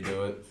Yeah. we had to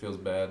redo it. Feels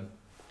bad.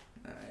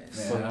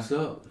 Nice. Yeah. What's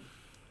up?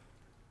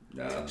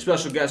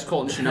 Special guest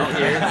Colton Chanel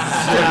here.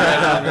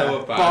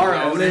 Bar Bar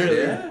owner.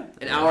 Yeah.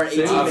 An hour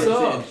 18 Say what's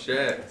minutes up. in.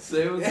 Shit.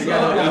 Say what's We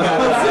up.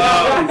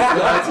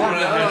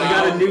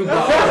 got a new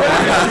bar.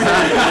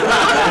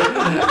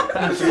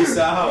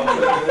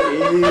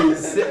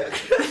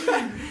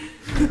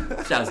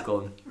 Sounds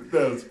cold.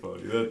 That was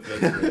funny. That's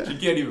great. You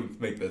can't even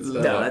make that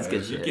stuff No, up, that's man.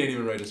 good You shit. can't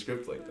even write a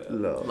script like that.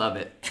 No. Love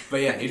it. But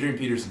yeah, Adrian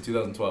Peterson,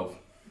 2012.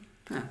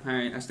 All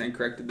right, I stand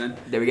corrected then.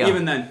 There we go.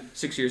 Even then,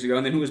 6 years ago.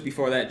 And then who was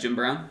before that? Jim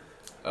Brown?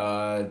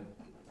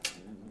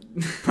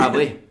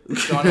 Probably.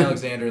 Sean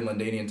Alexander and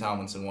Ladainian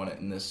Tomlinson won it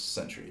in this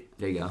century.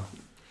 There you go.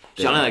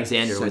 Sean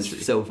Alexander was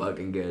Century. so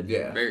fucking good.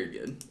 Yeah. Very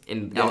good.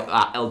 And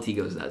Yeah. LT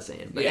goes without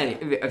saying. But Yeah.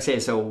 anyway, okay,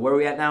 so where are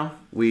we at now?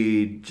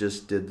 We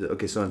just did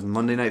so it's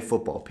Monday Night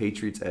Football,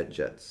 Patriots at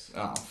Jets.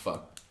 Oh,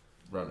 fuck.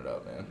 Run it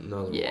up, man.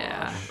 Another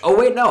Yeah. wash. Oh,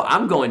 wait, no.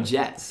 I'm going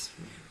Jets.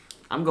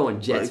 I'm going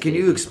Jets. Can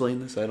you baby.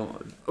 explain this? I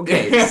don't.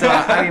 Okay, so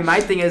I mean, my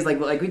thing is like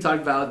we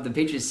talked about, the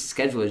Patriots'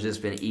 schedule has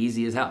just been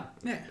easy as hell.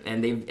 Yeah.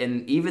 And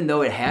even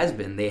though it has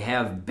been, they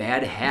have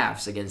bad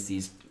halves against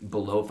these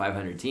below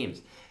 500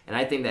 teams. And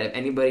I think that if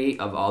anybody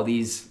of all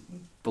these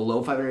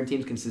below 500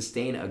 teams can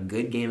sustain a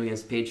good game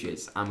against the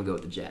Patriots, I'm gonna go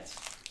with the Jets.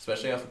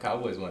 Especially after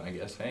Cowboys win, I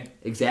guess. Hey.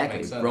 Exactly.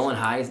 Makes sense. Rolling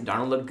high.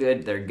 Darnold looked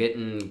good. They're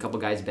getting a couple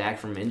guys back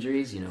from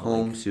injuries. You know,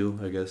 Home too,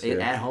 I guess. like,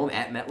 Yeah. at home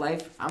at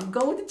MetLife. I'm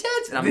going with the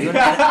Jets, and I'm doing it,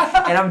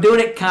 and I'm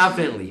doing it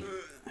confidently.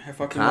 I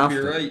fucking hope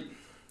you're right.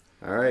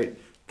 All right,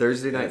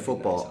 Thursday Night That'd be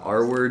Football. nice,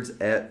 Our words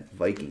at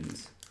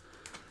Vikings.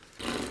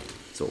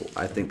 So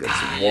I think that's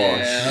a Yeah.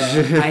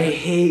 wash. I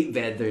hate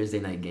bad Thursday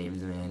night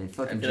games, man. It I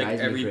fucking feel like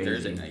drives me every crazy.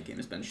 Thursday night game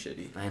has been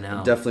shitty. I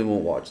know. Definitely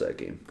won't watch that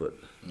game, but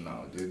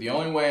No, dude. The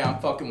only way I'm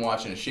fucking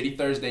watching a shitty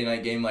Thursday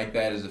night game like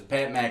that is if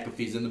Pat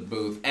McAfee's in the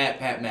booth, at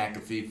Pat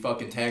McAfee,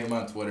 fucking tag him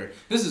on Twitter.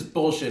 This is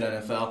bullshit,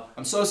 NFL.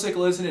 I'm so sick of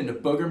listening to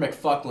Booger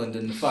McFuckland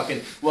and fucking...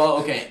 Well,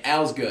 okay,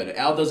 Al's good.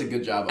 Al does a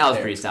good job up Al's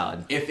there. pretty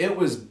solid. If it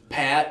was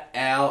Pat,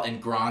 Al,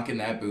 and Gronk in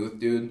that booth,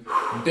 dude,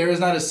 there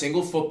is not a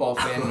single football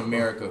fan in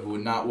America who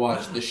would not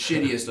watch the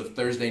shittiest envious of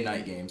Thursday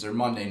night games or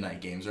Monday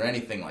night games or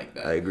anything like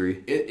that. I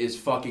agree. It is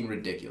fucking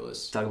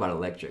ridiculous. Talk about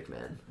electric,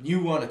 man.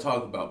 You want to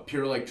talk about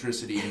pure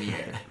electricity in the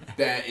air.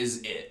 That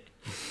is it.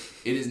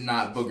 It is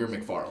not Booger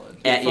McFarland.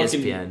 At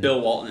Fucking ESPN. Bill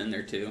Walton in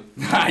there too.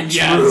 Yes.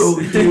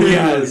 Dude,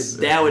 Yes.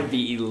 that would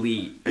be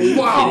elite.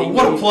 Wow, kidding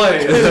what me? a play.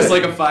 It's just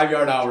like a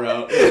 5-yard out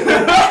route.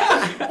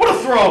 What a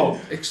throw.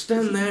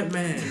 Extend that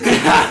man.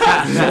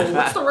 So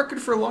what's the record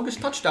for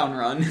longest touchdown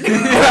run?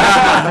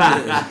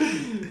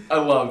 I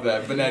love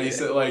that. Benetti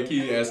said, like,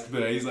 he asked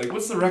Benetti, he's like,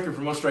 what's the record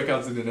for most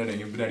strikeouts in an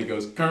inning? And Benetti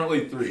goes,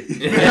 currently 3.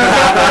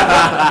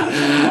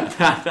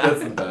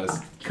 That's the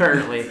best.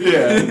 Currently.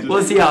 Yeah.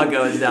 We'll see how it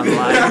goes down the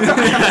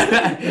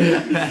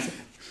line.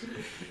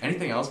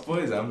 Anything else,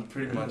 boys? I'm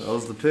pretty much...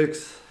 Those the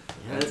picks.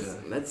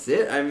 That's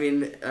it. I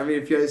mean,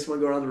 if you guys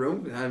want to go around the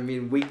room, I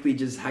mean, weekly,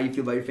 just how you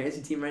feel about your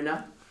fantasy team right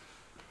now?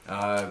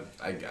 I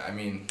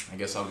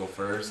guess I'll go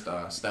first.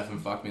 Stefan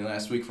fucked me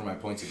last week for my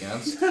points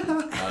against.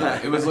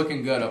 It was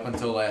looking good up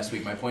until last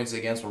week. My points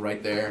against were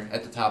right there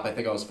at the top. I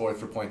think I was 4th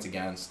for points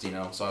against, so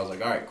I was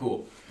like, all right,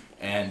 cool.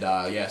 And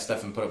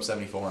Stefan put up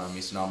 74 on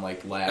me, so now I'm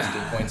like last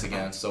in points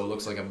against, so it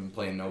looks like I've been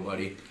playing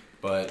nobody.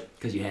 But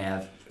Because you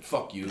have.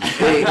 fuck you.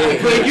 Hey, I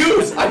played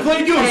yous! I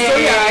played yous! So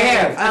yeah, I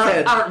have.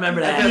 I don't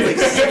remember that.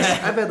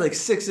 I've had like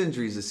 6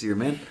 injuries this year,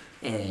 man.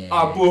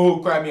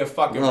 Boo-hoo, grab me a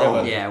fucking Oh.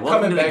 ribbon. Yeah,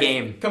 welcome to the back,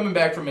 game. Coming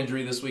back from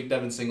injury this week,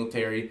 Devin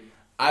Singletary.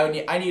 I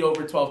need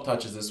over 12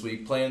 touches this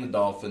week, playing the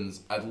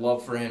Dolphins. I'd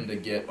love for him to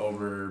get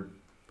over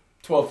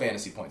 12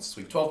 fantasy points this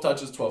week. 12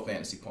 touches, 12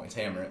 fantasy points.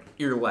 Hammer it.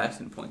 You're last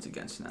in points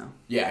against now.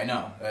 Yeah, I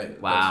know.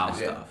 Wow.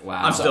 That's tough.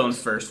 Wow. I'm still in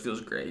first.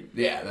 Feels great.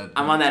 Yeah.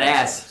 I'm on that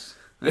ass.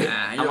 Nah,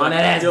 I'm on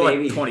that ass, you're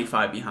baby. like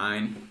 25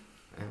 behind.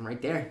 I'm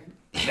right there.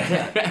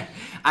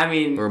 I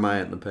mean, Or am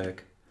I in the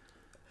pack?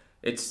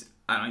 It's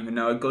I don't even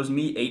know. It goes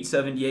me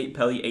 878,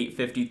 Pelly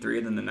 853,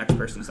 and then the next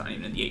person's not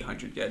even in the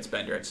 800 yet. It's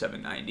Bender at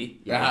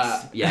 790.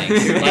 yikes. Yeah.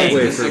 Hey,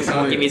 Wait,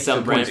 for give me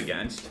some Points points.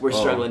 against. We're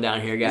struggling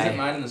down here, Is it guy.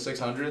 mine in the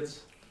 600s?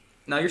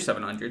 No, you're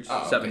 700s. Oh,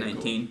 okay,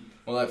 719.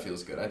 Well, that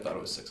feels good. I thought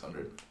it was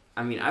 600.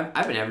 I mean,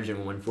 I've been averaging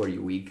 140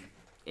 a week,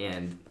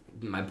 and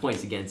my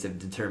points against have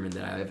determined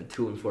that I have a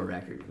 2-4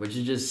 record, which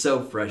is just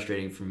so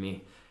frustrating for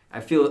me.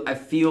 I feel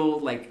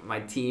like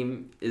my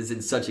team is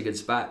in such a good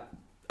spot.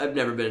 I've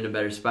never been in a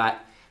better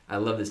spot. I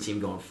love this team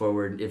going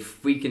forward.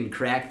 If we can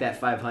crack that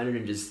 500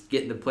 and just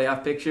get in the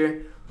playoff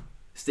picture,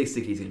 Sticky's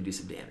going to do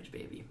some damage,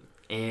 baby.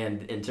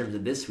 And in terms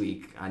of this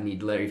week, I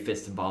need Larry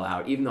Fitz to ball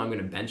out, even though I'm going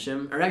to bench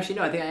him. Or actually,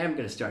 no, I think I am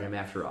going to start him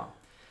after all.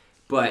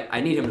 But I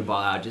need him to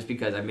ball out just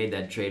because I made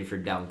that trade for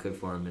Dalvin Cook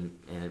for him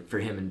and for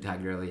him and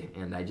Todd Gurley,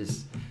 and I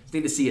just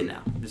need to see it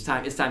now. It's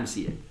time to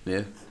see it.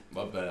 Yeah.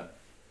 Love that.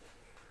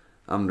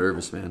 I'm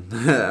nervous, man.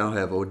 I don't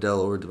have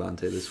Odell or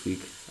Devontae this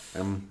week.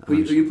 Who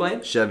you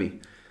playing? Chevy.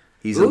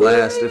 He's in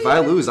last. If I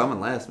lose, I'm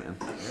in last, man.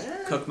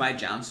 Cook my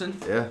Johnson.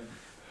 Yeah.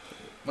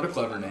 What a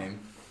clever name.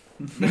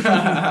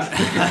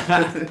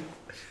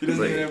 He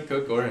doesn't even have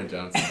Cook or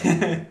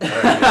Johnson.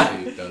 Or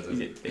he does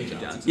it. David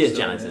Johnson. Yeah, So,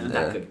 Johnson,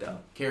 yeah. not Cook though.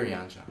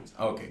 Carry-on Johnson.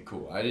 Okay,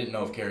 cool. I didn't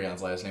know if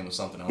Carry-on's last name was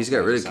something else. He's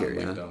got rid of It sounded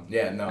Carry-on. dumb.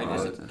 Yeah, no. Wait,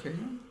 is it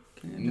Carry-On?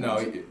 No,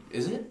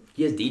 is it?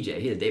 He has DJ.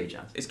 He has David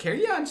Johnson. Is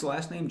Carry-On's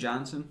last name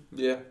Johnson?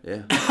 Yeah.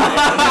 Yeah.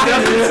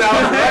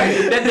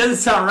 That doesn't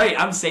sound right.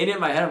 I'm saying it in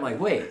my head. I'm like,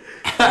 wait.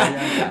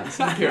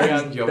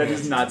 Carry-on Johnson. That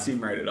does not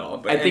seem right at all.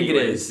 But I think it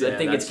anyways, is. I yeah,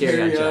 think it's that's-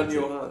 Carry-On Carry-On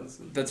Johnson.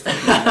 Johansson. That's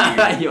fucking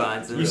weird.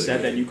 Johansson. You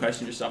said that, you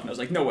questioned yourself, and I was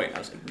like, no, wait. I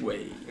was like,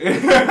 wait.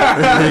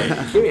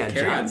 Carry-On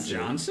Carry-On Johnson.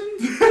 Johnson?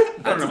 I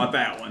don't know about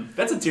that one.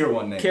 That's a tier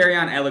 1 name.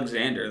 Carry-On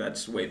Alexander.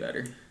 That's way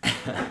better.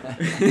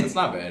 That's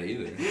not bad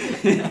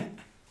either.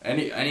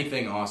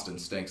 Anything Austin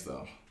stinks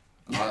though.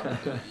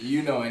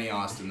 You know any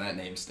Austin, that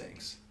name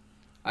stinks.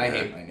 I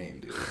hate my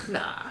name, dude.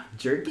 Nah.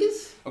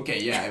 Jerkis? Okay,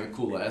 yeah, I have a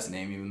cool ass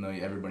name, even though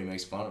everybody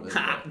makes fun of it.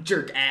 Ha!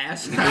 Jerk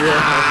ass.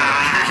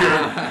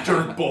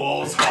 Jerk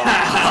balls.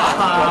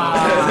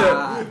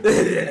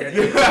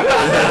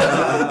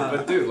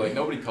 But dude, like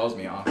nobody calls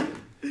me Austin.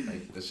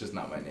 Like that's just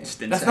not my name.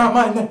 Stinson. That's not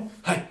my name.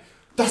 Hey,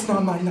 that's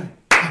not my name.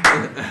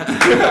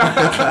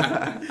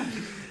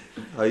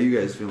 How you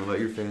guys feeling about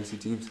your fantasy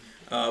teams?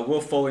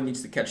 Will Fuller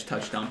needs to catch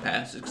touchdown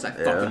passes because I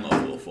fucking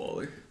love Will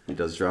Fuller. He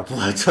does drop a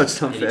lot of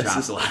touchdown He drops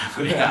passes. a lot of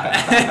them.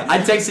 Yeah. I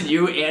texted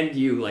you and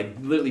you like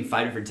literally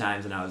 5 different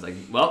times, and I was like,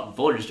 "Well,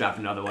 Fuller just dropped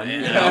another one."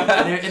 You know?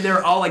 and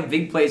they're all like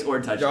big plays or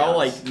touchdowns. They're all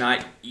like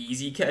not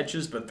easy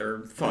catches, but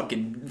they're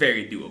fucking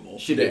very doable.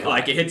 Should be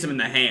Like it hits him in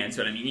the hands,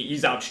 but I mean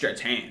he's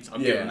outstretched hands. I'll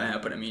give him Yeah.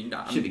 that, but I mean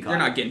Should be you're caught.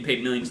 not getting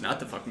paid millions not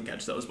to fucking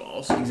catch those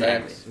balls.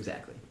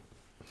 exactly.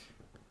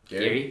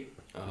 Gary?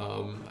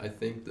 I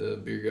think the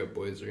Beer Gut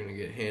boys are going to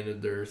get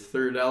handed their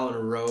 3rd L in a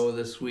row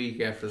this week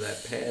after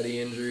that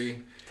Patty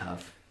injury.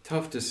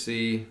 Tough to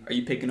see. Are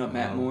you picking up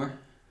Matt Moore?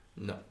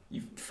 No.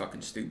 You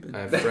fucking stupid.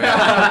 I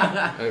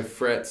have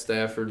Fred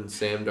Stafford and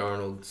Sam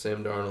Darnold.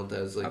 Sam Darnold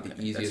has like Okay,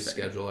 the easiest that's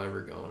fair. schedule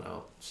ever going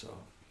out. So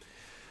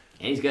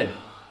And he's good.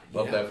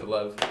 Love that for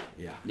love.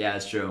 yeah. Yeah,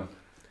 that's true.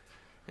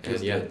 And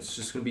Just yeah, good. it's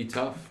just gonna be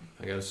tough.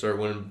 I gotta start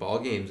winning ball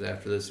games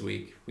after this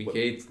week. Week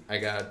 8, I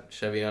got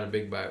Chevy on a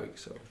big bye week,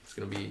 so it's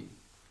gonna be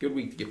good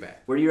week to get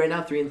back. Where are you right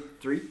now? 3-3.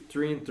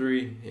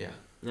 3-3, yeah.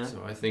 Yeah.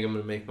 So I think I'm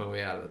gonna make my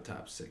way out of the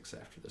top 6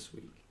 after this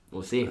week.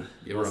 We'll see.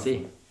 Get We'll rough.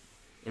 see.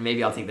 And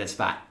maybe I'll take that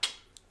spot.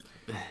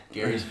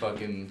 Gary's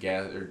fucking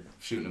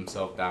shooting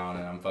himself down,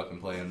 and I'm fucking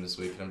playing him this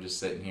week. And I'm just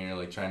sitting here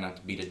like trying not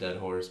to beat a dead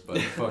horse,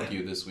 but fuck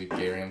you this week,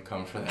 Gary. I'm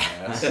coming for that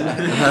ass.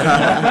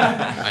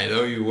 I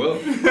know you will.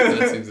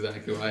 That's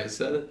exactly why I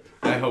said it.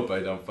 I hope I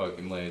don't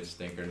fucking lay a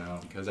stinker now,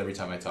 because every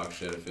time I talk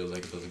shit, it feels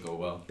like it doesn't go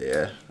well.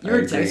 Yeah. You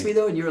were texting me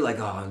though, and you were like,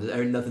 "Oh,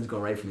 nothing's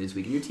going right for me this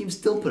week," and your team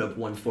still put up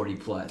 140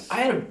 plus.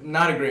 I had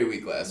not a great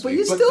week last But week.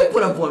 you still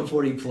put up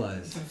 140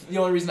 plus. The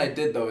only reason I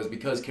did though is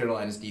because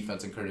Carolina's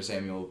defense and Curtis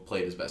Samuel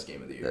played his best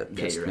game of the year. That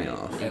pissed you're me right.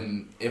 off.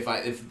 And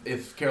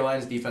if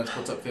Carolina's defense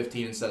puts up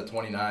 15 instead of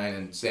 29,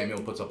 and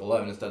Samuel puts up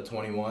 11 instead of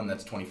 21,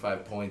 that's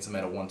 25 points. I'm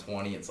at a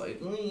 120. It's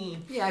like,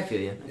 Yeah, I feel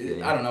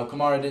you. I don't know.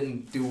 Kamara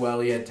didn't do well.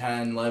 He had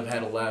 10. Lev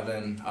had 11.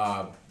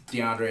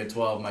 DeAndre had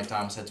 12. Mike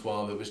Thomas had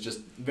 12. It was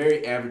just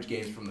very average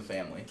games from the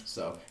family.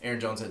 So Aaron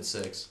Jones had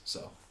 6.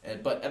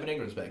 But Evan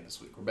Ingram's back this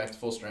week. We're back to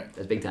full strength.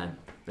 That's big time.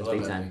 That's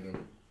big Evan time.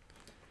 Ingram.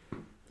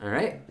 All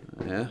right.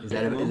 Yeah. Is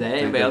that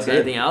anybody else got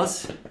anything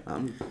else?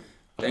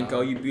 Thank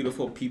all you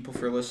beautiful people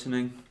for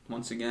listening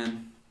once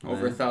again.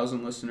 Over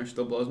 1,000 listeners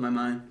still blows my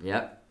mind.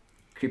 Yep.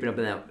 Creeping up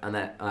on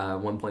that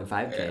 1.5K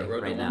Yeah,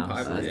 road to right now.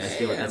 1.5.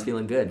 So that's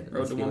feeling good.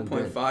 Road to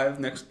 1.5.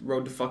 Next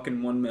road to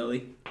fucking 1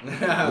 milli.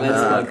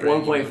 Let's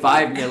look.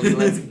 1.5 million.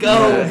 Let's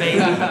go,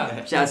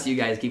 baby. Shouts to you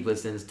guys. Keep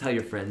listening. Tell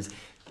your friends.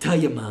 Tell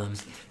your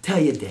moms. Tell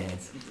your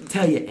dads.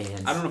 Tell your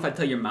aunts. I don't know if I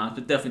tell your mom,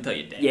 but definitely tell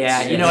your dad.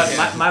 Yeah, you know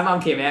what? My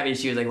mom came at me and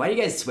she was like, "Why do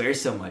you guys swear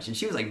so much?" And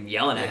she was like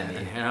yelling at me.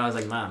 And I was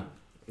like, "Mom,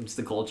 it's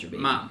the culture,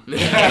 baby." Mom.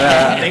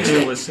 Thanks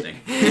for listening.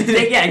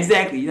 Yeah,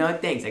 exactly. You know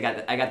what? Thanks. I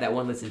got that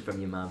one listen from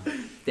you, Mom.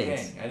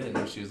 Thanks. Dang, I didn't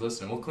know she was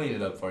listening. We'll clean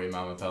it up for you,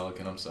 Mama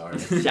Pelican. I'm sorry.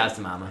 Shouts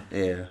to Mama.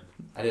 Yeah.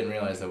 I didn't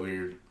realize that we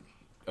were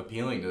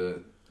appealing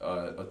to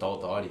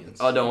adult audience.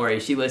 Oh, don't worry.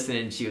 She listened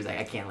and she was like,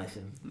 "I can't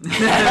listen."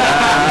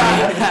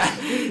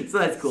 So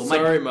that's cool.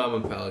 Sorry,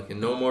 Mama Pelican.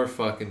 No more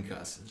fucking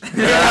cussing.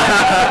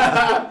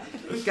 God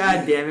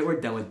damn it,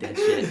 we're done with that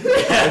shit.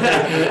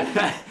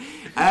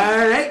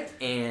 All right,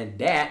 and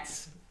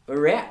that's a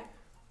wrap.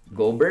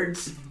 Go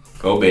Birds.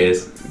 Go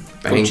Biz.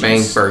 Bang,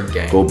 bang, bird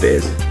gang. Go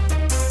Biz.